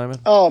bothering you, Simon?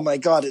 Oh my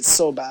god, it's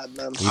so bad,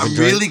 man. I'm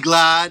really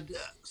glad.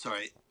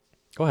 Sorry.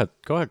 Go ahead,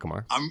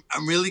 Kumar.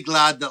 I'm really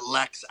glad that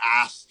Lex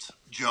asked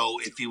Joe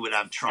if he would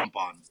have Trump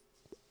on,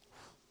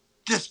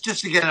 just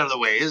to get out of the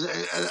way,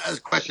 as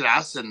a question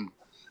asked and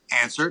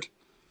answered.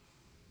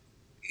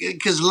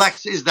 Because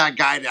Lex is that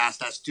guy to ask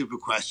that stupid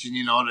question.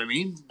 You know what I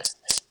mean?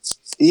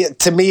 Yeah,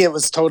 to me, it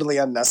was totally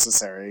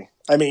unnecessary.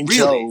 I mean,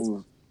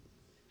 really?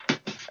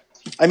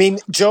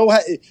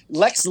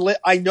 Lex.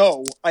 I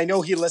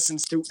know he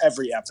listens to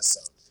every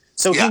episode,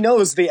 so he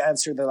knows the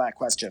answer to that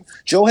question.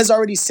 Joe has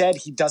already said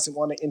he doesn't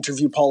want to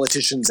interview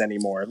politicians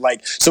anymore.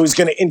 Like, so he's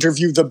going to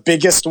interview the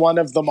biggest one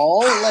of them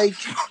all. Like,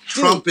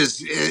 Trump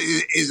is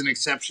an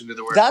exception to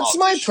the word. That's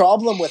my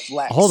problem with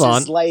Lex. Hold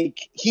on, like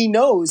he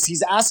knows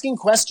he's asking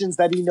questions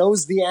that he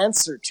knows the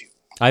answer to.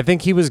 I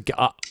think he was.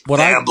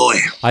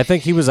 I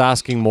think he was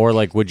asking more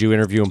like, would you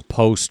interview him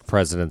post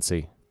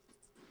presidency?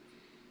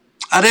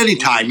 At any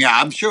time, yeah.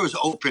 I'm sure it was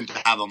open to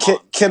have him on.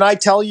 Can I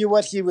tell you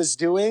what he was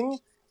doing?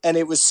 And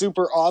it was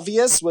super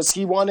obvious, was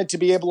he wanted to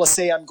be able to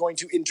say, I'm going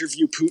to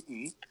interview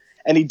Putin.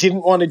 And he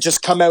didn't want to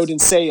just come out and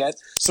say it.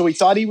 So he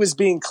thought he was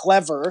being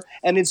clever.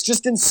 And it's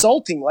just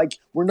insulting. Like,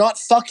 we're not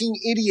fucking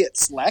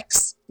idiots,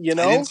 Lex. You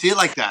know? I didn't see it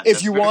like that.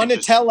 If you want to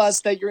tell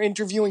us that you're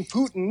interviewing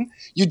Putin,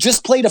 you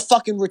just played a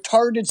fucking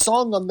retarded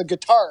song on the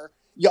guitar.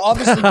 You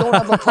obviously don't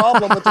have a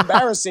problem with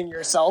embarrassing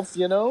yourself,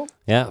 you know?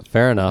 Yeah,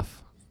 fair enough.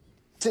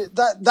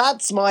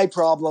 That's my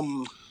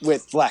problem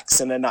with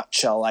Lex in a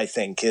nutshell, I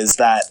think, is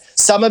that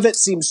some of it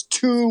seems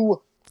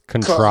too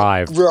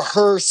contrived,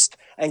 rehearsed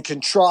and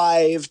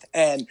contrived,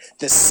 and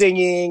the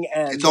singing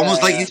and it's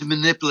almost like he's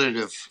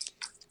manipulative.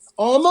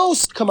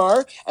 Almost,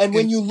 Kamar. And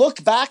when you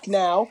look back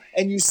now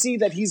and you see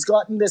that he's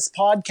gotten this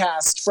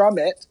podcast from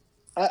it,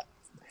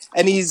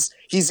 and he's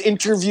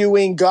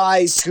interviewing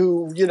guys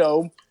who, you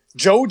know,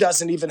 Joe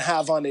doesn't even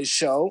have on his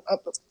show.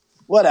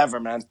 Whatever,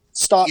 man.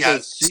 Stop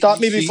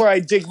me before I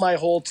dig my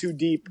hole too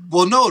deep.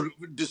 Well, no,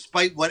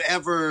 despite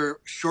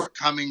whatever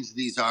shortcomings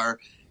these are,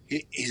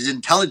 his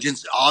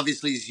intelligence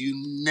obviously is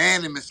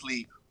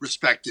unanimously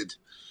respected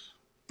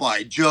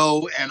by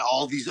Joe and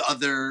all these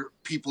other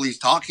people he's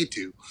talking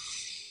to.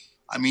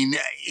 I mean,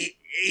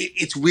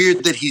 it's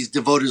weird that he's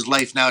devoted his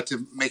life now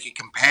to make a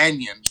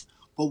companion,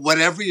 but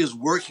whatever he is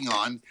working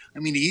on, I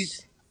mean,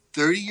 he's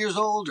 30 years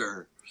old,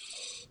 or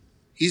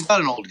he's not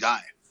an old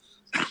guy.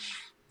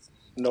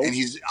 Nope. And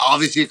he's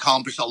obviously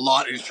accomplished a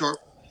lot in short.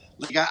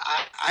 Like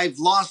I've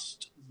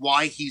lost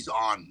why he's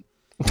on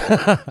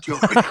Joe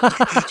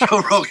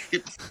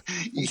Rogan.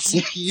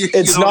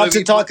 It's not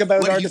to talk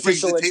about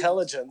artificial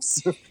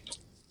intelligence.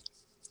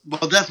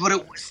 Well, that's what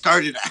it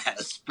started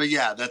as, but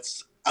yeah,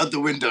 that's out the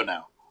window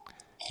now.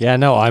 Yeah,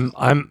 no, I'm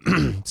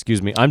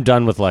excuse me, I'm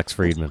done with Lex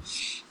Friedman.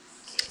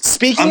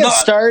 Speaking of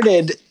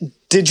started,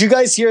 did you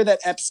guys hear that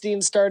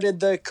Epstein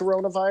started the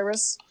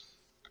coronavirus?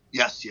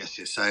 Yes.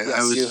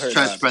 I was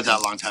trying to spread that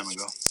a long time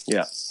ago.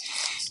 Yeah.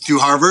 Through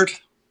Harvard?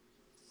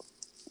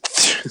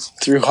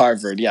 Through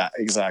Harvard, yeah,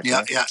 exactly.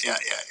 Yeah.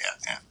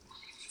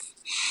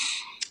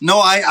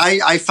 No,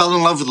 I fell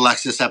in love with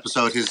Lex this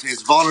episode.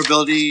 His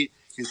vulnerability,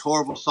 his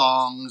horrible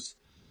songs.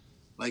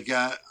 Like,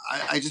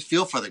 I just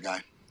feel for the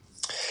guy.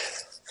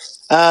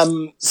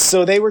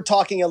 So they were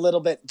talking a little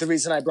bit, the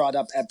reason I brought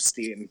up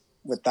Epstein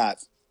with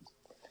that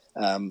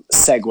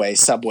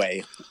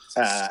subway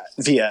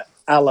via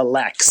Ala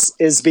Lex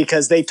is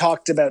because they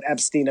talked about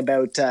Epstein,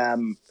 about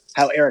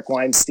how Eric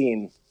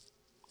Weinstein,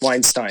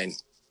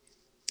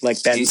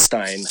 like Ben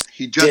Stein,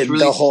 he just did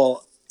the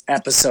whole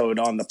episode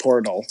on the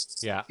portal.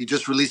 Yeah. He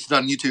just released it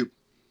on YouTube.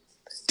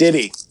 Did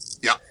he?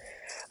 Yeah.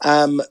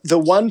 The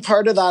one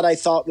part of that I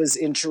thought was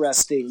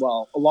interesting.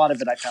 Well, a lot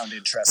of it I found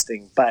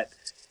interesting, but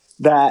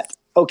that,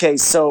 okay,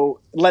 so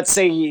let's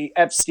say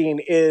Epstein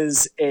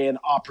is an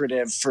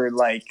operative for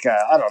like,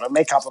 I don't know,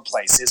 make up a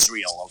place,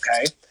 Israel,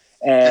 okay?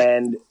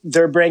 And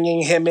they're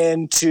bringing him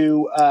in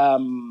to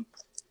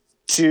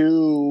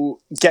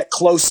get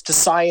close to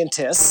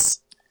scientists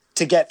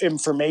to get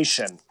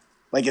information.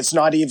 Like, it's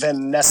not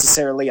even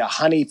necessarily a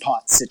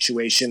honeypot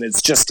situation.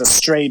 It's just a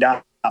straight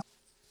up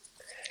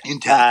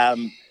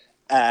Intel.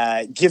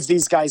 give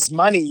these guys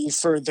money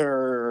for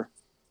their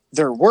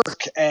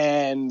work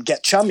and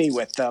get chummy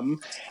with them.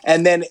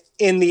 And then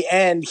in the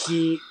end,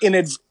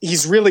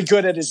 he's really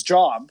good at his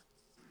job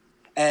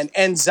and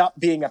ends up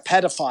being a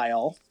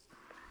pedophile.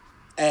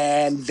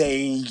 And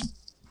they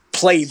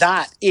play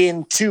that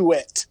into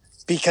it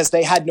because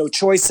they had no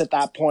choice at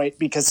that point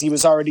because he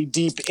was already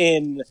deep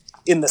in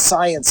the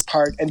science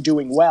part and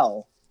doing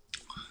well.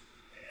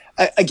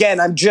 Again,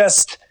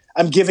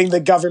 I'm giving the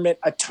government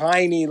a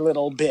tiny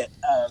little bit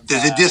of...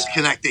 There's a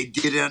disconnect. They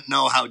didn't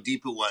know how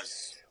deep it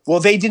was. Well,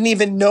 they didn't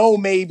even know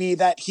maybe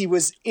that he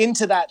was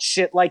into that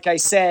shit, like I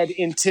said,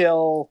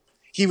 until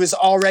he was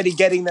already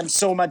getting them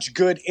so much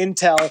good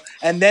intel.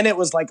 And then it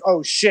was like,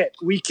 oh shit,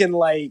 we can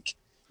like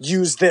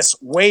use this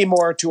way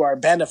more to our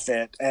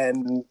benefit.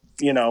 And,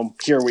 you know,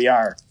 here we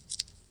are.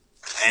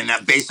 And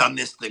based on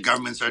this, the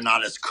governments are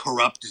not as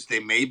corrupt as they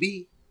may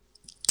be?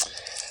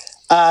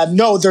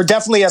 No, they're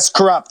definitely as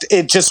corrupt.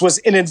 It just was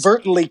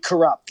inadvertently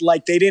corrupt.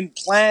 Like they didn't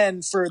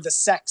plan for the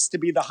sex to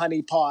be the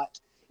honeypot.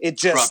 It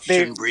just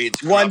Corruption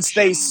breeds once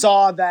they corruption.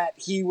 saw that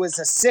he was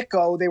a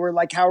sicko, they were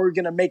like, "How are we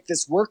going to make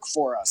this work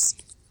for us?"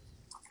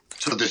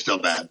 So they're still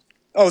bad.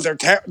 Oh, they're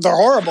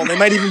horrible. They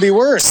might even be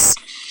worse.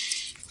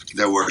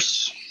 They're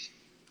worse.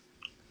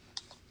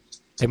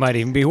 They might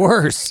even be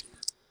worse.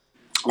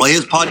 Well,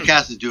 his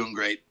podcast is doing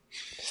great.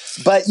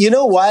 But you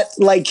know what?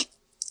 Like,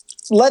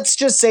 let's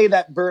just say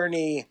that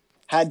Bernie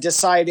had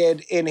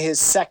decided in his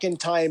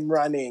second time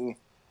running,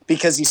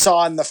 because he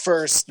saw in the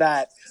first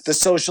that the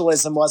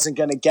socialism wasn't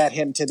going to get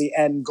him to the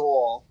end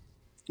goal.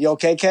 You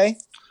okay, Kay?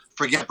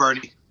 Forget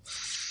Bernie.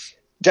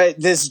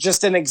 This is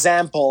just an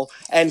example.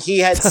 And he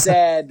had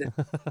said,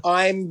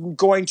 I'm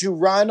going to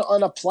run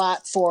on a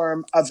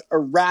platform of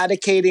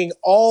eradicating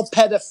all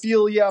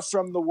pedophilia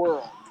from the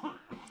world.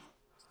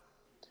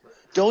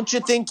 Don't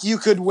you think you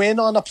could win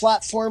on a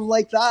platform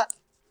like that?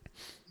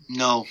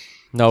 No.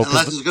 No,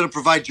 Unless it's going to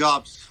provide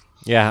jobs.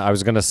 yeah, I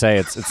was gonna say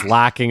it's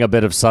lacking a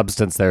bit of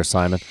substance there,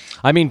 Simon.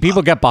 I mean,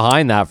 people get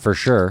behind that for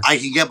sure. I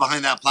can get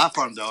behind that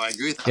platform, though. I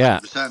agree with that Yeah.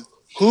 100%.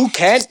 Who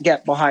can't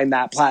get behind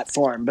that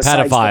platform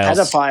besides Pedophiles.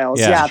 the pedophiles?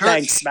 Yeah. Yeah, Church,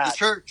 thanks, Matt.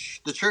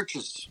 The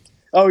churches.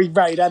 Oh,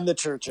 right, and the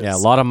churches. Yeah, a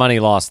lot of money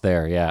lost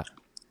there. Yeah.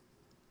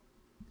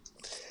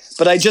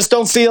 But I just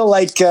don't feel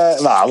like,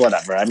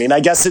 whatever. I mean,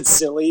 I guess it's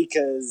silly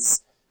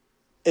because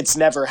it's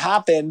never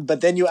happened. But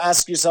then you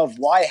ask yourself,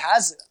 why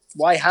has it?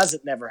 Why has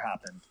it never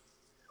happened?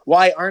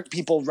 Why aren't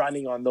people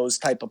running on those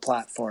type of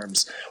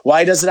platforms?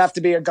 Why does it have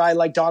to be a guy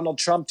like Donald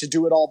Trump to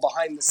do it all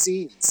behind the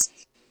scenes?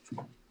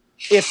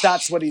 If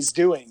that's what he's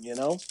doing, you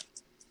know?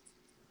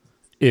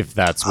 If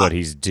that's what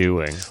he's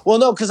doing. Well,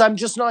 no, because I'm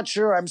just not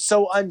sure. I'm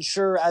so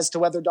unsure as to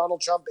whether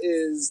Donald Trump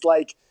is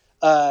like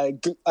a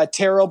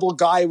terrible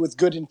guy with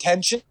good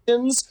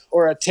intentions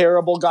or a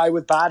terrible guy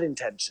with bad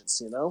intentions,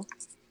 you know?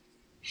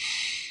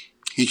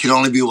 He can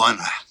only be one.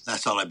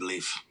 That's all I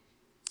believe.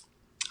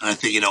 And I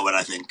think you know what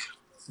I think.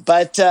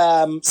 But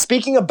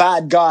speaking of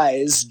bad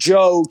guys,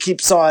 Joe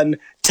keeps on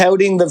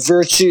touting the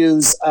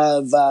virtues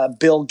of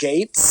Bill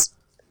Gates.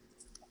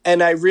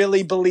 And I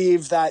really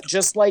believe that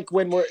just like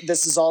when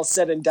this is all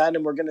said and done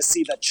and we're going to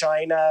see that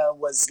China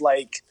was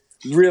like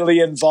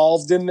really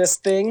involved in this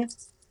thing,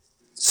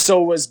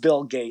 so was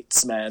Bill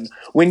Gates, man.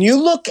 When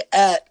you look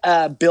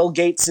at Bill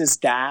Gates'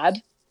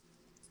 dad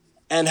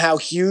and how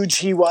huge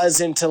he was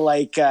into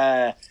like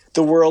the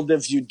world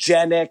of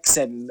eugenics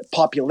and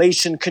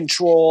population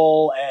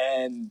control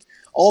and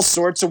all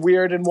sorts of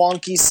weird and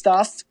wonky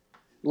stuff,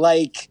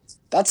 like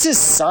that's his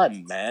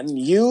son, man.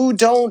 You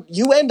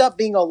end up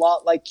being a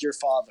lot like your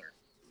father.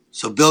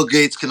 So Bill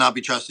Gates cannot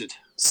be trusted.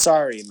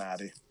 Sorry,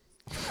 Maddie.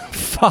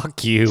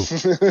 Fuck you.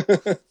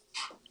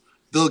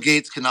 Bill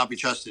Gates cannot be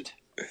trusted.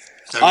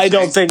 I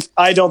don't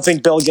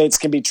think Bill Gates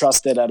can be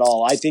trusted at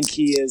all. I think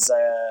he is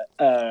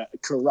a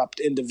corrupt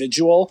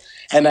individual,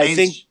 and I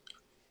think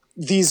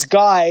these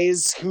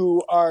guys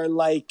who are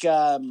like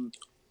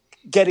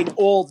getting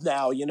old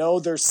now, you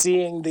know, they're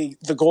seeing the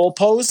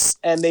goalposts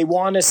and they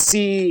want to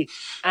see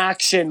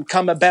action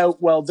come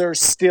about while they're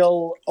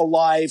still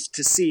alive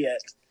to see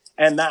it,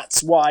 and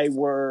that's why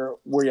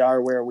we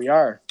are where we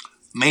are.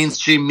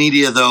 Mainstream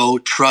media, though,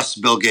 trusts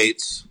Bill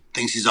Gates.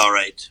 Thinks he's all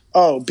right.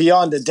 Oh,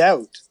 beyond a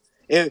doubt.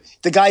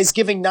 The guy's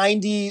giving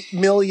 $90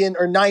 million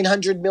or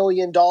 $900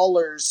 million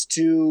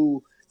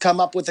to come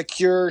up with a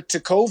cure to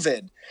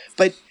COVID.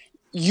 But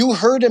you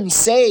heard him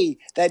say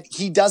that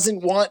he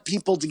doesn't want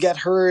people to get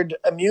herd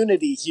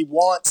immunity. He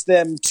wants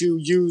them to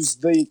use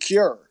the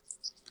cure.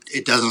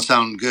 It doesn't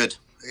sound good.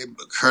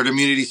 Herd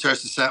immunity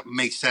starts to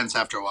make sense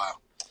after a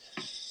while.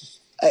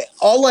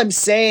 All I'm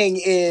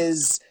saying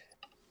is,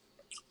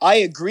 I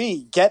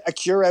agree. Get a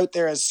cure out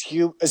there as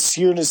soon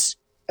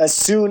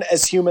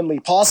as humanly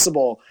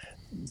possible.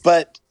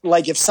 But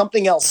like, if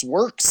something else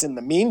works in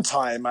the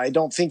meantime, I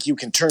don't think you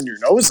can turn your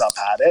nose up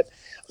at it.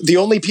 The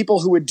only people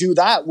who would do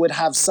that would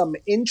have some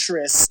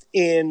interest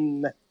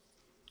in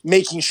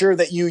making sure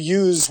that you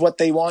use what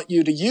they want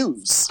you to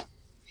use.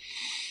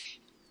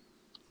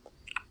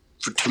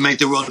 To make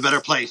the world a better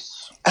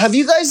place. Have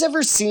you guys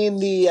ever seen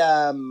the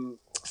I'm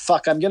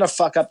gonna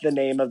fuck up the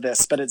name of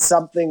this, but it's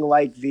something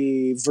like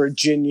the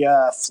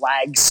Virginia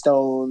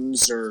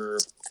flagstones, or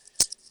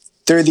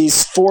they're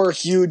these 4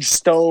 huge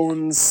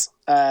stones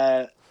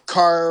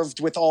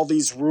carved with all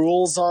these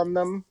rules on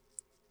them.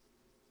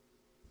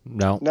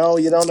 No,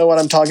 you don't know what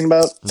I'm talking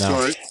about? No.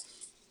 Sorry.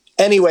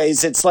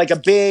 Anyways, it's like a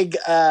big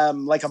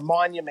like a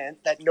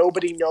monument that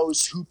nobody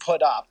knows who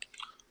put up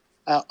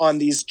on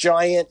these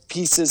giant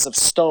pieces of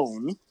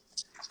stone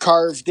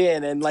carved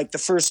in, and like the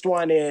first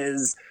one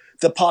is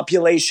the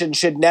population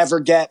should never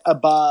get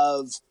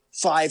above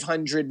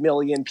 500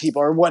 million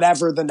people, or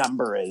whatever the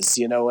number is.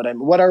 You know what I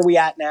mean? What are we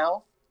at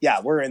now?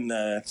 Yeah, we're in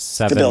the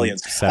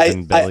billions.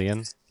 7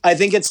 billion. I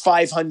think it's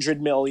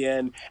 500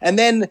 million. And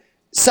then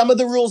some of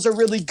the rules are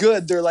really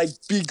good. They're like,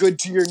 be good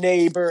to your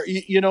neighbor.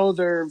 You know,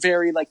 they're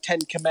very like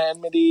 10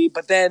 commandment-y,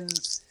 but then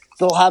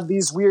they'll have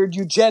these weird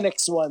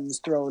eugenics ones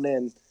thrown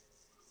in.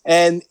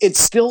 And it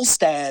still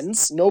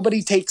stands.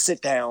 Nobody takes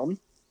it down.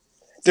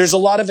 There's a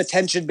lot of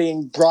attention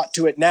being brought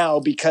to it now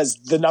because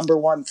the number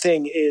one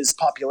thing is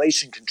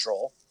population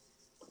control.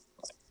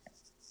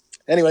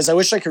 Anyways, I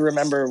wish I could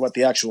remember what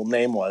the actual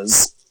name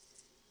was.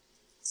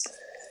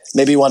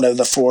 Maybe one of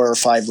the 4 or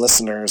 5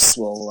 listeners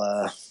will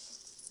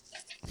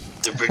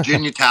The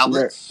Virginia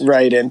tablets.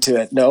 right into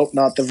it. Nope,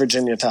 not the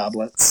Virginia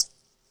tablets.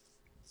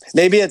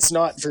 Maybe it's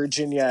not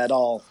Virginia at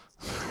all.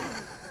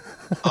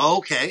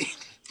 Okay.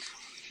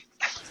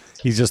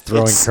 He's just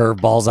throwing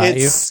curveballs at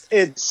you.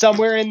 It's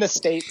somewhere in the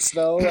States,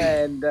 though,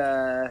 and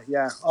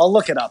yeah, I'll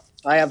look it up.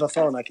 I have a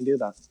phone. I can do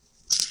that.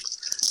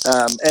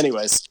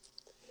 Anyways,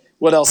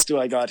 what else do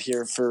I got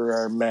here for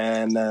our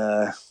man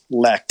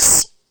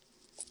Lex?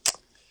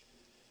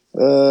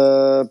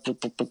 The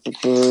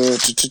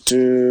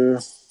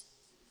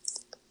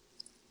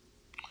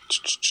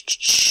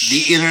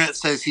internet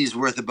says he's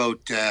worth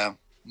about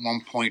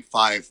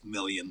 1.5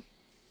 million.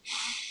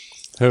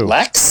 Who?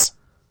 Lex?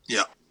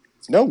 Yeah.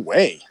 No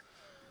way.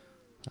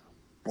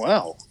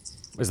 Wow.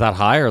 Is that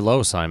high or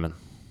low, Simon?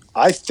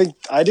 I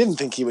didn't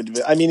think he would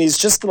be. I mean, he's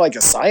just like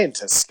a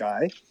scientist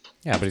guy.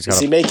 Yeah, but he's Is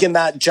got he making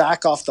that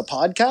jack off the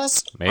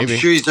podcast? maybe. I'm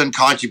sure he's done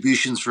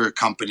contributions for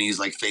companies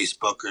like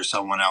Facebook or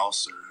someone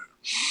else. Or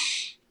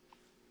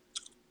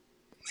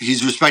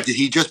he's respected.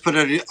 He just put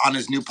it on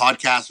his new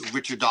podcast with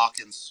Richard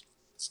Dawkins.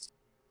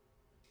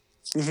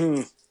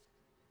 Mm-hmm.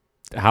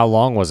 How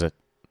long was it?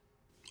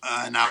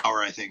 An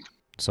hour, I think.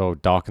 So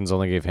Dawkins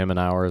only gave him an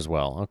hour as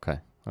well. Okay,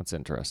 that's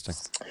interesting.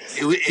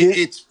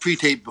 It's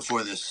pre-taped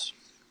before this.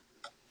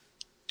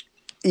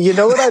 You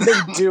know what I've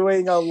been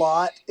doing a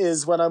lot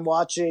is when I'm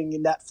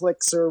watching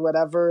Netflix or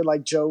whatever,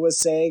 like Joe was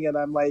saying, and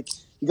I'm like,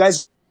 you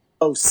guys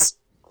are close.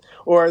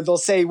 Or they'll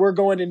say, we're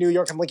going to New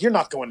York. I'm like, you're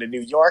not going to New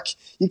York.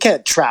 You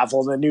can't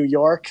travel to New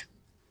York.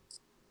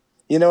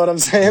 You know what I'm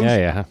saying?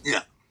 Yeah.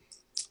 Yeah.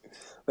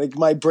 Like,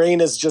 my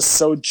brain is just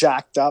so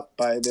jacked up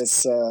by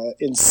this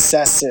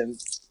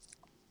incessant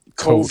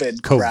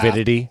COVID crap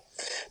COVIDity.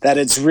 that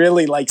it's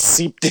really like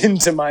seeped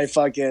into my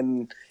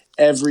fucking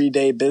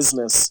everyday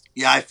business.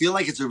 Yeah, I feel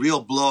like it's a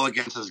real blow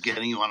against us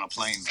getting you on a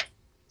plane.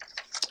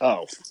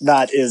 Oh,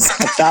 that is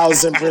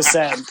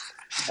 1,000%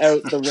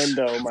 out the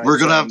window. We're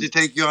going to have to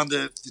take you on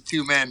the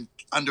 2-man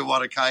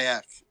underwater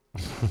kayak.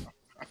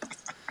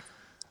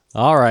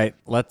 All right,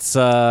 let's.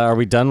 Are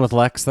we done with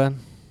Lex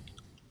then?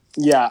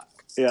 Yeah,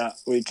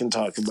 we can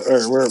talk about.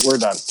 Or we're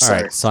done. All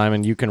Sorry. right,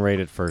 Simon, you can rate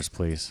it first,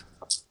 please.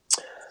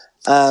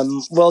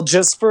 Well,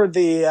 just for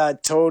the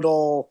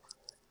total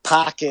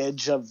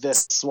package of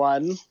this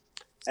one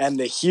and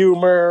the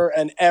humor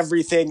and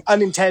everything,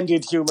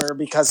 unintended humor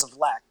because of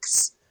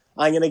Lex,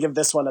 I'm going to give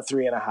this one a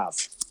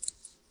 3.5.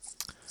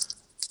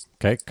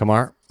 Okay,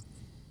 Kamar.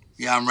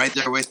 Yeah, I'm right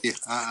there with you.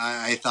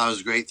 I thought it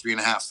was great,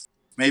 3.5.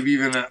 Maybe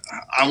even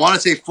I want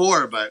to say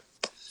 4, but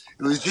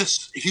it was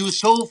just, he was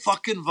so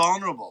fucking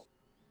vulnerable.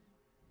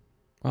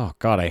 Oh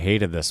God, I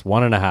hated this.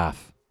 1.5.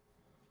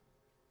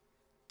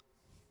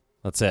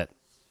 That's it.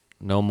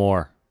 No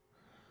more.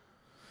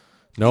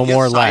 No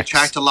more Lex.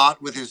 Sidetracked a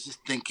lot with his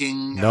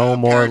thinking. No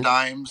more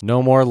paradigms.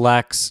 No more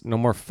Lex. No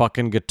more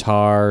fucking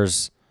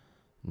guitars.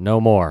 No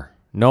more.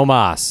 No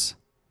mas.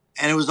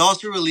 And it was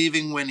also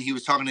relieving when he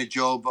was talking to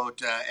Joe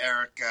about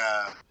Eric.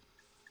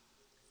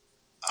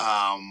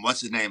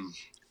 What's his name?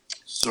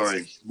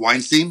 Sorry,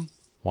 Weinstein.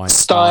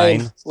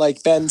 Stein,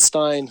 like Ben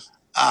Stein.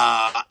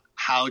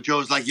 How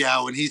Joe's like,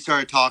 yeah, when he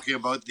started talking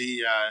about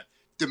the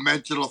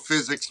dimensional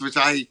physics, which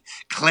I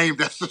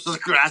claimed as the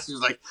grass. He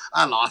was like,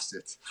 I lost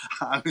it.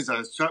 I was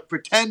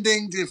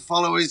pretending to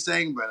follow what he's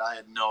saying, but I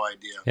had no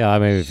idea. Yeah,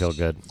 that made me feel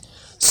good.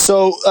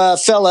 So,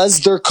 fellas,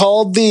 they're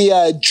called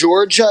the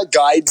Georgia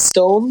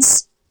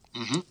Guidestones.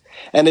 Mm-hmm.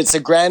 And it's a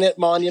granite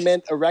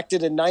monument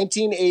erected in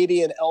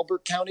 1980 in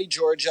Elbert County,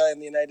 Georgia, in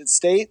the United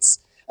States.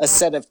 A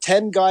set of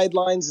 10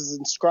 guidelines is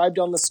inscribed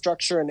on the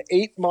structure in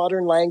 8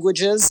 modern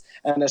languages,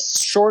 and a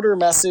shorter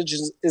message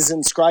is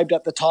inscribed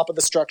at the top of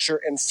the structure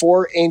in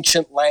 4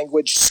 ancient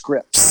language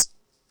scripts.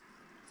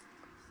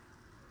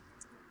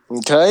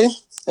 Okay,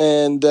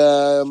 and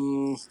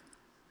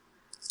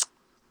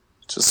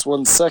just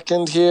one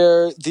second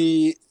here.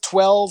 The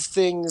 12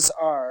 things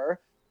are,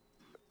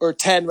 or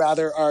 10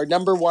 rather, are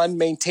number 1,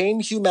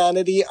 maintain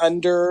humanity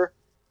under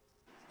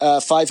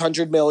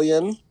 500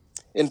 million.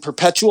 In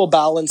perpetual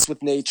balance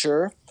with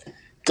nature,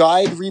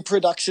 guide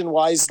reproduction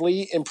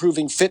wisely,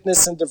 improving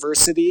fitness and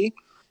diversity.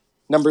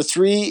 Number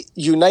 3,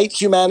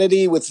 unite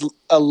humanity with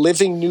a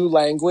living new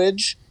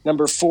language.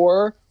 Number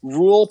 4,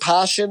 rule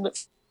passion,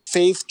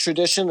 faith,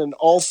 tradition, and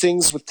all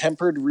things with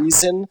tempered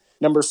reason.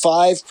 Number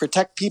 5,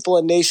 protect people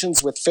and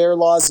nations with fair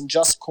laws and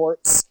just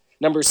courts.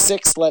 Number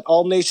 6, let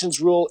all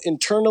nations rule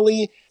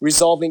internally,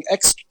 resolving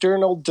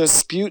external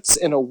disputes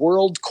in a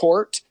world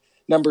court.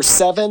 Number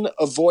 7,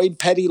 avoid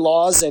petty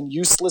laws and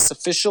useless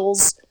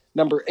officials.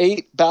 Number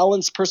 8,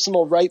 balance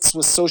personal rights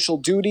with social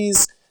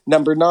duties.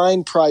 Number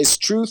 9, prize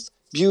truth,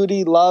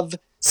 beauty, love,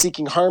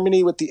 seeking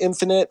harmony with the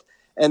infinite.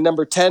 And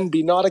number 10,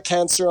 be not a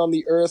cancer on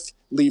the earth.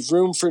 Leave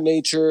room for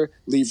nature.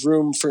 Leave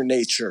room for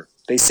nature.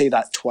 They say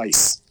that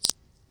twice.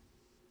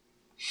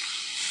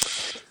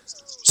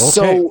 Okay.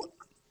 So,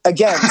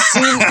 again,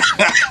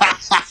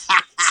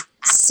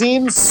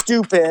 seems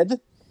stupid.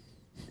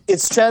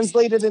 It's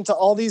translated into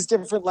all these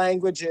different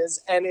languages,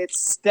 and it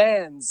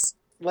stands.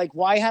 Like,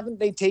 why haven't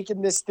they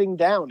taken this thing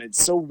down?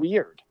 It's so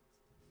weird.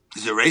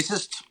 Is it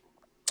racist?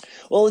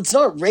 Well, it's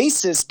not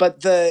racist,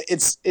 but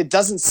it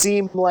doesn't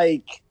seem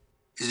like.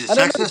 Is it I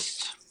don't know.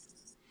 sexist?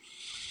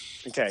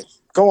 Okay,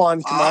 go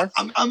on, Kumar.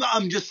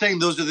 I'm just saying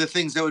those are the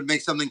things that would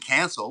make something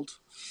canceled.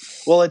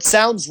 Well, it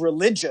sounds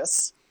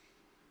religious.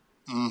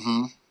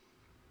 Mm-hmm.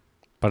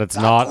 But it's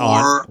not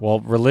on. Well,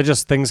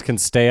 religious things can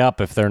stay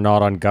up if they're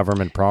not on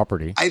government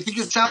property. I think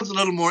it sounds a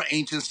little more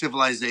ancient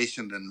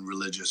civilization than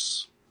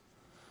religious.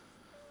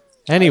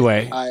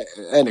 Anyway,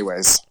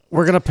 Anyways,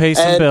 we're gonna pay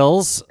some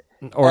bills.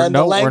 Or and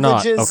no, the we're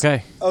not. languages-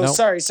 Okay. Oh, No.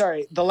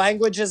 sorry. The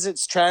languages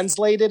it's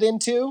translated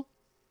into: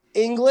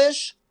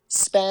 English,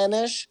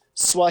 Spanish,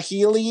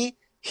 Swahili,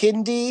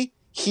 Hindi,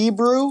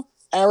 Hebrew,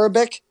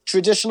 Arabic,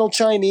 traditional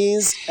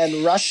Chinese,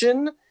 and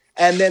Russian,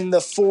 and then the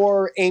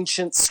 4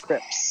 ancient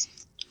scripts.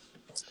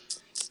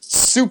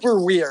 Super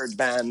weird,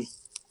 man.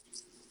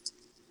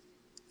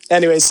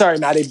 Anyway, sorry,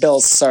 Maddie.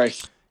 Bills, sorry.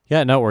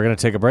 Yeah, no, we're going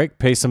to take a break,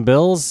 pay some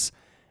bills,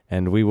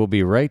 and we will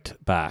be right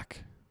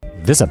back.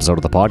 This episode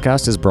of the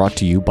podcast is brought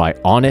to you by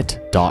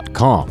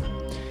Onnit.com.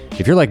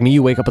 If you're like me,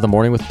 you wake up in the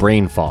morning with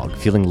brain fog,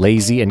 feeling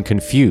lazy and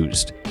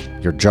confused.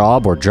 Your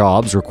job or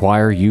jobs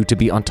require you to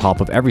be on top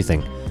of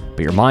everything,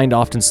 but your mind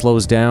often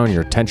slows down,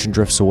 your attention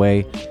drifts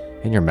away,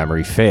 and your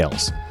memory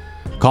fails.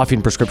 Coffee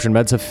and prescription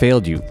meds have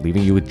failed you,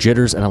 leaving you with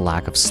jitters and a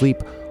lack of sleep.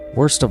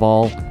 Worst of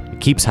all,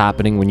 it keeps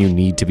happening when you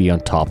need to be on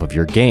top of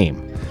your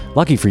game.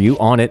 Lucky for you,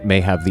 Onnit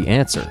may have the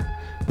answer.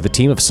 With a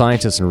team of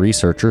scientists and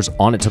researchers,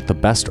 Onnit took the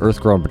best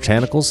earth-grown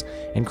botanicals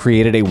and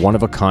created a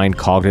one-of-a-kind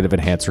cognitive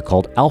enhancer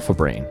called Alpha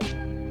Brain.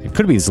 It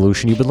could be the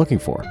solution you've been looking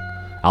for.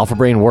 Alpha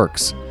Brain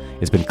works.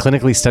 It's been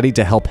clinically studied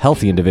to help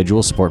healthy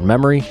individuals support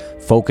memory,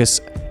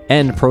 focus,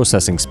 and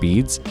processing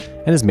speeds,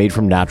 and is made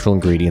from natural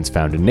ingredients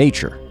found in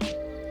nature.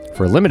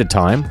 For a limited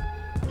time,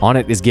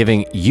 Onnit is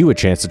giving you a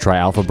chance to try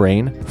Alpha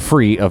Brain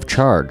free of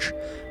charge.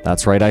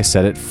 That's right, I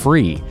said it,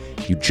 free.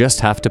 You just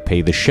have to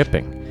pay the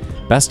shipping.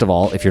 Best of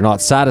all, if you're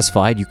not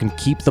satisfied, you can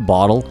keep the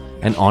bottle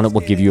and Onnit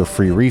will give you a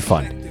free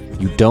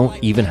refund. You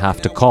don't even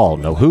have to call.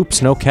 No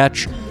hoops, no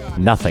catch,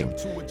 nothing.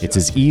 It's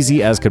as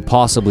easy as could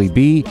possibly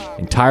be,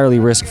 entirely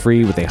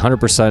risk-free with a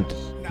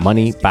 100%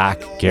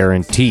 money-back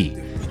guarantee.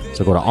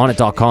 So go to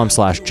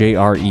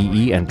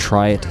onnit.com/JREE and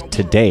try it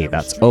today.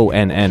 That's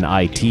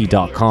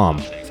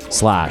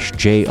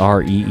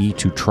ONNIT.com/JREE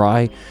to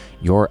try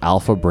your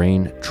Alpha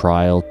Brain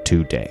trial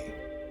today.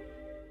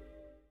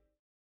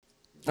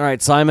 All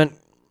right, Simon.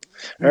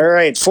 All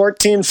right,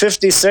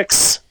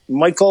 1456,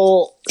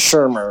 Michael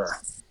Shermer.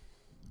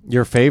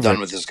 Your favorite.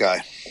 Done with this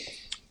guy.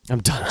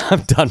 I'm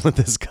done with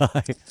this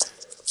guy.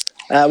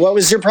 What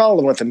was your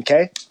problem with him,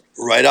 Kay?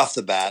 Right off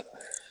the bat,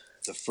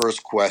 the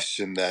first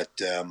question that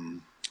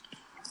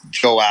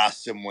Joe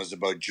asked him was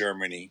about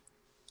Germany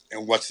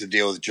and what's the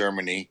deal with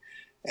Germany,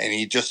 and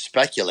he just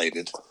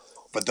speculated.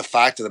 But the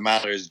fact of the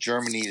matter is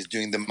Germany is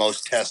doing the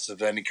most tests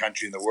of any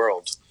country in the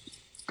world.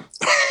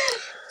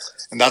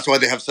 And that's why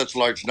they have such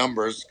large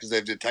numbers, because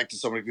they've detected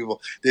so many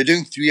people. They're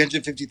doing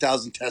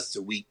 350,000 tests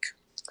a week.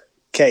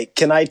 Okay,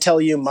 can I tell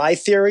you my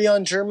theory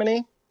on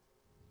Germany?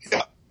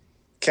 Yeah.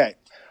 Okay,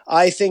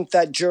 I think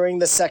that during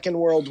the Second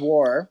World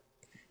War,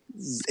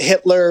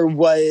 Hitler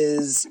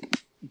was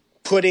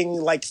putting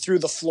like through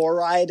the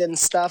fluoride and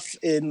stuff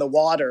in the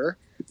water,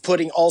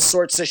 putting all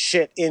sorts of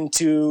shit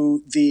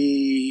into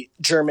the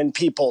German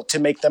people to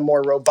make them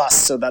more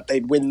robust so that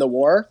they'd win the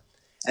war.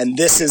 And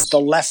this is the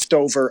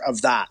leftover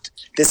of that.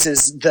 This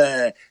is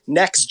the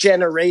next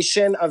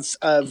generation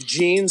of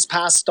genes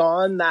passed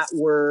on that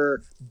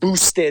were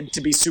boosted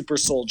to be super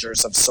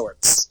soldiers of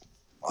sorts.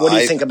 What do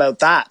you think about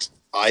that?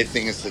 I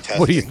think it's the testing.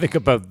 What do you think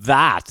about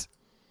that?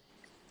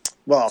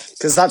 Well,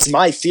 because that's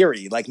my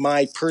theory, like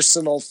my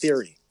personal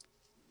theory.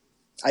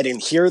 I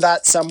didn't hear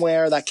that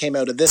somewhere. That came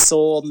out of this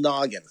old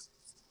noggin.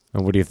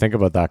 And what do you think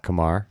about that,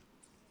 Kamar?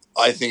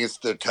 I think it's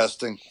their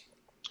testing.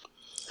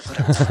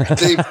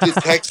 They've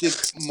detected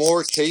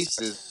more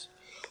cases.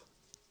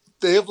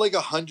 They have like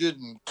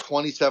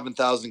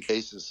 127,000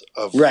 cases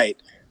of right.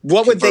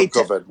 What would they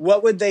COVID.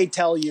 What would they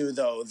tell you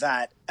though,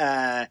 that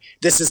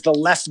this is the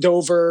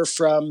leftover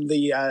from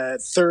the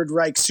Third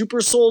Reich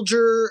super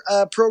soldier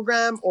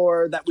program,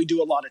 or that we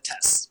do a lot of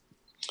tests?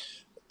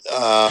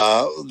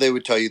 They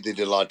would tell you they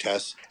did a lot of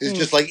tests. It's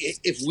just like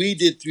if we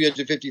did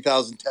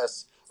 350,000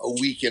 tests a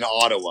week in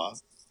Ottawa,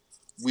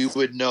 we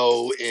would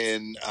know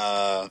in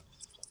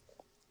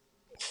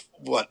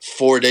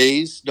 4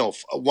 days? No,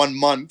 1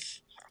 month,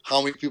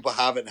 how many people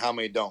have it and how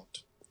many don't.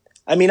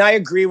 I mean, I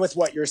agree with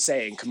what you're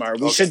saying, Kamar.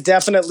 We should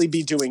definitely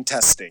be doing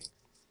testing.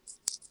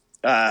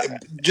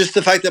 Just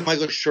the fact that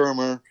Michael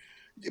Shermer,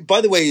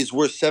 by the way, is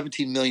worth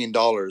 $17 million.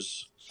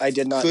 I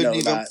did not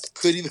know that.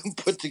 Could even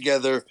put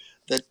together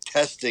that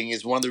testing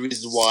is one of the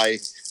reasons why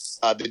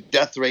the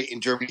death rate in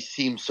Germany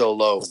seems so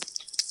low,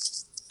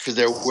 because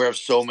they're aware of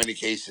so many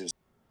cases.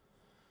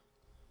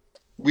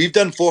 We've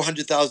done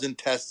 400,000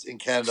 tests in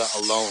Canada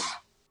alone.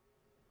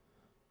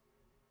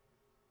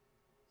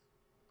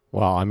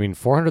 Well, I mean,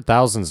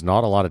 400,000 is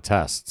not a lot of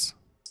tests.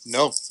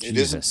 No, it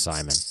isn't.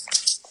 Simon.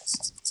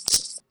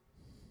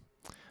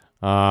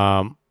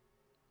 I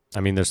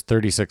mean, there's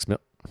 36 mil.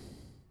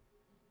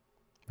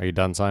 Are you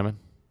done, Simon?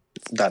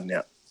 Done,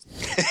 yeah.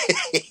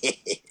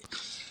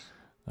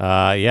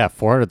 Yeah,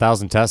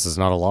 400,000 tests is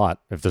not a lot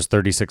if there's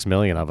 36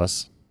 million of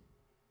us.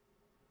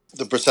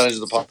 The percentage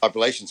of the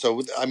population.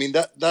 So, I mean,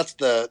 that's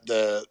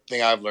the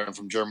thing I've learned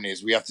from Germany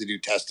is we have to do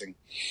testing.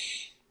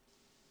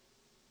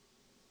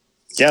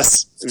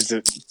 Yes,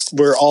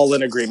 we're all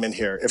in agreement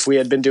here. If we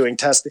had been doing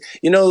testing,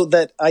 you know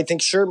that I think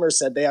Shermer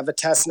said they have a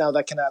test now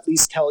that can at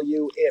least tell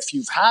you if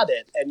you've had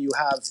it and you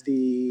have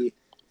the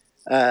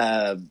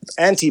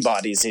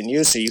antibodies in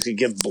you, so you could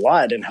give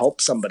blood and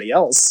help somebody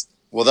else.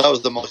 Well, that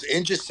was the most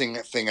interesting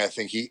thing I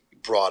think he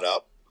brought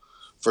up,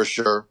 for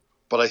sure.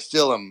 But I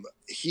still am.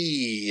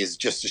 He is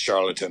just a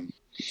charlatan.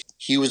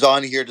 He was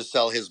on here to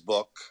sell his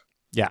book.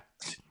 Yeah.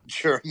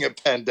 During a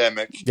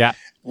pandemic. Yeah.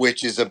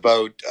 Which is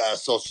about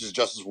social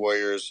justice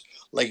warriors.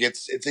 Like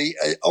it's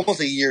almost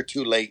a year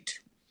too late.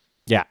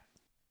 Yeah.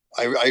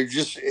 I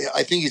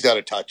think he's out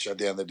of touch at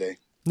the end of the day.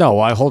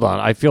 No, hold on.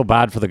 I feel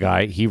bad for the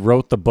guy. He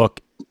wrote the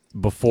book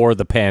before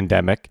the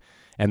pandemic,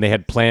 and they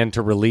had planned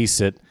to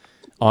release it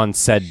on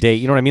said date.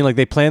 You know what I mean? Like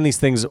they plan these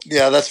things.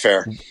 Yeah, that's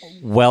fair.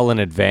 Well in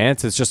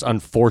advance. It's just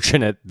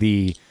unfortunate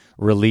the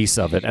release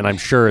of it, and I'm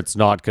sure it's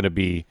not going to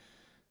be.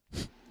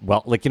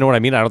 Well, like, you know what I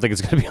mean? I don't think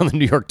it's going to be on the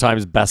New York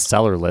Times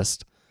bestseller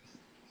list.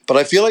 But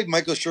I feel like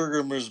Michael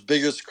Shermer's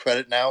biggest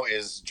credit now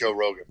is Joe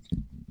Rogan.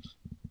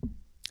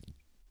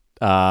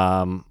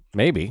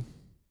 Maybe.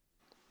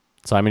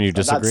 Simon, you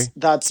disagree?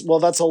 That's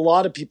a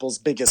lot of people's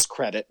biggest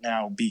credit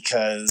now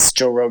because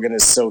Joe Rogan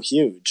is so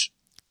huge.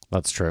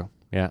 That's true.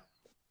 Yeah.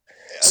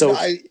 So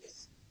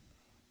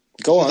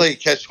go on.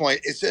 Like catch-20.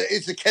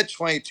 It's a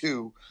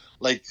catch-22.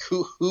 Like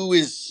who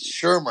is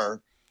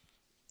Shermer?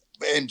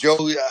 And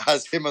Joe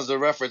has him as a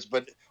reference,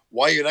 but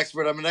why are you an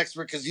expert? I'm an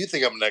expert because you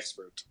think I'm an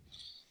expert.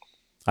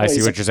 I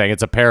see what you're saying.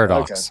 It's a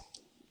paradox.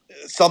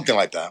 Okay. Something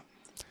like that.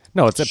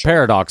 No, it's a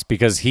paradox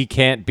because he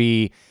can't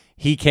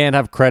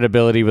have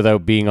credibility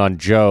without being on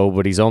Joe,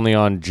 but he's only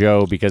on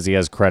Joe because he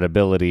has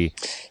credibility.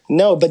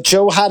 No, but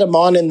Joe had him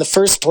on in the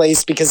first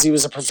place because he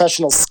was a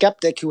professional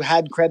skeptic who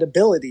had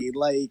credibility.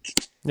 Like,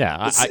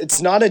 yeah,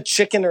 it's not a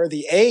chicken or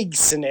the egg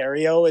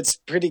scenario. It's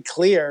pretty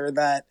clear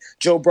that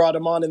Joe brought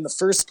him on in the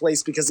first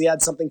place because he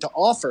had something to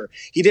offer.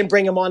 He didn't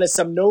bring him on as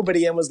some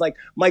nobody and was like,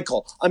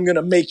 Michael, I'm going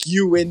to make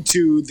you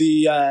into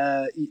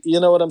the, you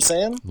know what I'm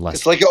saying?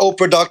 It's like an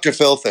Oprah Dr.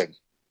 Phil thing.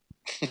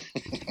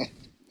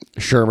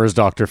 Shermer's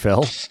Dr.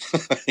 Phil.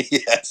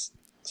 Yes.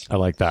 I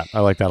like that. I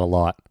like that a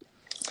lot.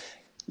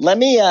 Let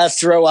me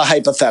throw a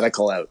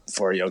hypothetical out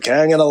for you, okay?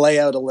 I'm going to lay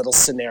out a little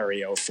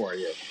scenario for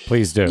you.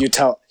 Please do.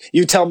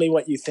 You tell me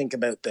what you think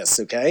about this,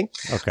 okay?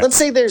 Okay. Let's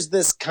say there's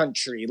this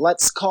country.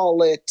 Let's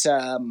call it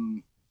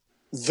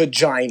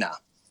Vagina,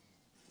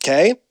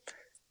 okay?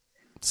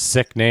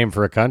 Sick name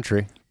for a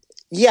country.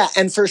 Yeah,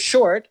 and for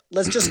short,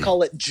 let's just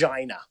call it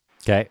Gina.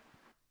 Okay.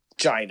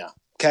 Gina,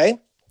 okay?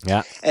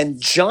 Yeah.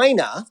 And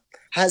Gina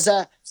has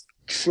a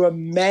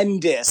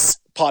tremendous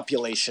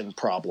population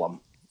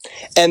problem.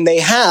 And they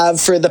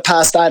have for the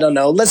past, I don't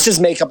know, let's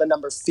just make up a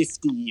number,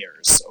 50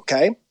 years,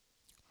 okay?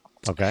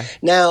 Okay.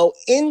 Now,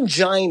 in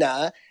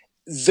Gina,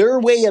 their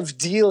way of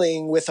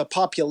dealing with a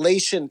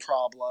population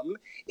problem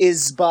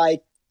is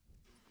by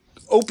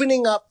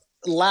opening up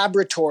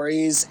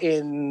laboratories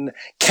in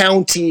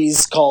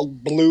counties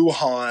called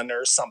Wuhan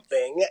or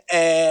something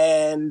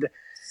and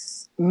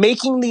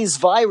making these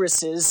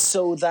viruses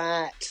so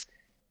that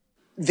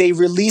they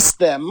release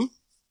them,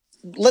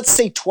 let's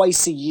say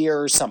twice a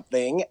year or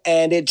something,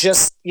 and it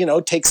just,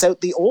 takes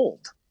out the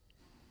old.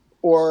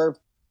 Or,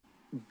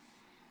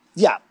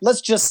 yeah, let's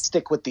just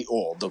stick with the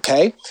old,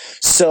 okay?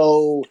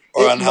 So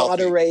Or it unhealthy.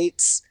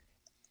 moderates,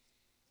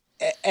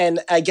 and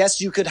I guess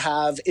you could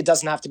have, it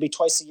doesn't have to be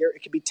twice a year,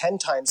 it could be 10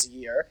 times a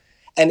year.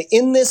 And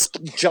in this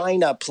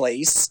China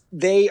place,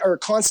 they are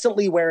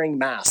constantly wearing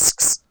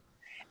masks.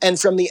 And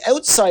from the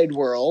outside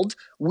world,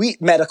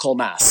 medical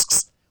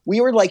masks. We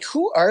were like,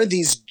 who are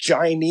these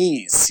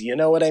Chinese? You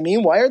know what I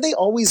mean? Why are they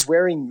always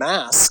wearing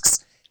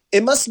masks?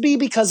 It must be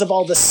because of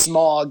all the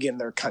smog in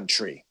their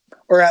country.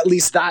 Or at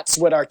least that's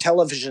what our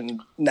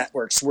television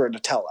networks were to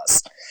tell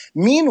us.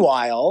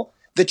 Meanwhile,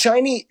 the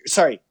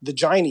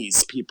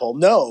Chinese people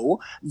know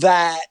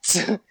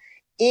that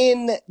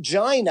in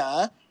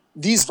China,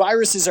 these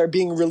viruses are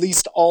being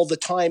released all the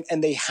time,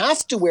 and they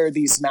have to wear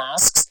these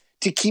masks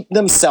to keep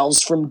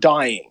themselves from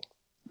dying.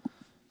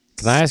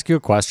 Can I ask you a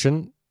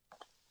question?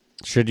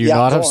 Should you Yeah,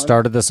 not go have on.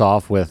 started this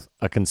off with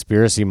a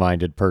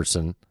conspiracy-minded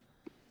person?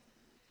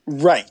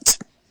 Right.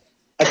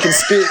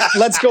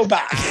 Let's go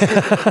back.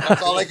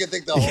 That's all I can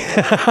think the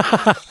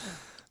whole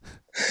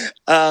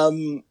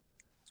time.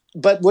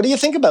 But what do you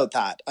think about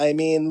that? I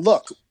mean,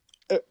 look.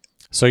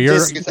 So you're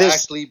It's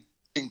actually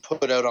being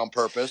put out on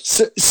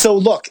purpose. So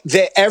look,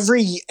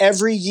 every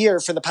year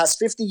for the past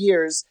 50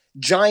 years,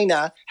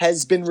 China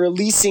has been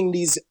releasing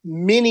these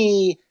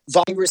mini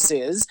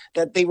viruses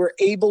that they were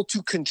able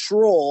to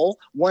control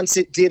once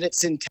it did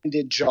its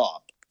intended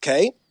job.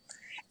 Okay?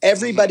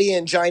 Everybody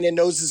in China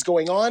knows is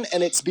going on,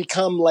 and it's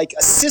become like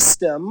a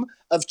system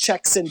of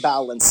checks and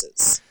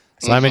balances.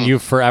 Simon, you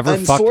forever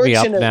fucked me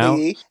up now.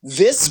 Unfortunately,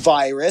 this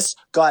virus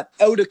got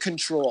out of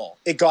control.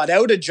 It got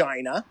out of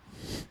China,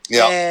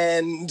 Yeah.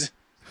 and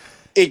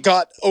it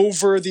got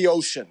over the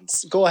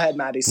oceans. Go ahead,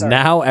 Maddie. Sorry.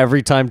 Now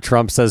every time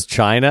Trump says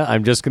China,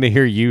 I'm just going to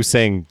hear you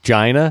saying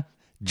China,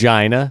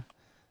 China,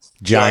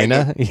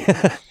 China,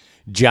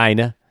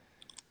 China.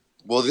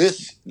 Well,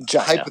 this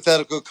China.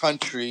 hypothetical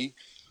country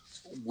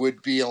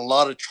would be in a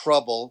lot of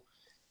trouble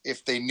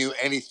if they knew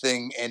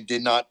anything and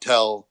did not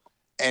tell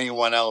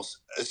anyone else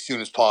as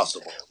soon as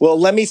possible. Well,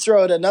 let me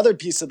throw out another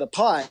piece of the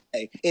pie.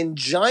 In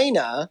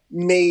China,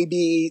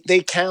 maybe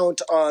they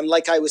count on,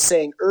 like I was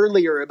saying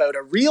earlier about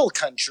a real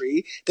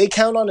country, they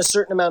count on a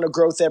certain amount of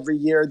growth every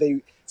year.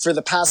 For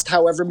the past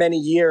however many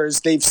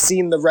years, they've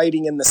seen the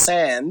writing in the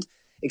sand,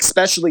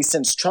 especially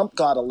since Trump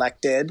got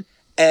elected,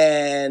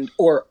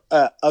 or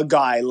a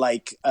guy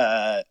like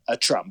a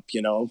Trump,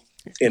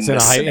 in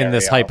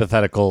this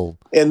hypothetical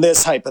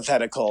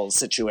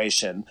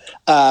situation.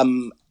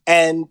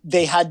 And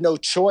they had no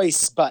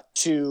choice but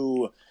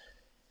to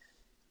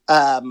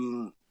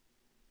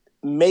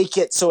make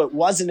it so it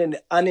wasn't an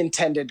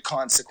unintended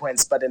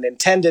consequence, but an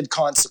intended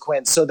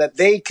consequence, so that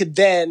they could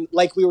then,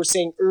 like we were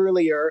saying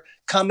earlier,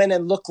 come in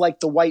and look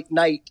like the white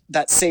knight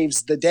that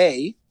saves the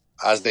day.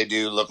 As they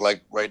do look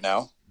like right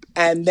now.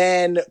 And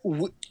then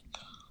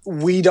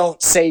we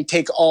don't say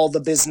take all the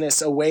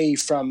business away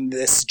from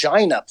this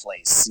China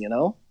place,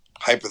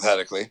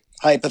 Hypothetically.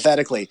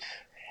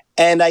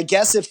 And I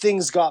guess if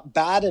things got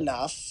bad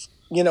enough,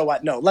 you know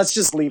what? No, let's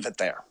just leave it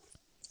there.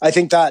 I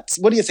think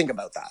what do you think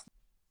about that?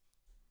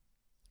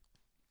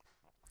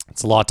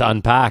 It's a lot to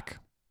unpack.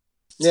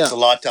 Yeah. It's a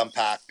lot to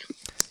unpack.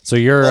 So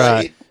you're,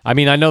 Right. I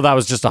mean, I know that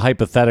was just a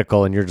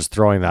hypothetical and you're just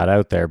throwing that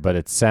out there, but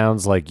it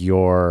sounds like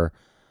you're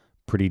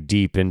pretty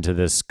deep into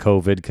this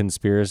COVID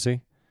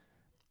conspiracy.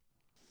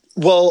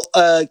 Well,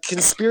 a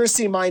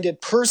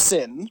conspiracy-minded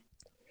person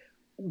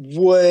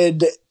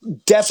would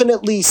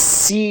definitely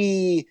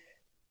see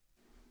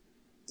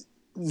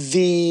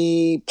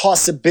the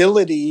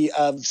possibility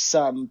of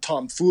some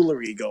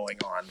tomfoolery going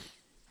on.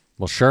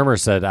 Well, Shermer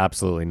said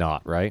absolutely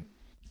not, right?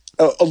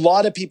 A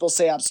lot of people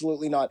say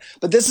absolutely not.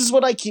 But this is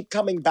what I keep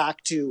coming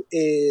back to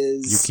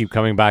is... You keep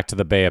coming back to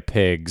the Bay of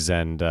Pigs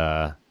and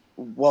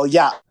Well,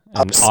 yeah.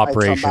 and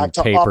Operation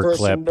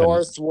Paperclip and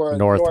Northwoods,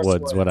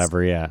 Northwoods,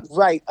 whatever, yeah.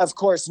 Right, of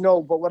course,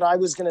 no. But what I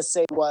was going to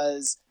say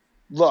was,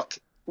 look,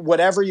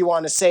 whatever you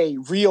want to say,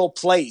 real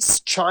place,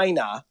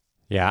 China,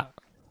 Yeah.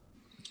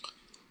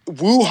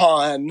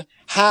 Wuhan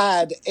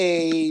had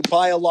a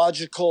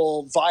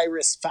biological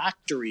virus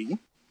factory,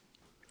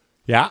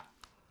 Yeah.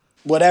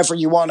 whatever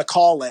you want to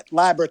call it,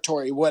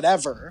 laboratory,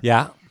 whatever.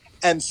 Yeah.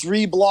 And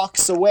 3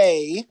 blocks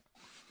away,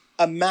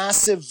 a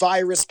massive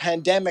virus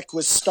pandemic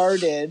was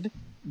started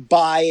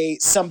by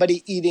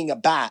somebody eating a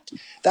bat.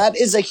 That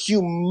is a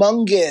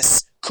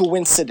humongous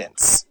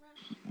coincidence.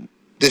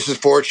 This is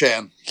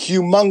 4chan.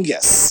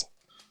 Humongous.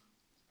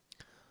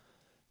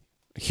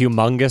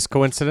 Humongous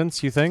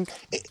coincidence, you think?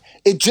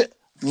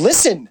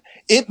 Listen,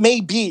 it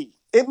may be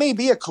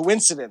a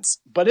coincidence,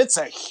 but it's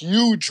a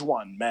huge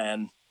one,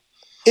 man.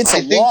 It's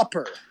a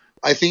whopper.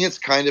 I think it's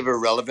kind of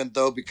irrelevant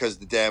though because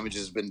the damage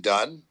has been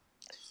done.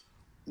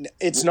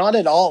 It's not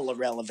at all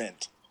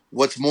irrelevant.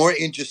 What's more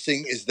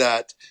interesting is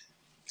that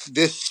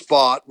this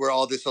spot where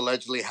all this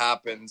allegedly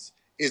happens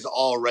is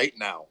all right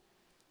now.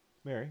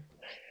 Mary.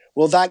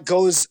 Well, that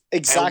goes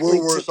exactly And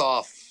we're worse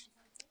off.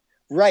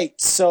 Right.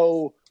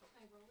 So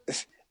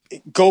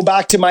go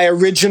back to my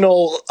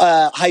original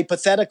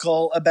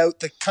hypothetical about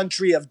the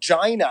country of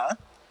China.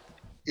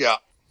 Yeah.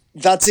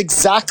 That's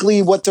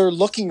exactly what they're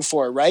looking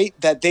for, right?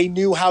 That they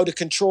knew how to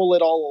control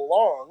it all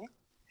along.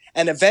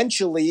 And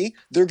eventually,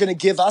 they're going to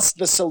give us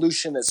the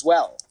solution as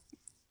well.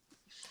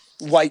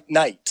 White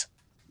Knight.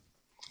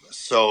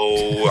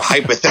 So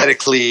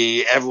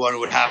hypothetically, everyone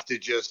would have to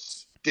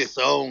just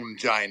disown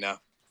China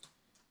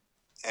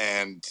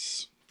and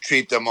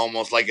treat them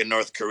almost like a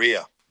North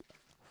Korea.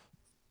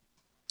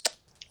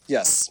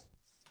 Yes.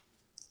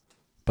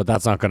 But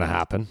that's not going to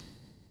happen.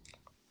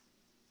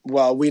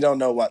 Well, we don't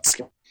know what's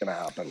going to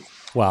happen.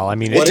 Well, I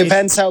mean, It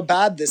depends how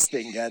bad this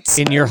thing gets.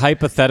 in your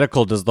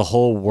hypothetical, does the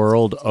whole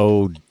world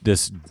owe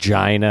this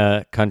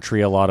China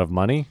country a lot of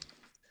money?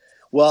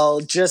 Well,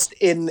 just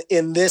in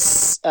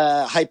this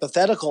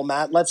hypothetical,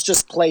 Matt, let's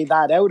just play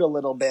that out a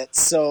little bit.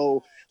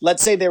 So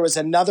let's say there was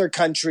another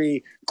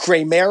country,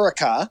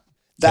 Kramerica,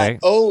 that Okay.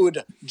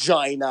 owed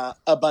China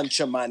a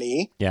bunch of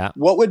money. Yeah.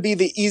 What would be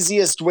the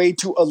easiest way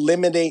to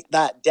eliminate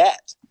that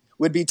debt?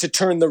 Would be to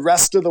turn the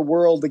rest of the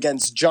world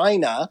against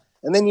China,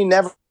 and then you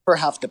never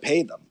have to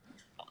pay them.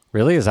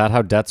 Really? Is that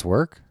how debts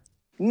work?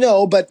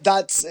 No, but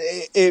that's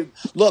it.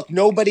 Look,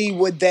 nobody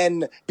would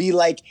then be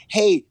like,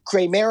 "Hey,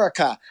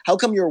 Kramerica, how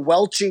come you're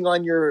welching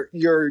on your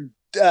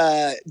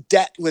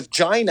debt with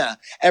China?"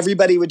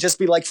 Everybody would just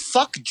be like,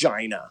 "Fuck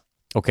China."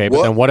 Okay, but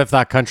What? then what if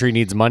that country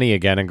needs money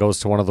again and goes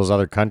to one of those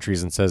other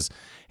countries and says,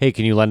 "Hey,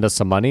 can you lend us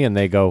some money?" And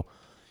they go,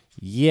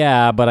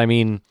 "Yeah, but I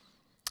mean,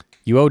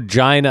 you owed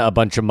China a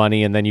bunch of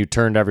money and then you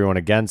turned everyone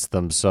against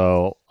them,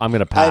 so I'm going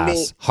to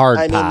pass. Hard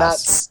I mean,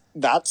 pass."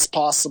 that's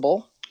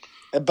possible,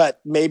 but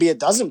maybe it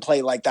doesn't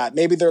play like that.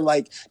 Maybe they're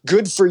like,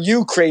 "Good for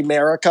you,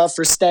 Kramerica,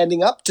 for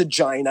standing up to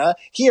China.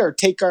 Here,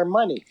 take our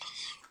money."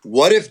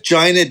 What if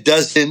China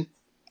doesn't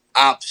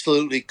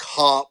absolutely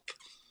cop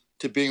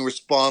to being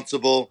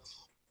responsible,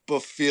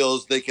 but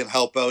feels they can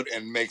help out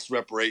and makes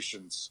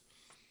reparations?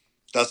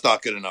 That's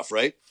not good enough,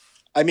 right?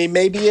 I mean,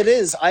 maybe it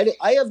is. I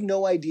have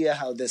no idea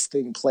how this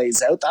thing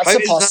plays out. That's a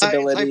It's not- it's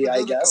possibility, I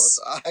hypothetical. guess. It's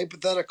a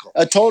hypothetical.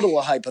 A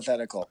total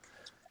hypothetical.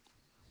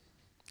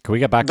 Can we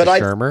get back But to I-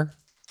 Shermer?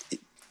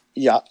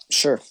 Yeah,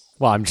 sure.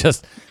 Well,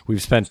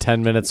 we've spent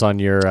 10 minutes on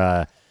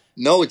your,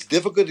 No, it's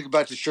difficult to go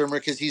back to Shermer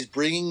because he's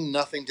bringing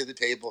nothing to the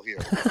table here.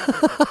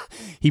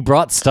 he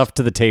brought stuff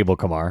to the table,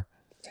 Kamar.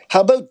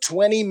 How about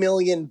 20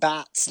 million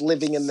bats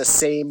living in the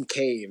same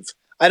cave?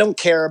 I don't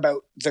care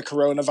about the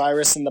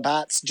coronavirus and the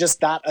bats. Just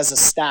that as a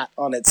stat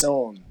on its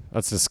own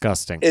That's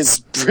disgusting.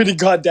 is pretty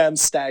goddamn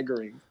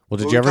staggering. Well,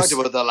 did Well, you we ever talked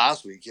about that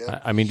last week, yeah.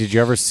 I mean, did you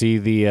ever see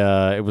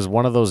it was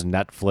one of those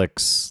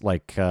Netflix,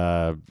 like,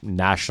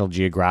 National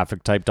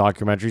Geographic type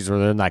documentaries where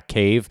they're in that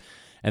cave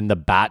and the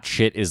bat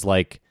shit is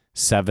like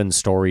 7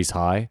 stories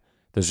high.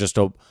 There's just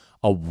a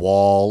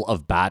wall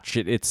of bat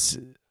shit. It's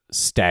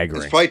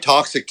staggering. It's probably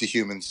toxic to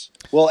humans.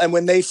 Well, and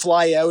when they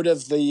fly out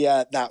of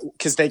the that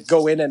because they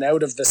go in and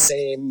out of the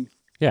same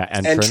Yeah,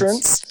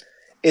 entrance,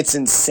 it's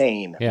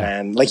insane, Yeah.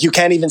 man. Like you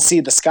can't even see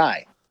the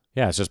sky.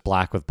 Yeah, it's just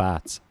black with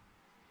bats.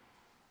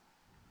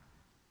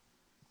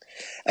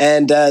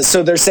 And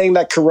so they're saying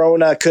that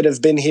Corona could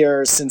have been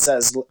here since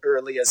as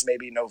early as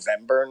maybe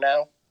November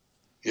now.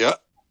 Yeah.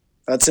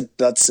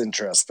 That's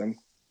interesting.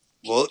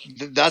 Well,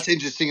 that's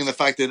interesting in the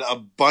fact that a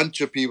bunch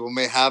of people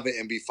may have it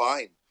and be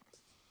fine.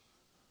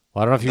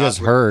 Well, I don't know if you guys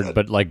That's what- heard,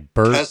 but like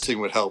Bert Testing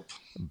would help.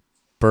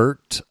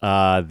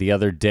 the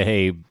other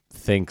day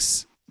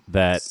thinks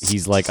that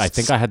he's like, I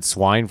think I had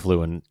swine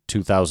flu in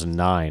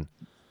 2009.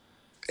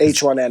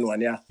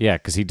 H1N1, yeah. Yeah,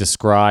 because he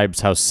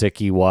describes how sick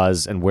he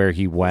was and where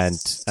he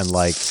went. And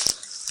like,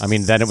 I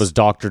mean, then it was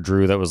Dr.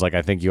 Drew that was like,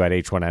 I think you had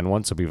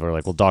H1N1. So people are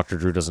like, well, Dr.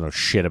 Drew doesn't know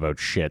shit about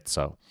shit.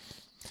 So,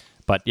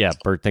 but yeah,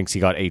 Bert thinks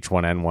he got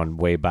H1N1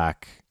 way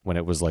back when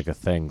it was like a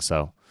thing.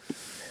 So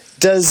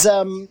Does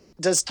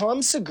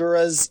Tom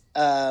Segura's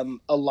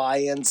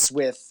alliance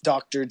with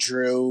Dr.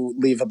 Drew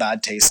leave a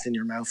bad taste in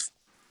your mouth?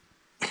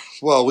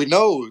 Well, we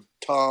know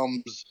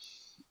Tom's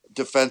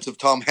defense of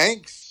Tom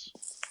Hanks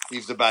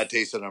leaves a bad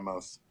taste in our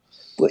mouth.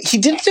 Well, he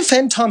didn't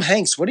defend Tom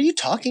Hanks. What are you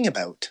talking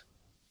about?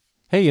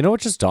 hey, you know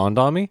what just dawned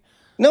on me?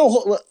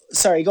 No,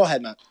 sorry. Go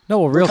ahead, Matt. No,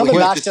 well, real Coming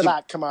quick, back to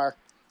that, Kamar.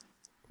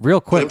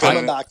 real quick. Coming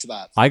Coming back to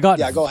that. I go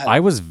ahead.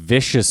 I was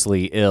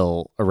viciously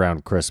ill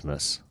around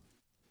Christmas.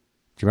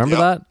 Do you remember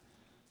Yeah. that?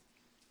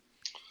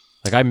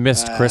 Like I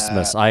missed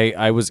Christmas.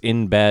 I was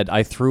in bed.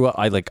 I threw up.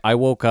 I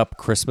woke up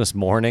Christmas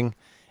morning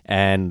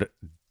and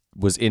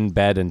was in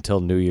bed until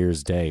New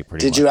Year's Day.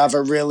 Pretty much. Did you have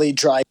a really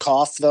dry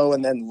cough though,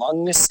 and then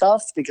lung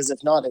stuff? Because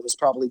if not, it was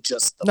probably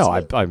just the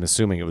flu. I'm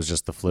assuming it was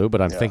just the flu,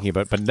 but I'm thinking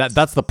about. But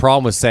that's the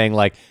problem with saying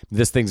like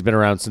this thing's been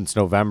around since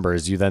November.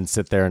 Is you then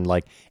sit there and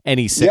like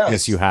any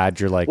sickness you had,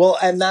 you're like, well,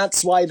 and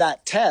that's why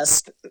that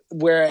test,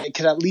 where it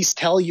could at least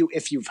tell you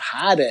if you've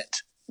had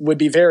it, would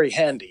be very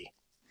handy.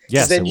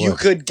 yes, Then it you would.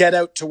 could get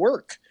out to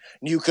work.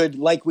 You could,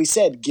 like we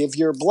said, give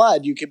your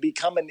blood. You could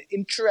become an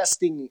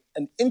interesting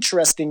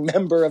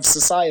member of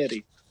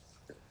society.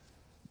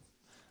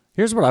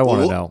 Here's what I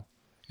want to know.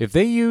 If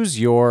they use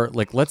your,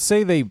 like, let's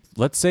say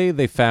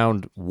they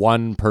found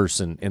one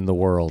person in the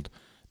world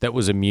that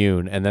was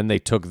immune, and then they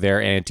took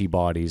their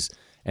antibodies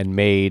and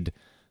made,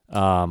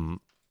 I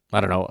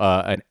don't know,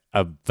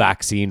 a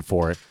vaccine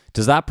for it.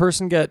 Does that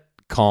person get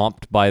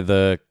comped by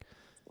the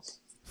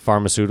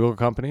pharmaceutical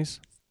companies?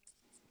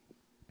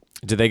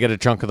 Do they get a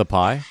chunk of the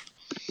pie?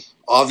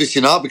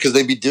 Obviously not, because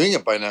they'd be doing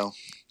it by now.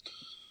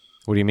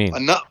 What do you mean?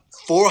 Enough.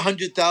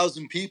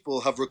 400,000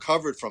 people have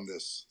recovered from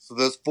this. So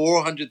there's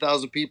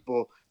 400,000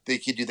 people they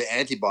could do the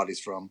antibodies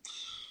from.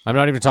 I'm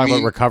not even talking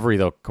about recovery,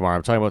 though, Kumar.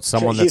 I'm talking about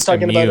someone He's that's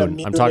talking about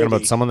immune. I'm talking about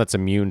immunity. someone that's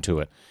immune to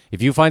it.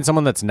 If you find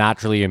someone that's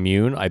naturally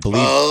immune, I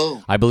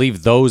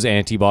believe those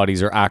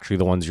antibodies are actually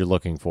the ones you're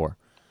looking for.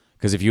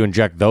 Because if you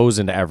inject those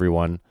into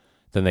everyone,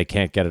 then they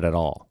can't get it at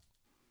all.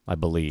 I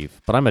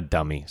believe. But I'm a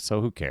dummy,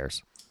 so who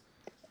cares?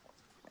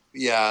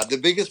 Yeah, the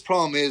biggest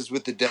problem is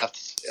with the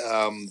deaths,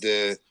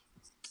 the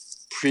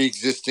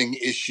pre-existing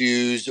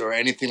issues or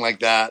anything like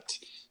that,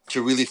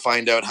 to really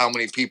find out how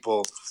many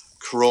people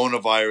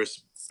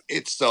coronavirus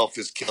itself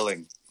is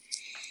killing.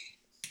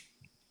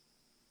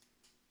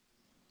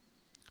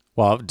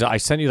 Well, I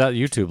sent you that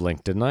YouTube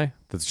link, didn't I?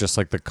 That's just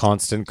like the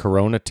constant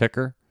corona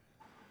ticker.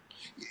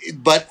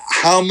 But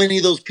how many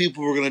of those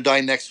people were going to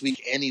die next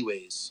week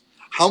anyways?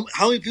 How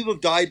many people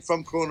have died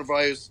from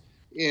coronavirus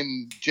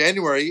in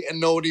January and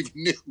no one even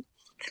knew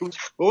it was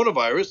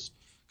coronavirus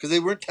because they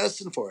weren't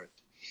testing for it?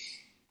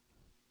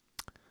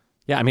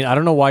 Yeah, I mean, I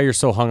don't know why you're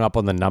so hung up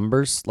on the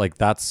numbers. Like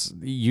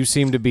you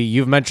seem to be,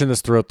 you've mentioned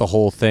this throughout the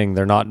whole thing.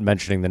 They're not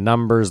mentioning the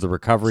numbers, the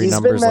recovery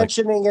numbers. He's been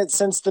mentioning it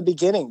since the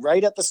beginning.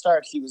 Right at the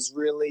start, he was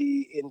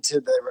really into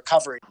the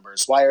recovery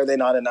numbers. Why are they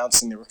not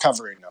announcing the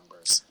recovery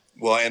numbers?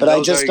 Well, and but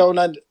I just don't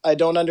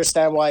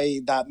understand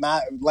why that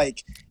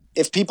like,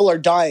 if people are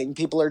dying,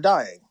 people are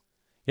dying.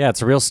 Yeah,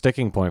 it's a real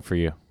sticking point for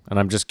you. And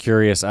I'm just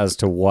curious as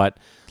to what,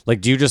 like,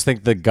 do you just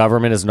think the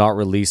government is not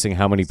releasing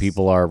how many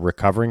people are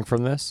recovering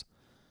from this?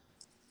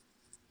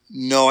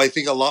 No, I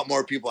think a lot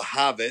more people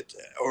have it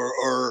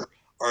or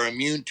are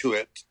immune to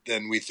it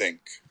than we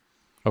think.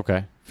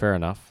 Okay, fair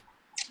enough.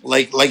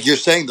 Like you're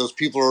saying, those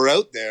people are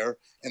out there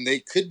and they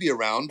could be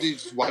around.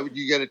 Why would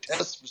you get a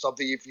test for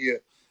something if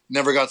you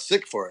never got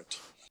sick for it?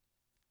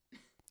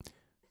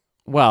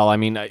 Well, I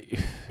mean,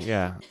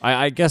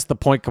 I guess the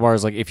point, Kamar,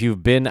 is like if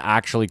you've been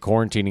actually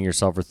quarantining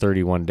yourself for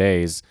 31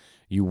 days,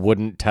 you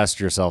wouldn't test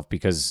yourself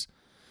because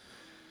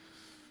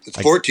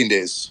it's 14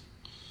 days.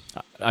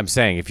 I'm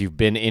saying if you've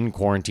been in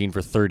quarantine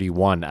for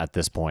 31 at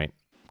this point,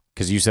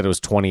 because you said it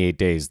was 28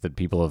 days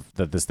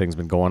that this thing's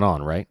been going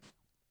on, right?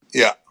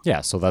 Yeah.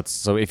 Yeah. So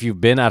if you've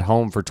been at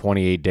home for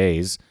 28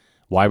 days,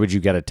 why would you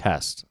get a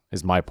test?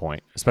 Is my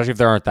point, especially if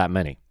there aren't that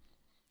many.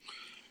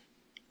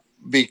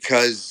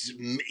 Because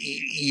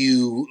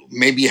you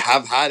maybe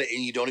have had it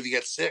and you don't even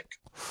get sick.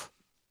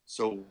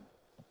 So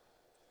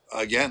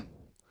again,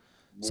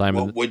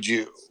 Simon, what would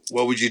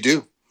you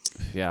do?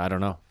 Yeah, I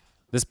don't know.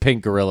 This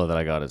pink gorilla that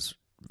I got is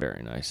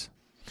very nice.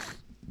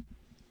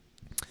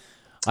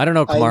 I don't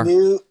know, Kumar.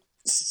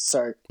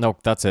 Sorry. No,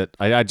 that's it.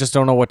 I just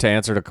don't know what to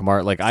answer to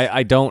Kumar. Like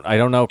I don't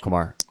know,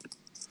 Kumar.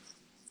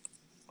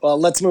 Well,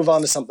 let's move on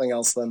to something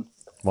else then.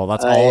 Well,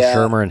 that's all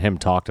Shermer and him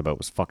talked about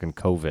was fucking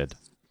COVID.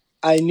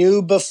 I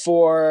knew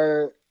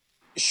before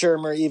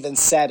Shermer even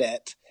said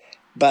it,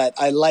 but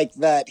I like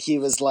that he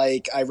was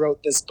like, I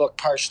wrote this book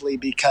partially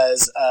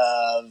because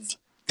of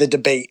the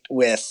debate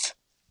with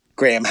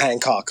Graham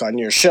Hancock on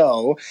your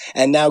show,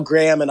 and now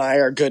Graham and I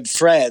are good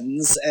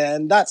friends,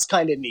 and that's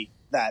kind of neat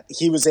that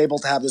he was able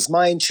to have his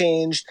mind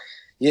changed.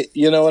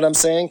 You know what I'm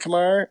saying,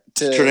 Kumar?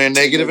 Turn a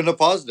negative into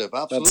positive.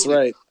 Absolutely. That's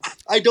right.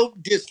 I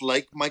don't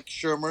dislike Mike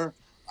Shermer.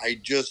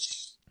 I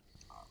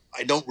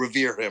don't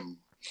revere him.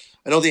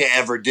 I don't think I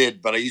ever did,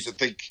 but I used to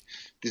think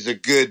there's a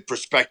good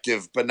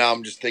perspective. But now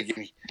I'm just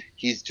thinking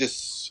he's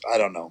just, I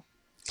don't know.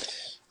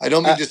 I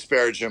don't mean to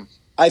disparage him.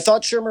 I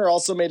thought Shermer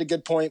also made a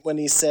good point when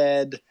he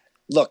said,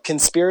 look,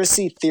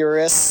 conspiracy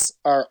theorists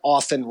are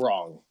often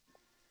wrong.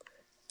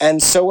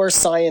 And so are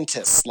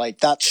scientists. Like,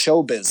 that's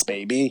showbiz,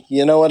 baby.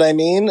 You know what I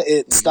mean?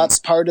 That's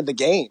part of the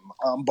game.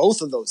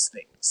 Both of those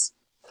things.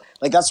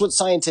 Like, that's what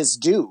scientists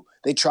do.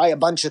 They try a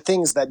bunch of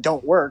things that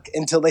don't work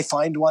until they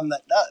find one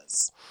that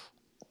does.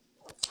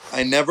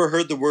 I never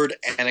heard the word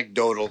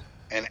anecdotal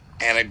and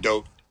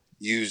anecdote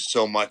used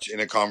so much in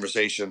a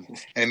conversation.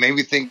 And it made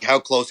me think how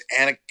close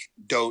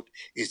anecdote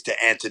is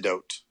to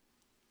antidote.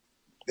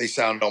 They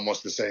sound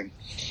almost the same.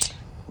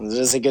 That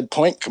is a good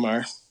point,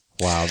 Kumar.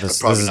 Wow, this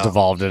Probably has not.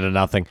 devolved into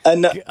nothing.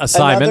 Simon,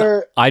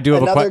 Simon, I do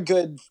have another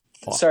good.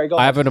 Sorry, go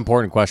I ahead. have an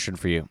important question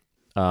for you,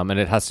 and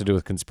it has to do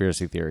with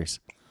conspiracy theories.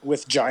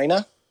 With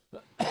Gina.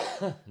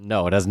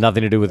 No, it has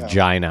nothing to do with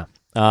Gina.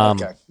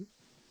 Okay.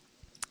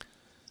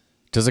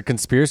 Does a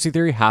conspiracy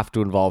theory have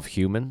to involve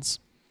humans?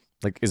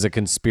 Like, is a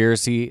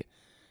conspiracy?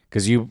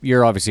 Because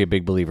you're obviously a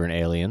big believer in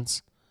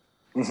aliens.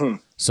 Mm-hmm.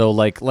 So,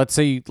 like, let's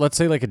say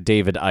like a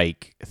David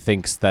Icke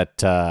thinks that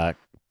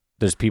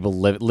there's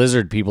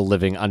lizard people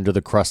living under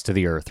the crust of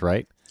the earth,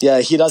 right?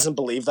 Yeah, he doesn't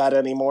believe that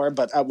anymore,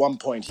 but at one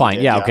point he Fine.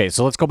 did, Yeah. Okay.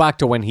 So let's go back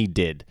to when he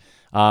did.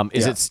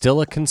 Is Yeah. it still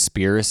a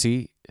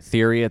conspiracy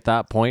theory at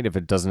that point if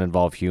it doesn't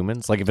involve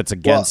humans? Like if it's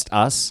against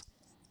us?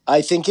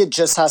 I think it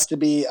just has to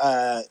be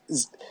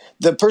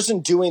the person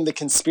doing the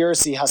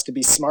conspiracy has to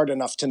be smart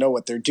enough to know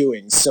what they're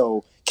doing.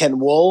 So can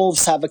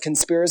wolves have a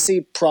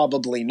conspiracy?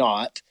 Probably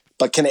not.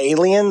 But can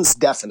aliens?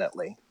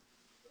 Definitely.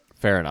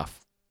 Fair enough.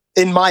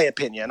 In my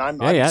opinion. I'm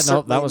No,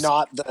 certainly that was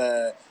not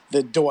the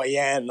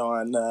doyen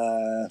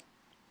on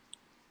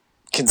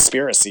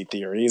conspiracy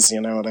theories, you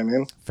know what I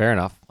mean? fair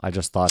enough. I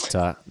just thought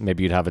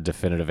maybe you'd have a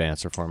definitive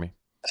answer for me.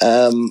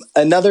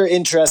 Another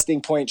interesting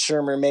point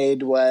Shermer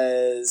made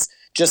was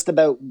just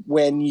about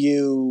when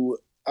you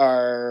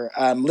are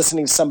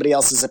listening to somebody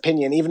else's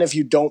opinion, even if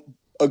you don't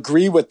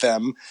agree with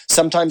them,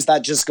 sometimes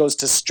that just goes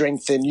to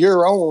strengthen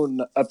your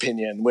own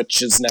opinion,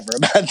 which is never a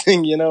bad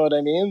thing, you know what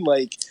I mean?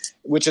 Like,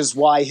 which is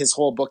why his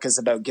whole book is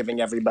about giving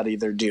everybody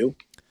their due.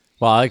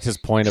 Well, I liked his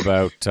point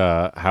about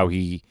how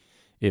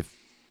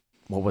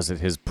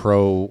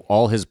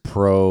all his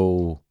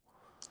pro-choice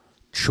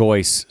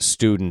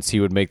students, he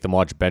would make them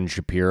watch Ben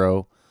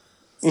Shapiro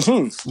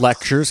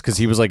lectures because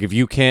he was like, if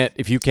you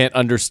can't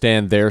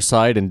understand their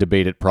side and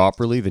debate it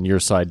properly, then your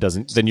side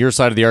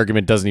of the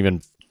argument doesn't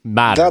even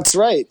matter. That's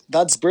right.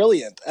 That's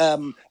brilliant.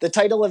 The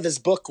title of his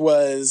book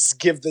was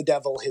 "Give the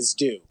Devil His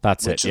Due."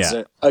 That's which it. is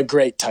Yeah, a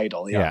great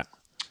title. yeah.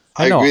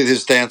 I know. agree with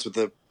his stance with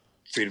the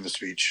freedom of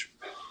speech.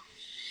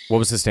 What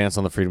was his stance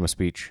on the freedom of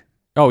speech?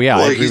 Oh yeah,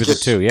 Well, I agree he's with it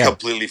just too. Yeah,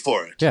 completely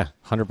for it. yeah,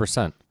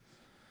 100%.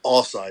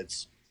 All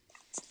sides.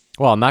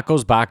 Well, and that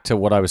goes back to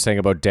what I was saying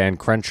about Dan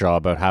Crenshaw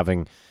about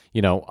having,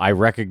 I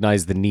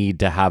recognize the need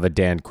to have a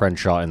Dan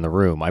Crenshaw in the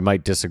room. I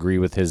might disagree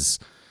with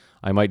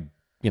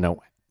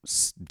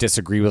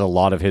disagree with a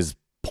lot of his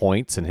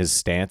points and his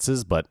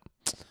stances, but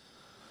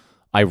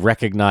I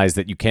recognize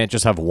that you can't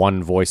just have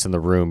one voice in the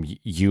room,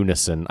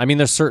 unison. I mean,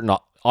 there's certain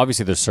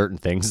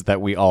things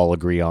that we all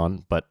agree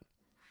on, but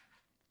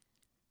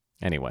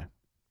anyway.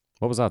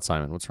 What was that,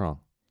 Simon? What's wrong?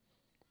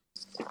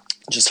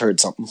 Just heard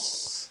something.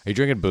 Are you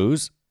drinking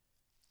booze?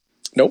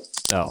 Nope.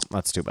 Oh,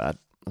 that's too bad.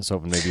 I was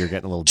hoping maybe you're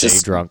getting a little day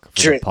Just drunk for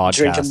the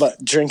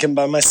podcast. Drinking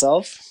by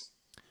myself.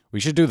 We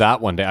should do that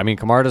one day. I mean,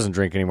 Kamar doesn't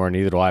drink anymore,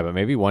 neither do I, but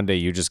maybe one day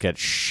you just get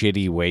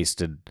shitty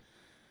wasted,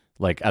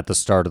 like at the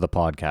start of the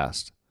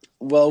podcast.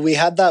 Well, we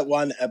had that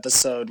one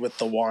episode with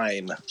the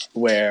wine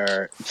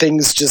where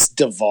things just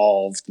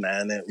devolved,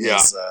 man. It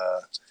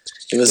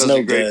was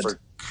no great good. for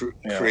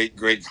create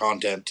great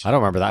content. I don't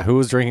remember that. Who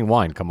was drinking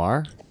wine?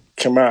 Kamar?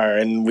 Kamar,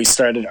 and we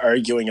started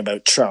arguing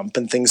about Trump,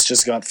 and things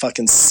just got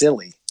fucking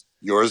silly.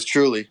 Yours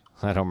truly.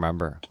 I don't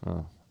remember.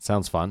 Oh,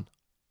 sounds fun.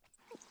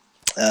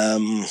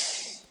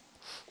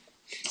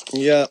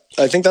 Yeah,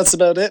 I think that's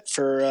about it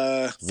for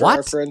our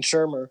What? friend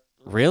Shermer.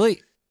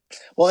 Really?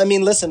 Well, I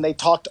mean, listen, they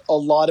talked a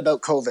lot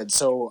about COVID,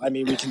 so I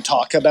mean, we can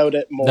talk about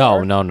it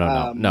more.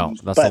 No.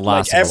 That's the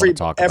last thing I want to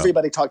talk about.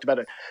 Everybody talked about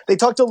it. They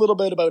talked a little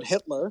bit about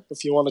Hitler,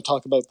 if you want to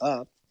talk about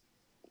that.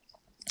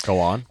 Go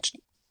on.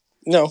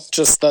 No,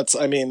 just that's,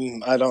 I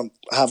mean, I don't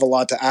have a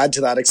lot to add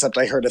to that, except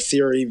I heard a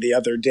theory the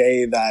other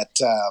day that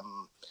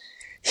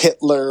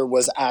Hitler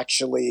was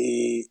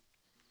actually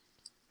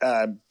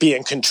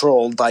being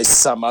controlled by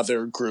some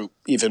other group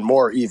even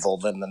more evil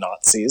than the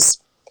Nazis,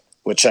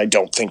 which I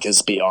don't think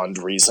is beyond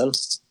reason.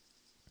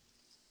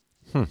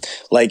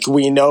 Like,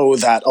 we know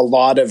that a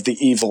lot of the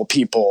evil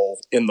people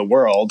in the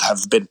world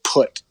have been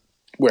put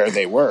where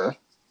they were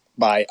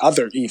by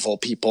other evil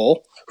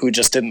people who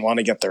just didn't want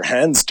to get their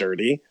hands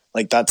dirty.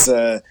 Like,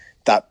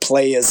 that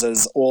play is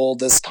as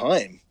old as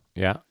time.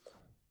 Yeah.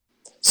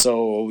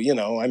 So,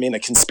 I mean, a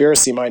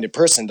conspiracy-minded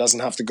person doesn't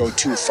have to go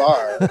too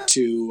far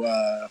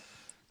to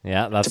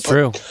Yeah, that's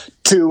true.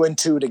 2 and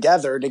 2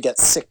 together to get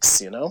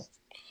 6,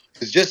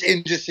 It's just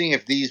interesting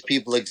if these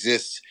people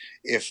exist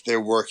if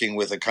they're working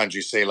with a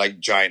country, say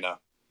like China,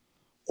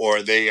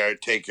 or they are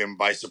taken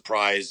by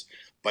surprise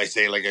by,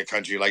 say, like a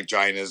country like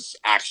China's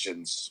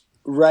actions.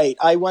 Right.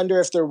 I wonder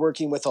if they're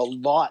working with a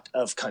lot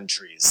of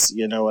countries.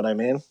 You know what I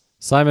mean?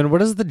 Simon, what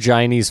does the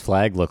Chinese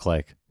flag look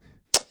like?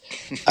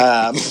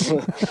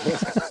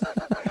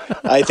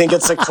 I think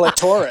it's a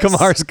clitoris.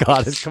 Kamar's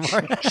got it.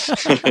 Kamar.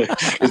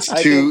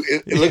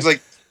 It looks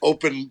like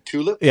open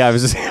tulip. Yeah, I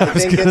was I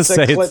think going to it's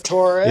say a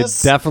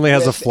clitoris. it definitely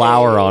has a with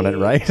flower on it,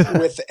 right?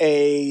 with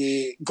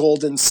a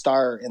golden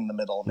star in the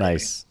middle. Maybe.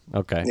 Nice.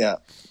 Okay. Yeah.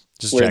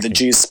 Just Where checking. the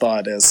G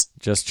spot is.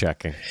 Just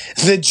checking.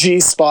 The G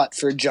spot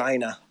for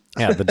Gina.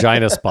 Yeah, the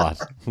Gina spot.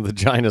 The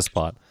Gina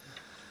spot.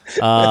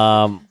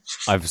 I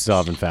still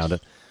haven't found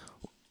it.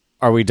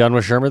 Are we done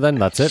with Shermer then?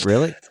 That's it,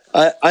 really?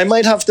 I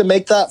might have to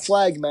make that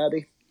flag,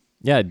 Maddie.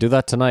 Yeah, do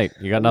that tonight.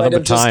 You got Might nothing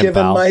have but just time,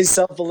 given pal.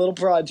 myself a little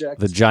project.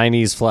 The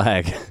Chinese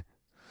flag.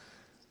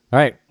 All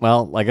right.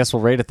 Well, I guess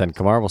we'll rate it then.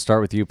 Kamar, we'll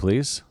start with you,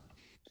 please.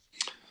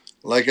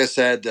 Like I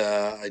said,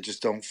 I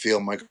just don't feel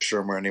Michael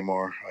Shermer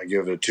anymore. I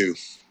give it a 2.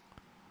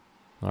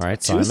 All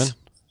right, Simon.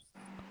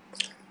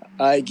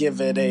 I give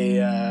it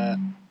a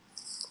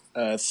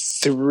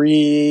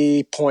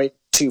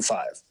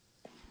 3.25.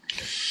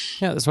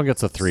 Yeah, this one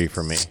gets a 3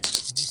 for me.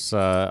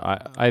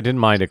 I didn't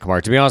mind it,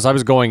 Kamar. To be honest, I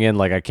was going in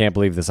like, I can't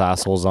believe this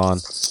asshole's on.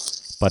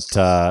 But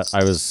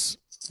I was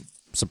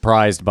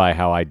surprised by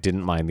how I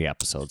didn't mind the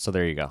episode. So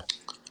there you go.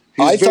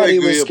 I thought very he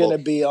was agreeable. going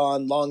to be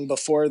on long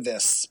before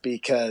this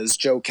because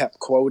Joe kept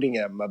quoting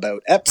him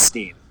about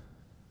Epstein.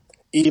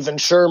 Even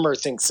Shermer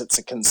thinks it's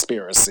a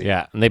conspiracy.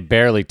 Yeah, and they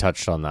barely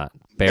touched on that.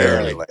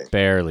 Barely touched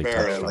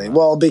on that.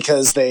 Well,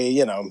 because they,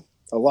 a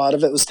lot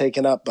of it was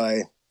taken up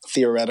by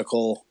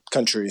theoretical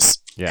countries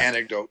Yeah.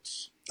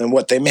 Anecdotes and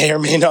what they may or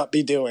may not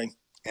be doing.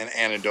 and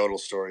anecdotal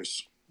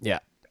stories. Yeah.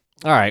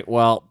 All right.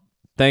 Well,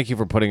 thank you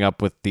for putting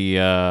up with the You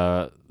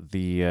don't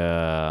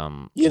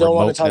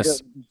want to talk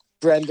remoteness. about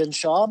Brendan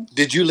Schaub?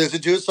 Did you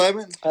listen to it,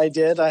 Simon? I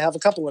did. I have a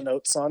couple of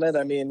notes on it.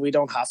 I mean, we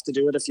don't have to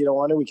do it if you don't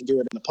want to. We can do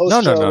it in the post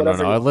No.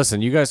 show.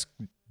 Listen, you guys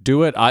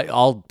do it.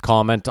 I'll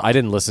comment. I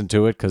didn't listen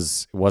to it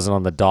because it wasn't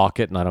on the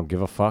docket, and I don't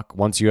give a fuck.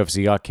 Once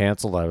UFC got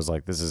canceled, I was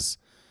like, this is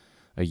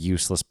a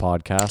useless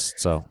podcast.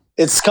 So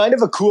It's kind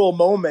of a cool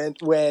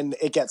moment when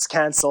it gets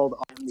canceled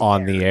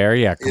on the air,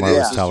 yeah, It Kamar is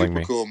was a telling super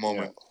me. cool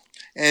moment.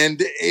 And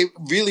it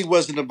really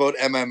wasn't about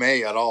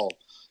MMA at all,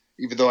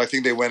 even though I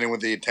think they went in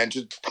with the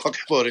intention to talk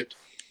about it.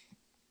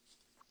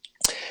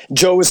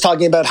 Joe was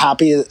talking about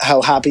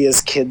how happy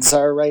his kids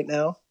are right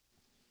now.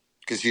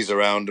 Because he's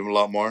around him a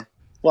lot more.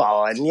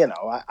 Well, and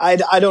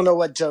I don't know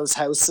what Joe's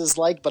house is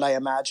like, but I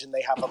imagine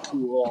they have a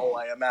pool.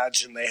 I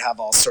imagine they have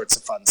all sorts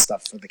of fun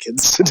stuff for the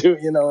kids to do.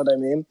 You know what I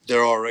mean?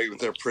 They're all right with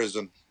their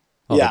prison.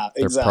 Oh, Yeah,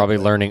 they're exactly. probably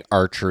learning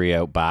archery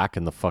out back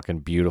in the fucking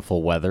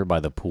beautiful weather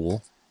by the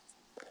pool.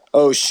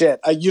 Oh shit!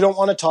 You don't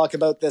want to talk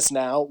about this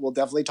now. We'll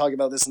definitely talk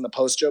about this in the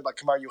post, Joe. But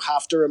Kamar, you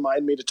have to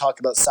remind me to talk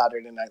about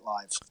Saturday Night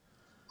Live.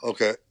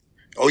 Okay.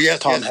 Oh, yes,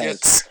 Tom yes,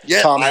 Hanks. yes.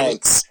 Yeah, Tom I was-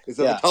 Hanks. It's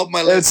on the top of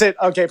my list. That's it.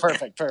 Okay,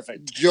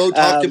 perfect. Joe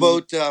talked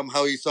about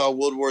how he saw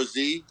World War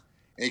Z,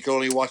 and he could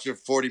only watch it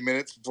for 40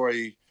 minutes before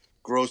he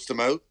grossed him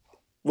out.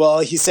 Well,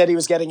 he said he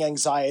was getting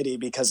anxiety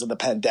because of the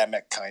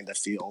pandemic kind of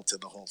feel to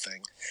the whole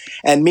thing.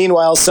 And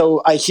meanwhile,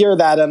 so I hear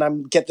that and I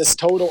get this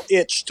total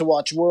itch to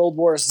watch World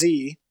War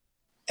Z,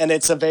 and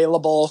it's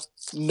available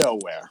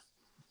nowhere.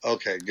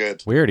 Okay,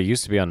 good. Weird. It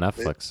used to be on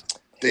Netflix.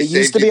 They It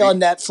used to saved be you on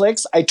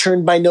Netflix. I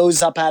turned my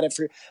nose up at it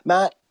for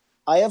Matt.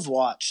 I have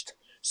watched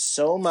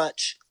so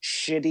much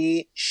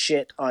shitty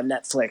shit on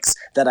Netflix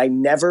that I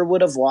never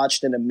would have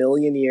watched in a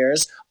million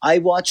years. I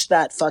watched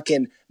that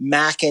fucking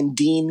Mac and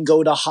Dean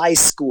Go to High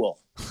School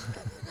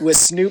with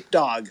Snoop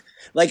Dogg.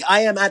 Like,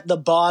 I am at the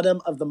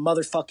bottom of the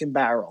motherfucking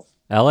barrel.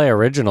 LA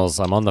Originals.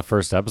 I'm on the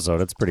first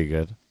episode. It's pretty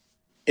good.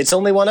 It's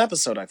only one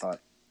episode, I thought.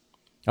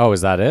 Oh,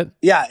 is that it?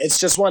 Yeah, it's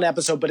just one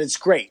episode, but it's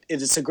great.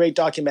 It's a great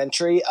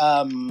documentary.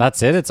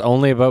 That's it? It's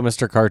only about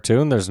Mr.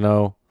 Cartoon? There's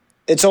no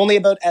It's only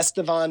about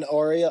Estevan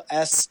Oriel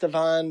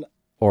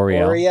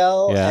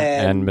Oriel. Yeah,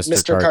 and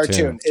Mr.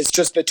 Cartoon. It's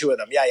just the two of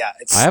them. Yeah.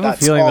 I have a that's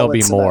feeling all there'll be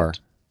it's more. about.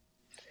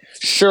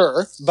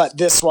 Sure, but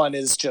this one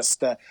is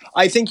just.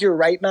 I think you're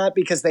right, Matt,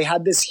 because they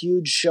had this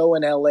huge show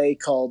in LA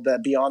called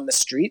Beyond the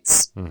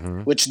Streets,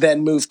 which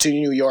then moved to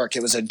New York.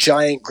 It was a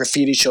giant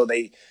graffiti show.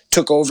 They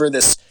took over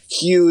this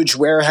huge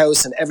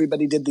warehouse, and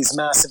everybody did these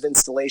massive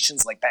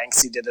installations. Like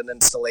Banksy did an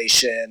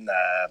installation.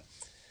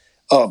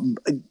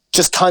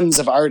 Just tons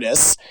of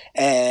artists,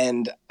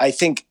 and I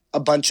think a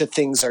bunch of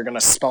things are going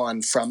to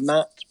spawn from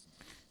that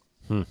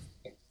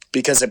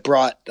because it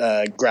brought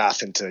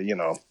Graf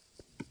into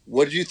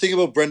What did you think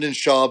about Brendan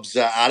Schaub's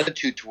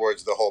attitude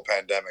towards the whole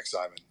pandemic,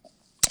 Simon?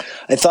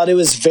 I thought it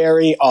was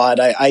very odd.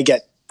 I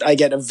get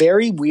a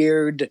very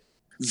weird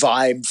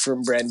vibe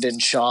from Brendan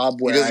Schaub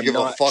where doesn't I'm give a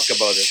not fuck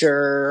about it.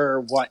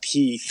 sure what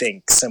he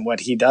thinks and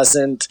what he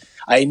doesn't.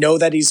 I know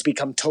that he's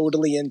become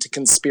totally into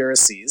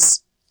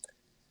conspiracies,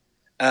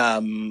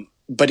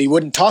 but he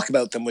wouldn't talk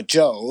about them with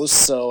Joe.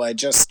 So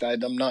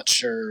I'm not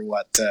sure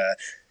what.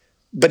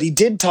 But he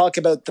did talk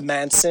about the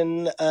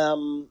Manson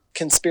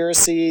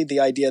conspiracy,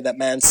 the idea that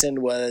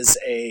Manson was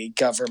a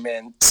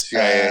government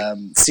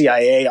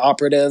CIA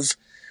operative,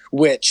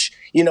 which,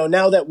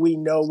 now that we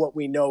know what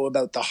we know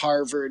about the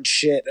Harvard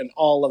shit and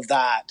all of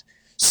that,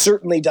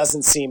 certainly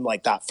doesn't seem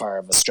like that far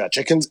of a stretch.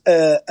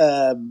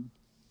 A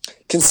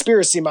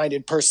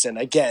conspiracy-minded person,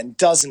 again,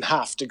 doesn't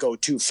have to go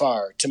too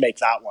far to make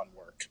that one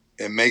work.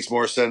 It makes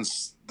more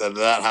sense that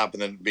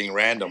happened than being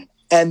random.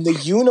 And the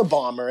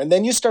Unabomber, and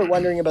then you start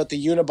wondering about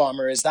the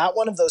Unabomber. Is that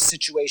one of those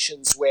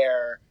situations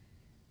where,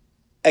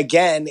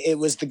 again, it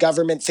was the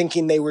government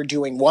thinking they were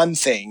doing one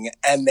thing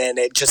and then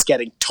it just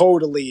getting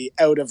totally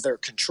out of their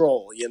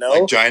control,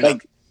 Like China?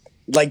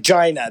 Like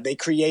China. They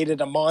created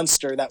a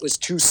monster that was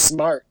too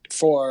smart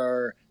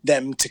for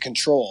them to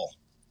control.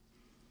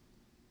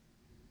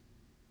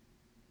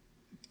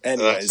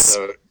 Anyways, That's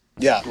a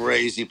yeah,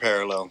 crazy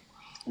parallel.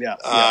 yeah,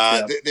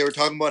 yeah. They were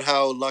talking about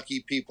how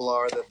lucky people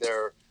are that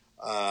their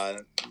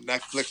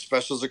Netflix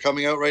specials are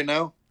coming out right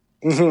now.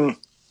 Do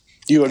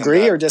you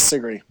agree or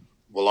disagree?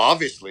 Well,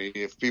 obviously,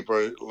 if people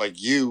are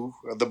like you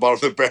at the bottom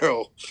of the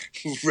barrel,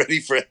 ready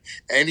for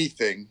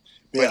anything.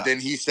 But Yeah. then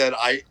he said,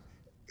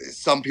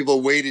 some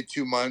people waited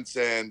 2 months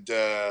and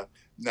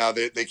now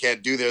they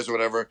can't do theirs or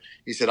whatever.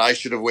 He said, I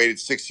should have waited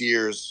 6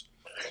 years.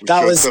 We That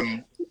showed was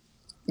some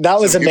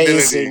amazing,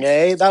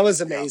 humility. That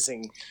was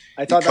amazing.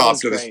 I thought that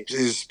was great.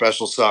 His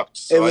special sucked.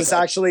 So It was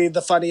I- actually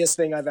the funniest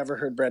thing I've ever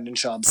heard Brendan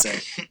Schaub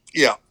say.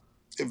 yeah,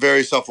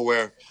 very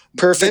self-aware.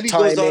 Perfect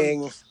Then he goes on-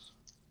 timing.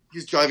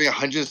 He's driving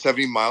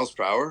 170 miles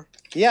per hour.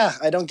 Yeah,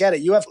 I don't get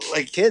it. You have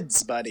Like,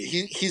 kids, buddy.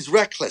 He's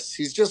reckless.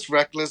 He's just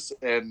reckless,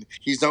 and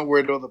he's not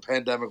worried about the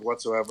pandemic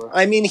whatsoever.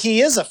 I mean,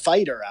 he is a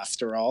fighter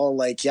after all.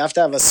 Like, you have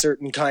to have a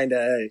certain kind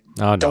of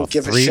Oh, no. don't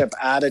give a shit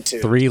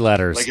attitude. 3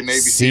 letters. Like a Navy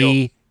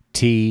SEAL.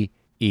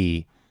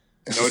 CTE.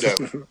 No doubt.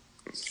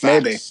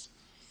 Maybe. Facts.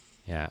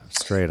 Yeah,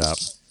 straight up.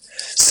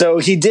 So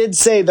he did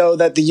say, though,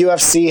 that the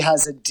UFC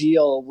has a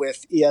deal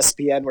with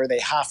ESPN where they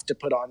have to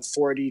put on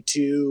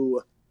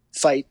 42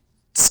 fights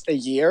a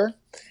year.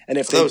 And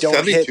if they No, don't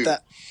 72. hit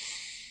that...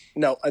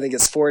 No, I think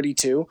it's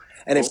 42.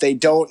 And if they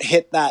don't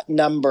hit that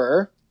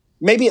number...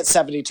 Maybe it's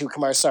 72,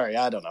 Kamar. Sorry,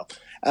 I don't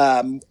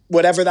know.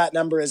 Whatever that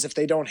number is, if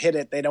they don't hit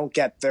it, they don't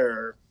get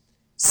their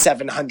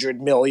 $700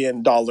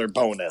 million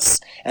bonus.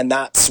 And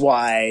that's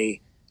why...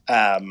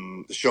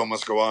 The show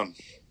must go on.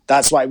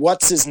 That's why...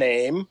 What's his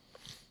name?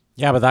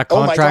 Yeah, but that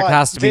Oh my contract God.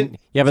 has to be.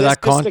 Yeah, but this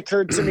that just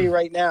occurred to me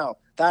right now.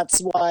 That's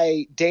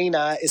why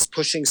Dana is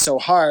pushing so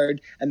hard,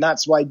 and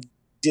that's why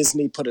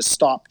Disney put a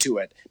stop to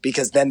it,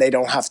 because then they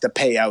don't have to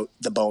pay out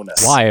the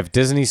bonus. Why? If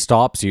Disney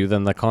stops you,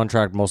 then the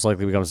contract most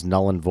likely becomes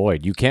null and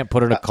void. You can't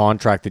put in a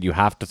contract that you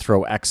have to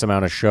throw X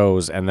amount of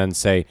shows and then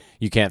say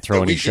you can't throw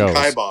The any week in shows.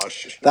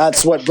 kibosh.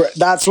 That's what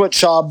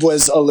Schaub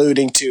was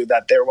alluding to,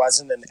 that there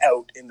wasn't an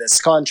out in this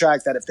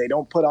contract, that if they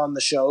don't put on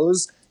the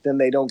shows, then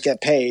they don't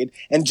get paid.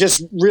 And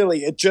just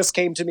really, it just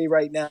came to me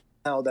right now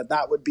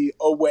that would be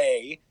a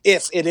way,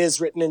 if it is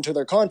written into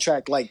their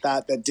contract like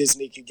that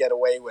Disney could get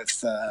away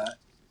with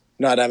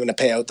not having to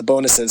pay out the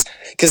bonuses.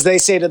 Because they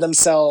say to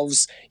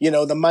themselves,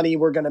 the money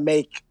we're going to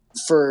make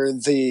for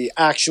the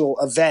actual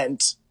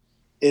event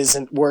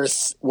isn't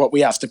worth what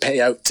we have to pay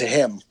out to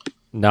him.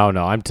 No.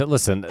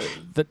 Listen.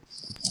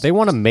 They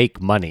want to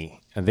make money,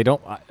 and they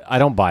don't. I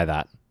don't buy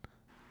that.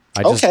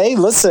 Okay,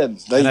 listen.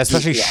 And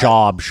especially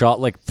Schaub,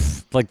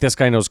 like this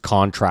guy knows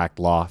contract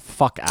law.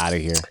 Fuck out of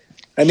here.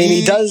 I mean,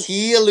 he does.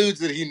 He alludes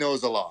that he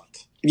knows a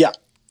lot. Yeah,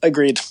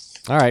 agreed.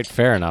 All right,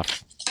 fair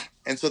enough.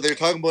 And so they're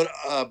talking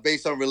about,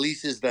 based on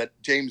releases, that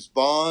James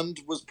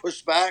Bond was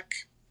pushed back.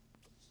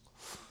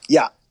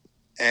 Yeah,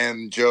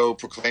 And Joe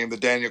proclaimed that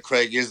Daniel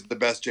Craig is the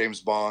best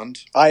James Bond.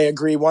 I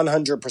agree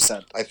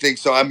 100%. I think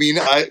so. I mean,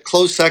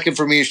 close second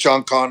for me is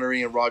Sean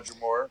Connery and Roger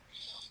Moore.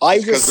 I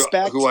Because of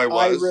respect who I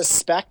was.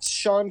 respect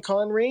Sean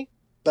Connery,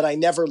 but I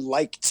never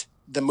liked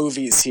the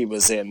movies he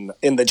was in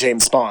the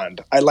James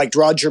Bond. I liked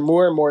Roger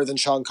Moore more than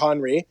Sean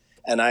Connery,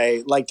 and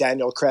I liked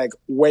Daniel Craig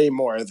way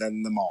more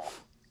than them all.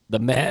 The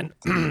man,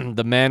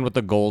 the man with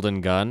the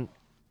golden gun,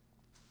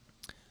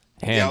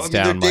 hands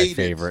they're down my dated.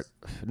 favorite.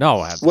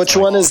 No, Which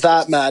one is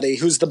that, Maddie?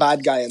 Who's the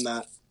bad guy in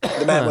that?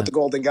 The man with the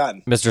golden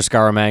gun. Mr.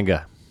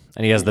 Scaramanga,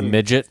 and he has the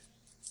midget,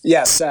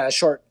 Yes,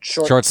 short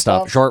short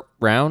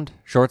round.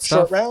 Short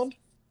round?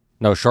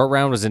 No, short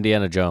round was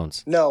Indiana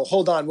Jones. No,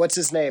 hold on. What's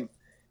his name?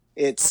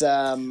 It's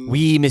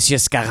Oui, Monsieur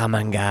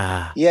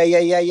Scaramanga.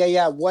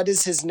 Yeah. What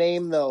is his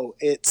name though?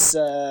 It's He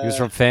was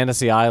from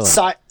Fantasy Island.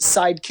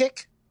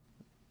 Sidekick.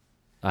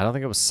 I don't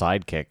think it was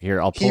Sidekick. Here,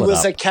 I'll pull He it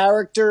was up. a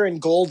character in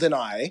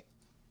GoldenEye.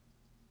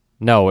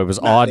 No, it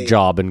was Maddie. Odd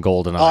Job in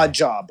GoldenEye. Odd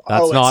Job.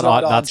 That's It's not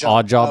Odd. Odd That's Job.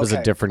 Odd Job is a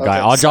Okay. different guy.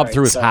 Okay, Odd Job sorry,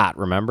 threw his sorry. hat.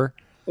 Remember?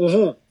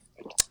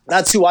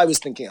 That's who I was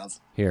thinking of.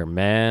 Here,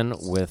 man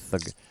with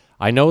the.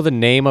 I know the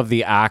name of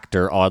the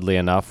actor. Oddly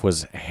enough,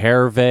 was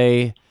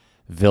Hervé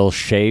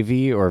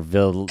Vilchevy or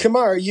Vil.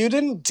 Kamar, you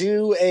didn't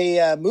do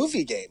a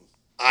movie game.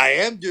 I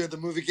am doing the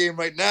movie game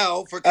right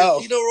now for Oh.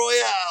 Casino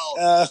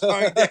Royale.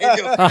 Starring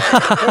Daniel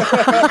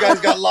Craig. You guys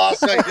got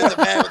lost, so I did the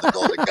man with the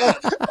golden gun.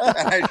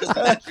 And I just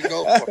let you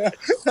go for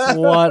it.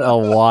 What a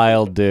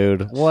wild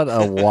dude! What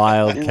a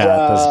wild cat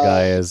this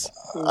guy is.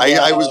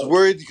 I was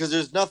worried because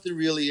there's nothing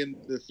really in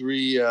the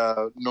 3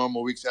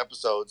 normal weeks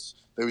episodes.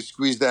 They would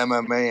squeeze the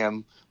MMA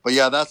in. But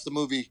yeah, that's the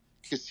movie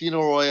Casino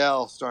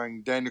Royale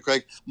starring Daniel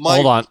Craig. My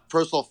Hold on.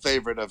 personal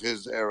favorite of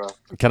his era.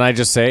 Can I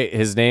just say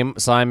his name,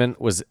 Simon,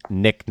 was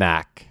Nick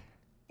Nack,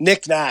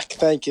 Nick Nack.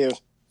 Thank you.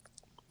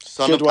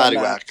 Son Good of one,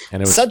 Paddywhack. Matt.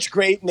 and it was Such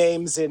great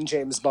names in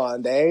James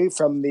Bond, eh?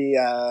 From the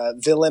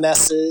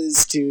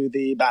villainesses to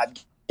the bad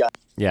guy.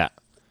 yeah.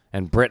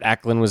 And Britt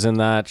Eklund was in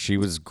that. She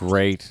was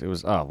great. It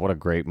was what a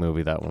great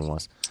movie that one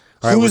was.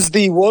 All right, Who's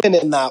the woman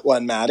in that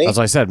one, Maddie? as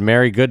I said,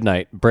 Mary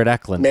Goodnight, Britt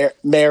Eklund.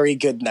 Mary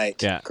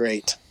Goodnight. Yeah.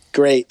 Great.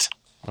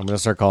 I'm gonna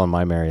start calling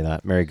my Mary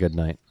that. Mary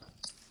Goodnight.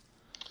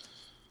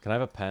 Can I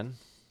have a pen?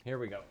 Here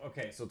we go.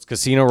 Okay, so it's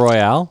Casino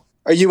Royale.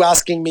 Are you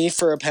asking me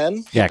for a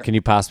pen? Yeah, can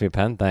you pass me a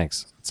pen?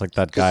 Thanks. It's like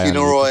that guy.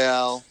 Casino on YouTube.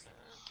 Royale,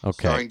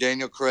 Okay. starring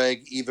Daniel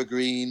Craig, Eva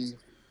Green,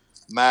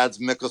 Mads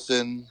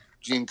Mikkelsen,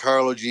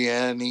 Giancarlo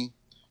Giannini,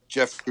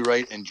 Jeffrey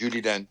Wright, and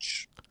Judi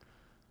Dench.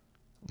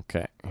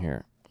 Okay,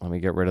 here. Let me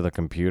get rid of the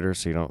computer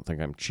so you don't think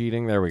I'm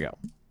cheating. There we go.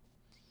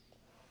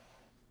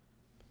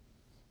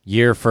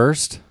 Year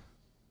first?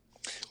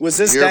 Was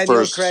this Year Daniel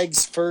first.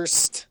 Craig's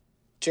first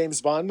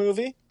James Bond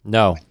movie?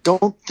 No.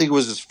 Don't think it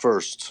was his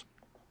first.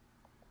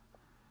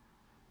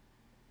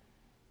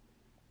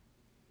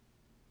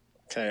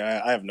 Okay,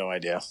 I have no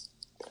idea.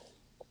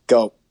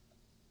 Go.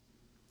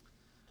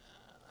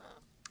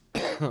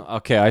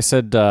 Okay, I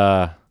said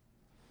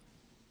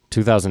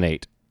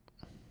 2008.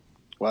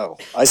 Wow.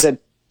 I said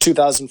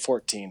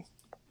 2014.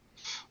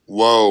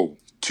 Whoa,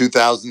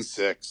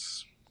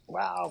 2006.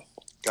 Wow.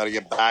 Got to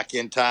get back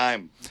in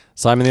time.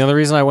 Simon, the only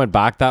reason I went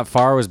back that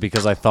far was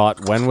because I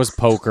thought, when was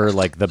poker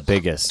like the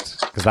biggest?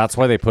 Because that's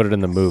why they put it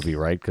in the movie,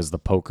 right? Because the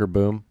poker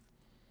boom.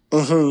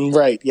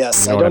 Right,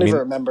 yes. You know I what don't I even mean?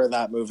 remember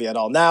that movie at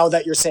all. Now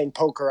that you're saying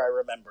poker, I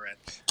remember it.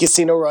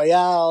 Casino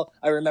Royale,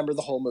 I remember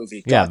the whole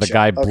movie. Yeah, the Gotcha.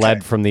 guy Okay.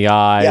 bled from the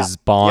eyes. Yeah.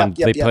 Bond.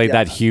 Yep, They yep, played yep.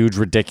 that huge,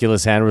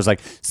 ridiculous hand. It was like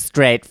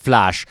straight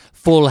flush,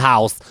 full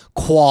house,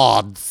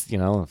 quads. You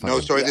know. No,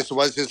 fucking- sorry, this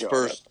was his Got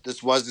first.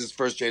 This was his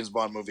first James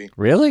Bond movie.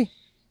 Really?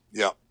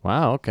 Yeah.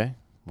 Wow. Okay.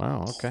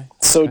 Wow. Okay.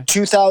 So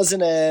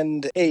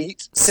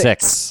 2008.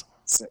 Six.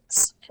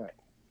 Six. Right.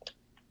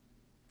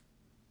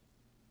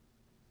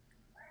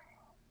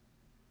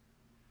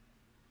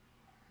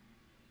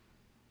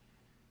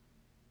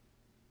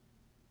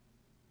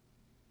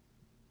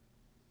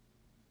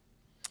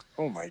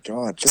 Oh my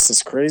god, this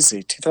is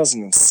crazy.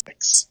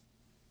 2006.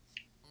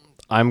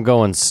 I'm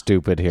going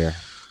stupid here.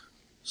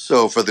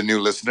 So for the new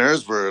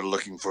listeners, we're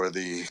looking for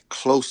the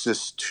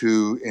closest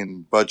to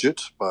in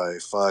budget by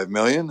 5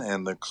 million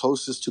and the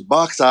closest to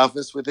box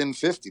office within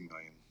 50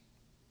 million.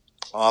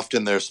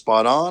 Often they're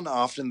spot on,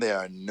 often they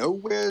are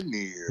nowhere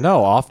near.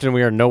 No, often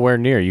we are nowhere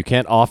near. You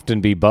can't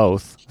often be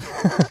both.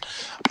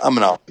 I'm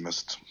an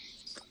optimist.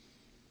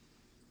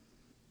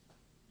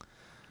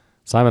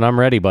 Simon, I'm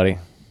ready, buddy.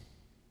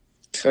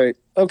 Okay.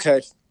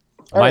 Okay.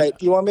 All Mine- right.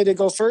 You want me to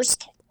go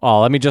first?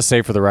 Oh, let me just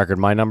say for the record,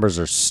 my numbers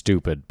are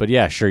stupid. But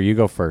yeah, sure, you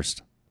go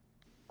first.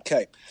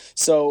 Okay.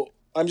 So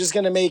I'm just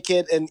going to make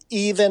it an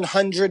even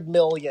 100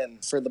 million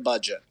for the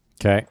budget.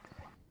 Okay.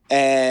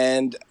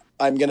 And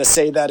I'm going to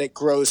say that it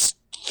grossed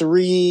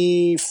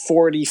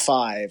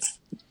 345.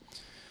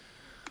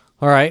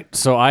 All right.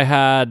 So I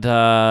had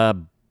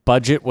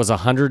budget was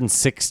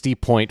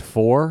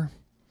 160.4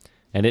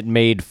 and it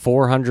made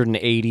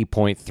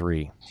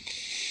 480.3.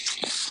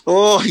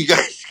 Oh, you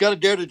guys got to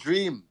dare to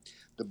dream.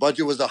 The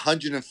budget was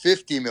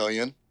 150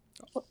 million.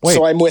 Wait.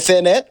 So I'm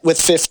within it with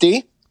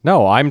 50.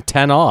 No, I'm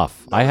 10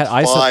 off. No, I had it's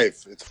I said,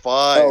 five. It's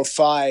five. Oh,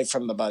 5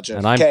 from the budget.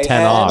 and I'm Okay,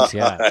 10 off.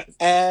 Yeah.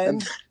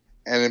 And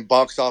And in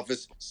box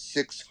office,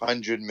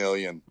 600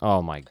 million.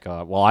 Oh my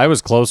god. Well, I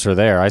was closer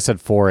there. I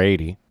said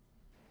 480.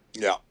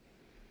 Yeah.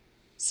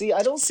 see,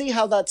 I don't see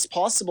how that's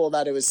possible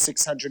that it was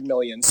 600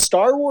 million.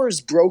 Star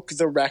Wars broke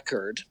the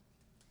record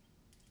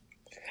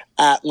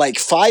at like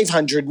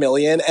 500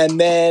 million. And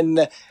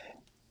then,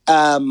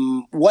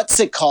 what's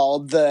it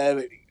called?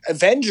 The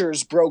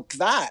Avengers broke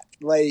that.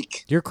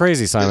 Like, You're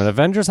crazy, Simon.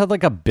 Avengers had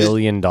like $1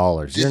 billion.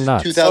 You're This is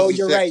nuts. 2006. oh,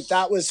 you're right.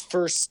 That was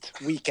first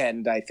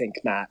weekend, I think,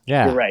 Matt.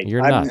 Yeah, You're right.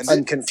 you're I'm, nuts.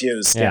 I'm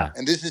confused. Yeah.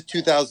 And this is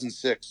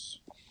 2006.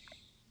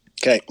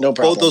 Okay, no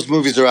problem. Both those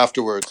movies are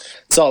afterwards.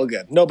 It's all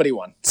good. Nobody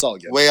won. It's all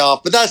good. Way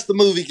off. But that's the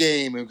movie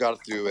game. We've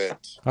got to do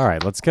it. All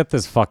right, let's get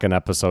this fucking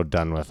episode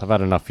done with. I've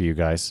had enough of you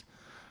guys.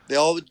 They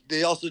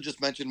also just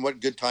mentioned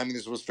what good timing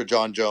this was for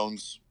John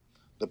Jones.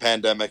 The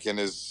pandemic and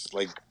his,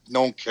 like,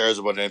 no one cares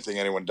about anything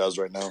anyone does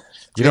right now.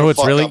 You know what's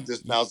Fuck really- up,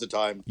 now's the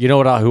time. You know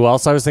what? Who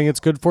else I was thinking it's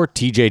good for?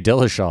 TJ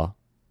Dillashaw.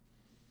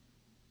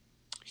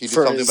 He did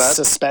For something his bad.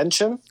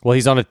 suspension, Well,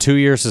 he's on a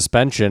 2-year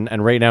suspension,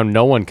 and right now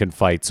no one can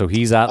fight. So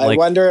he's at I like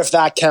wonder if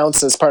that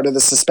counts as part of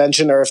the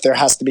suspension, or if there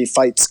has to be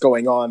fights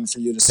going on for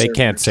you to. they serve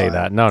can't your say time.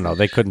 that. No,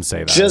 they couldn't say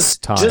that. It's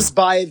Just, time. just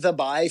by the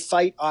by,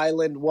 Fight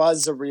Island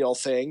was a real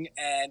thing,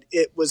 and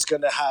it was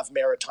going to have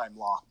maritime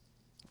law.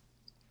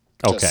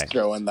 okay. Just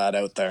throwing that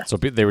out there. So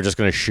they were just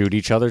going to shoot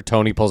each other.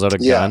 Tony pulls out a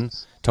Yeah. gun.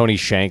 Tony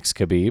shanks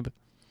Khabib.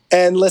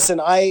 And listen,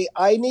 I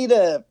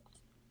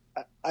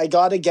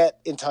got to get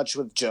in touch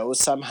with Joe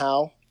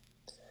somehow,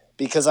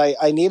 because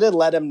I need to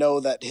let him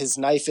know that his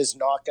knife is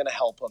not going to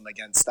help him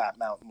against that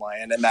mountain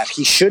lion, and that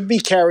he should be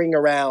carrying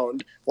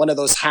around one of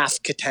those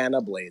half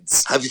katana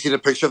blades. Have you seen a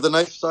picture of the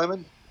knife,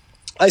 Simon?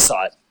 I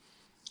saw it.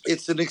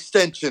 It's an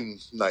extension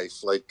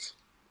knife. Like,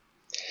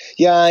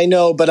 Yeah, I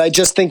know, but I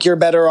just think you're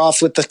better off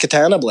with the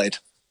katana blade.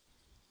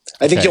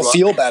 I think Okay. you'll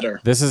feel better.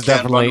 This is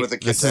Can't run definitely with a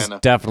this is katana.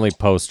 definitely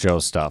post Joe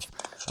stuff.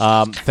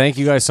 Thank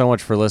you guys so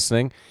much for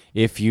listening.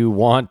 If you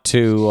want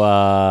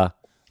to,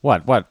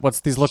 what's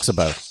these looks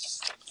about?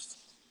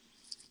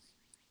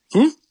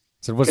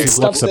 So what's these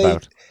Stuff looks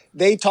about?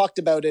 They talked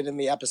about it in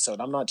the episode.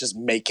 I'm not just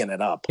making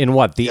it up. In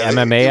what, the Yeah,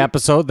 MMA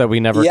episode that we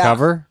never Yeah.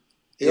 cover?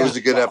 It was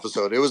a good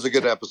episode. It was a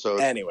good episode.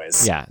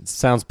 Anyways. Yeah, it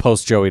sounds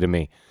post-Joey to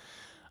me.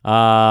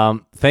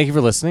 Thank you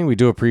for listening. We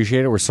do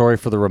appreciate it. We're sorry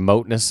for the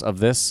remoteness of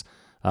this.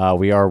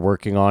 We are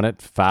working on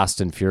it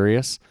fast and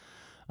furious.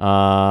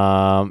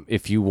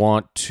 If you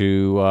want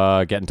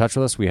to get in touch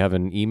with us, we have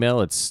an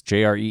email. It's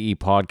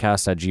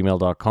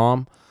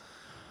jreepodcast@gmail.com.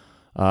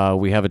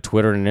 We have a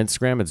Twitter and an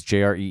Instagram. It's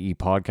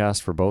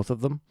jreepodcast for both of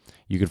them.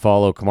 You can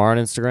follow Kamar on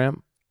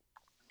Instagram.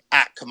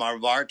 At Kamar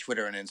Bar,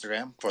 Twitter and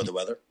Instagram for the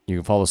weather. You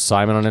can follow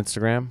Simon on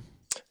Instagram.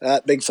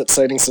 At Bigfoot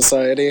Sighting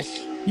Society.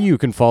 You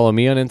can follow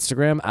me on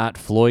Instagram at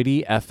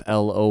Floydy,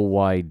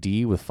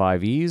 Floyd with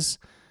 5 E's.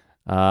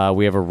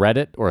 We have a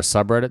Reddit, or a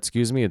subreddit,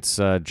 excuse me. It's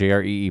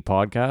JREE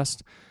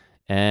Podcast.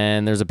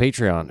 And there's a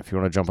Patreon. If you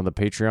want to jump on the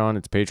Patreon,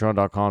 it's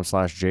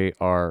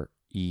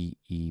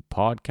patreon.com/JREE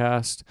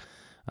Podcast.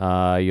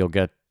 You'll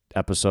get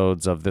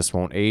episodes of This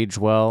Won't Age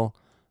Well,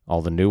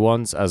 all the new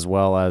ones, as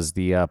well as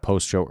the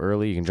post-show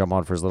early. You can jump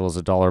on for as little as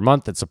 $1 a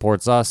month. It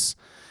supports us.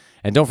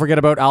 And don't forget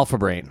about Alpha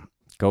Brain.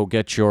 Go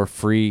get your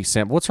free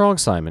sample. What's wrong,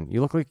 Simon?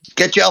 You look like...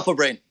 Get your Alpha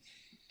Brain.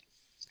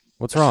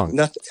 What's wrong?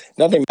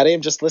 Nothing, Matty.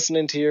 I'm just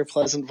listening to your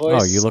pleasant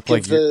voice. Oh, you look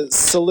like the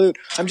salute.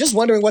 I'm just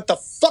wondering what the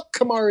fuck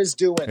Kamar is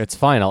doing. It's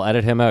fine. I'll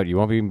edit him out. You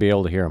won't even be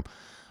able to hear him.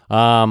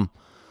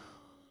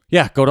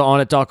 Yeah, go to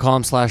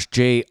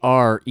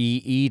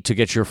onit.com/JREE to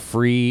get your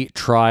free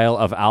trial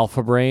of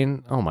Alpha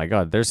Brain. Oh my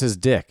God, there's his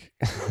dick.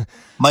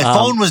 My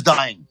phone was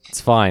dying.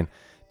 It's fine.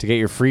 To get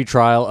your free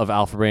trial of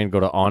Alpha Brain, go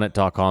to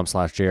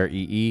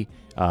onit.com/JREE.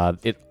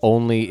 It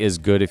only is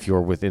good if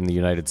you're within the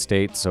United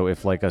States. So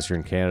if, like us, you're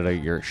in Canada,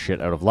 you're shit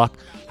out of luck.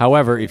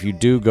 However, if you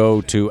do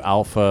go to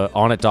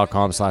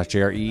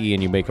onit.com/JREE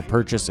and you make a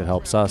purchase, it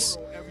helps us.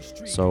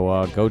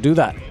 So go do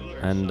that.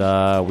 And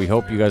we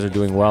hope you guys are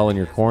doing well in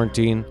your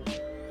quarantine.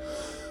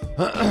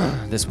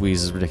 This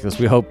wheeze is ridiculous.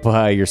 We hope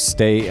you're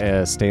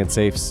staying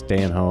safe,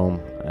 staying home,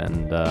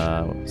 and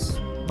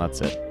that's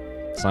it.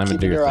 Simon,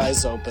 Keep do your thing.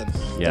 eyes open.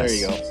 Yes. There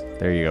you go.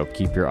 There you go.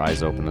 Keep your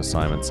eyes open, as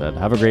Simon said.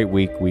 Have a great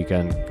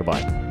weekend.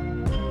 Goodbye.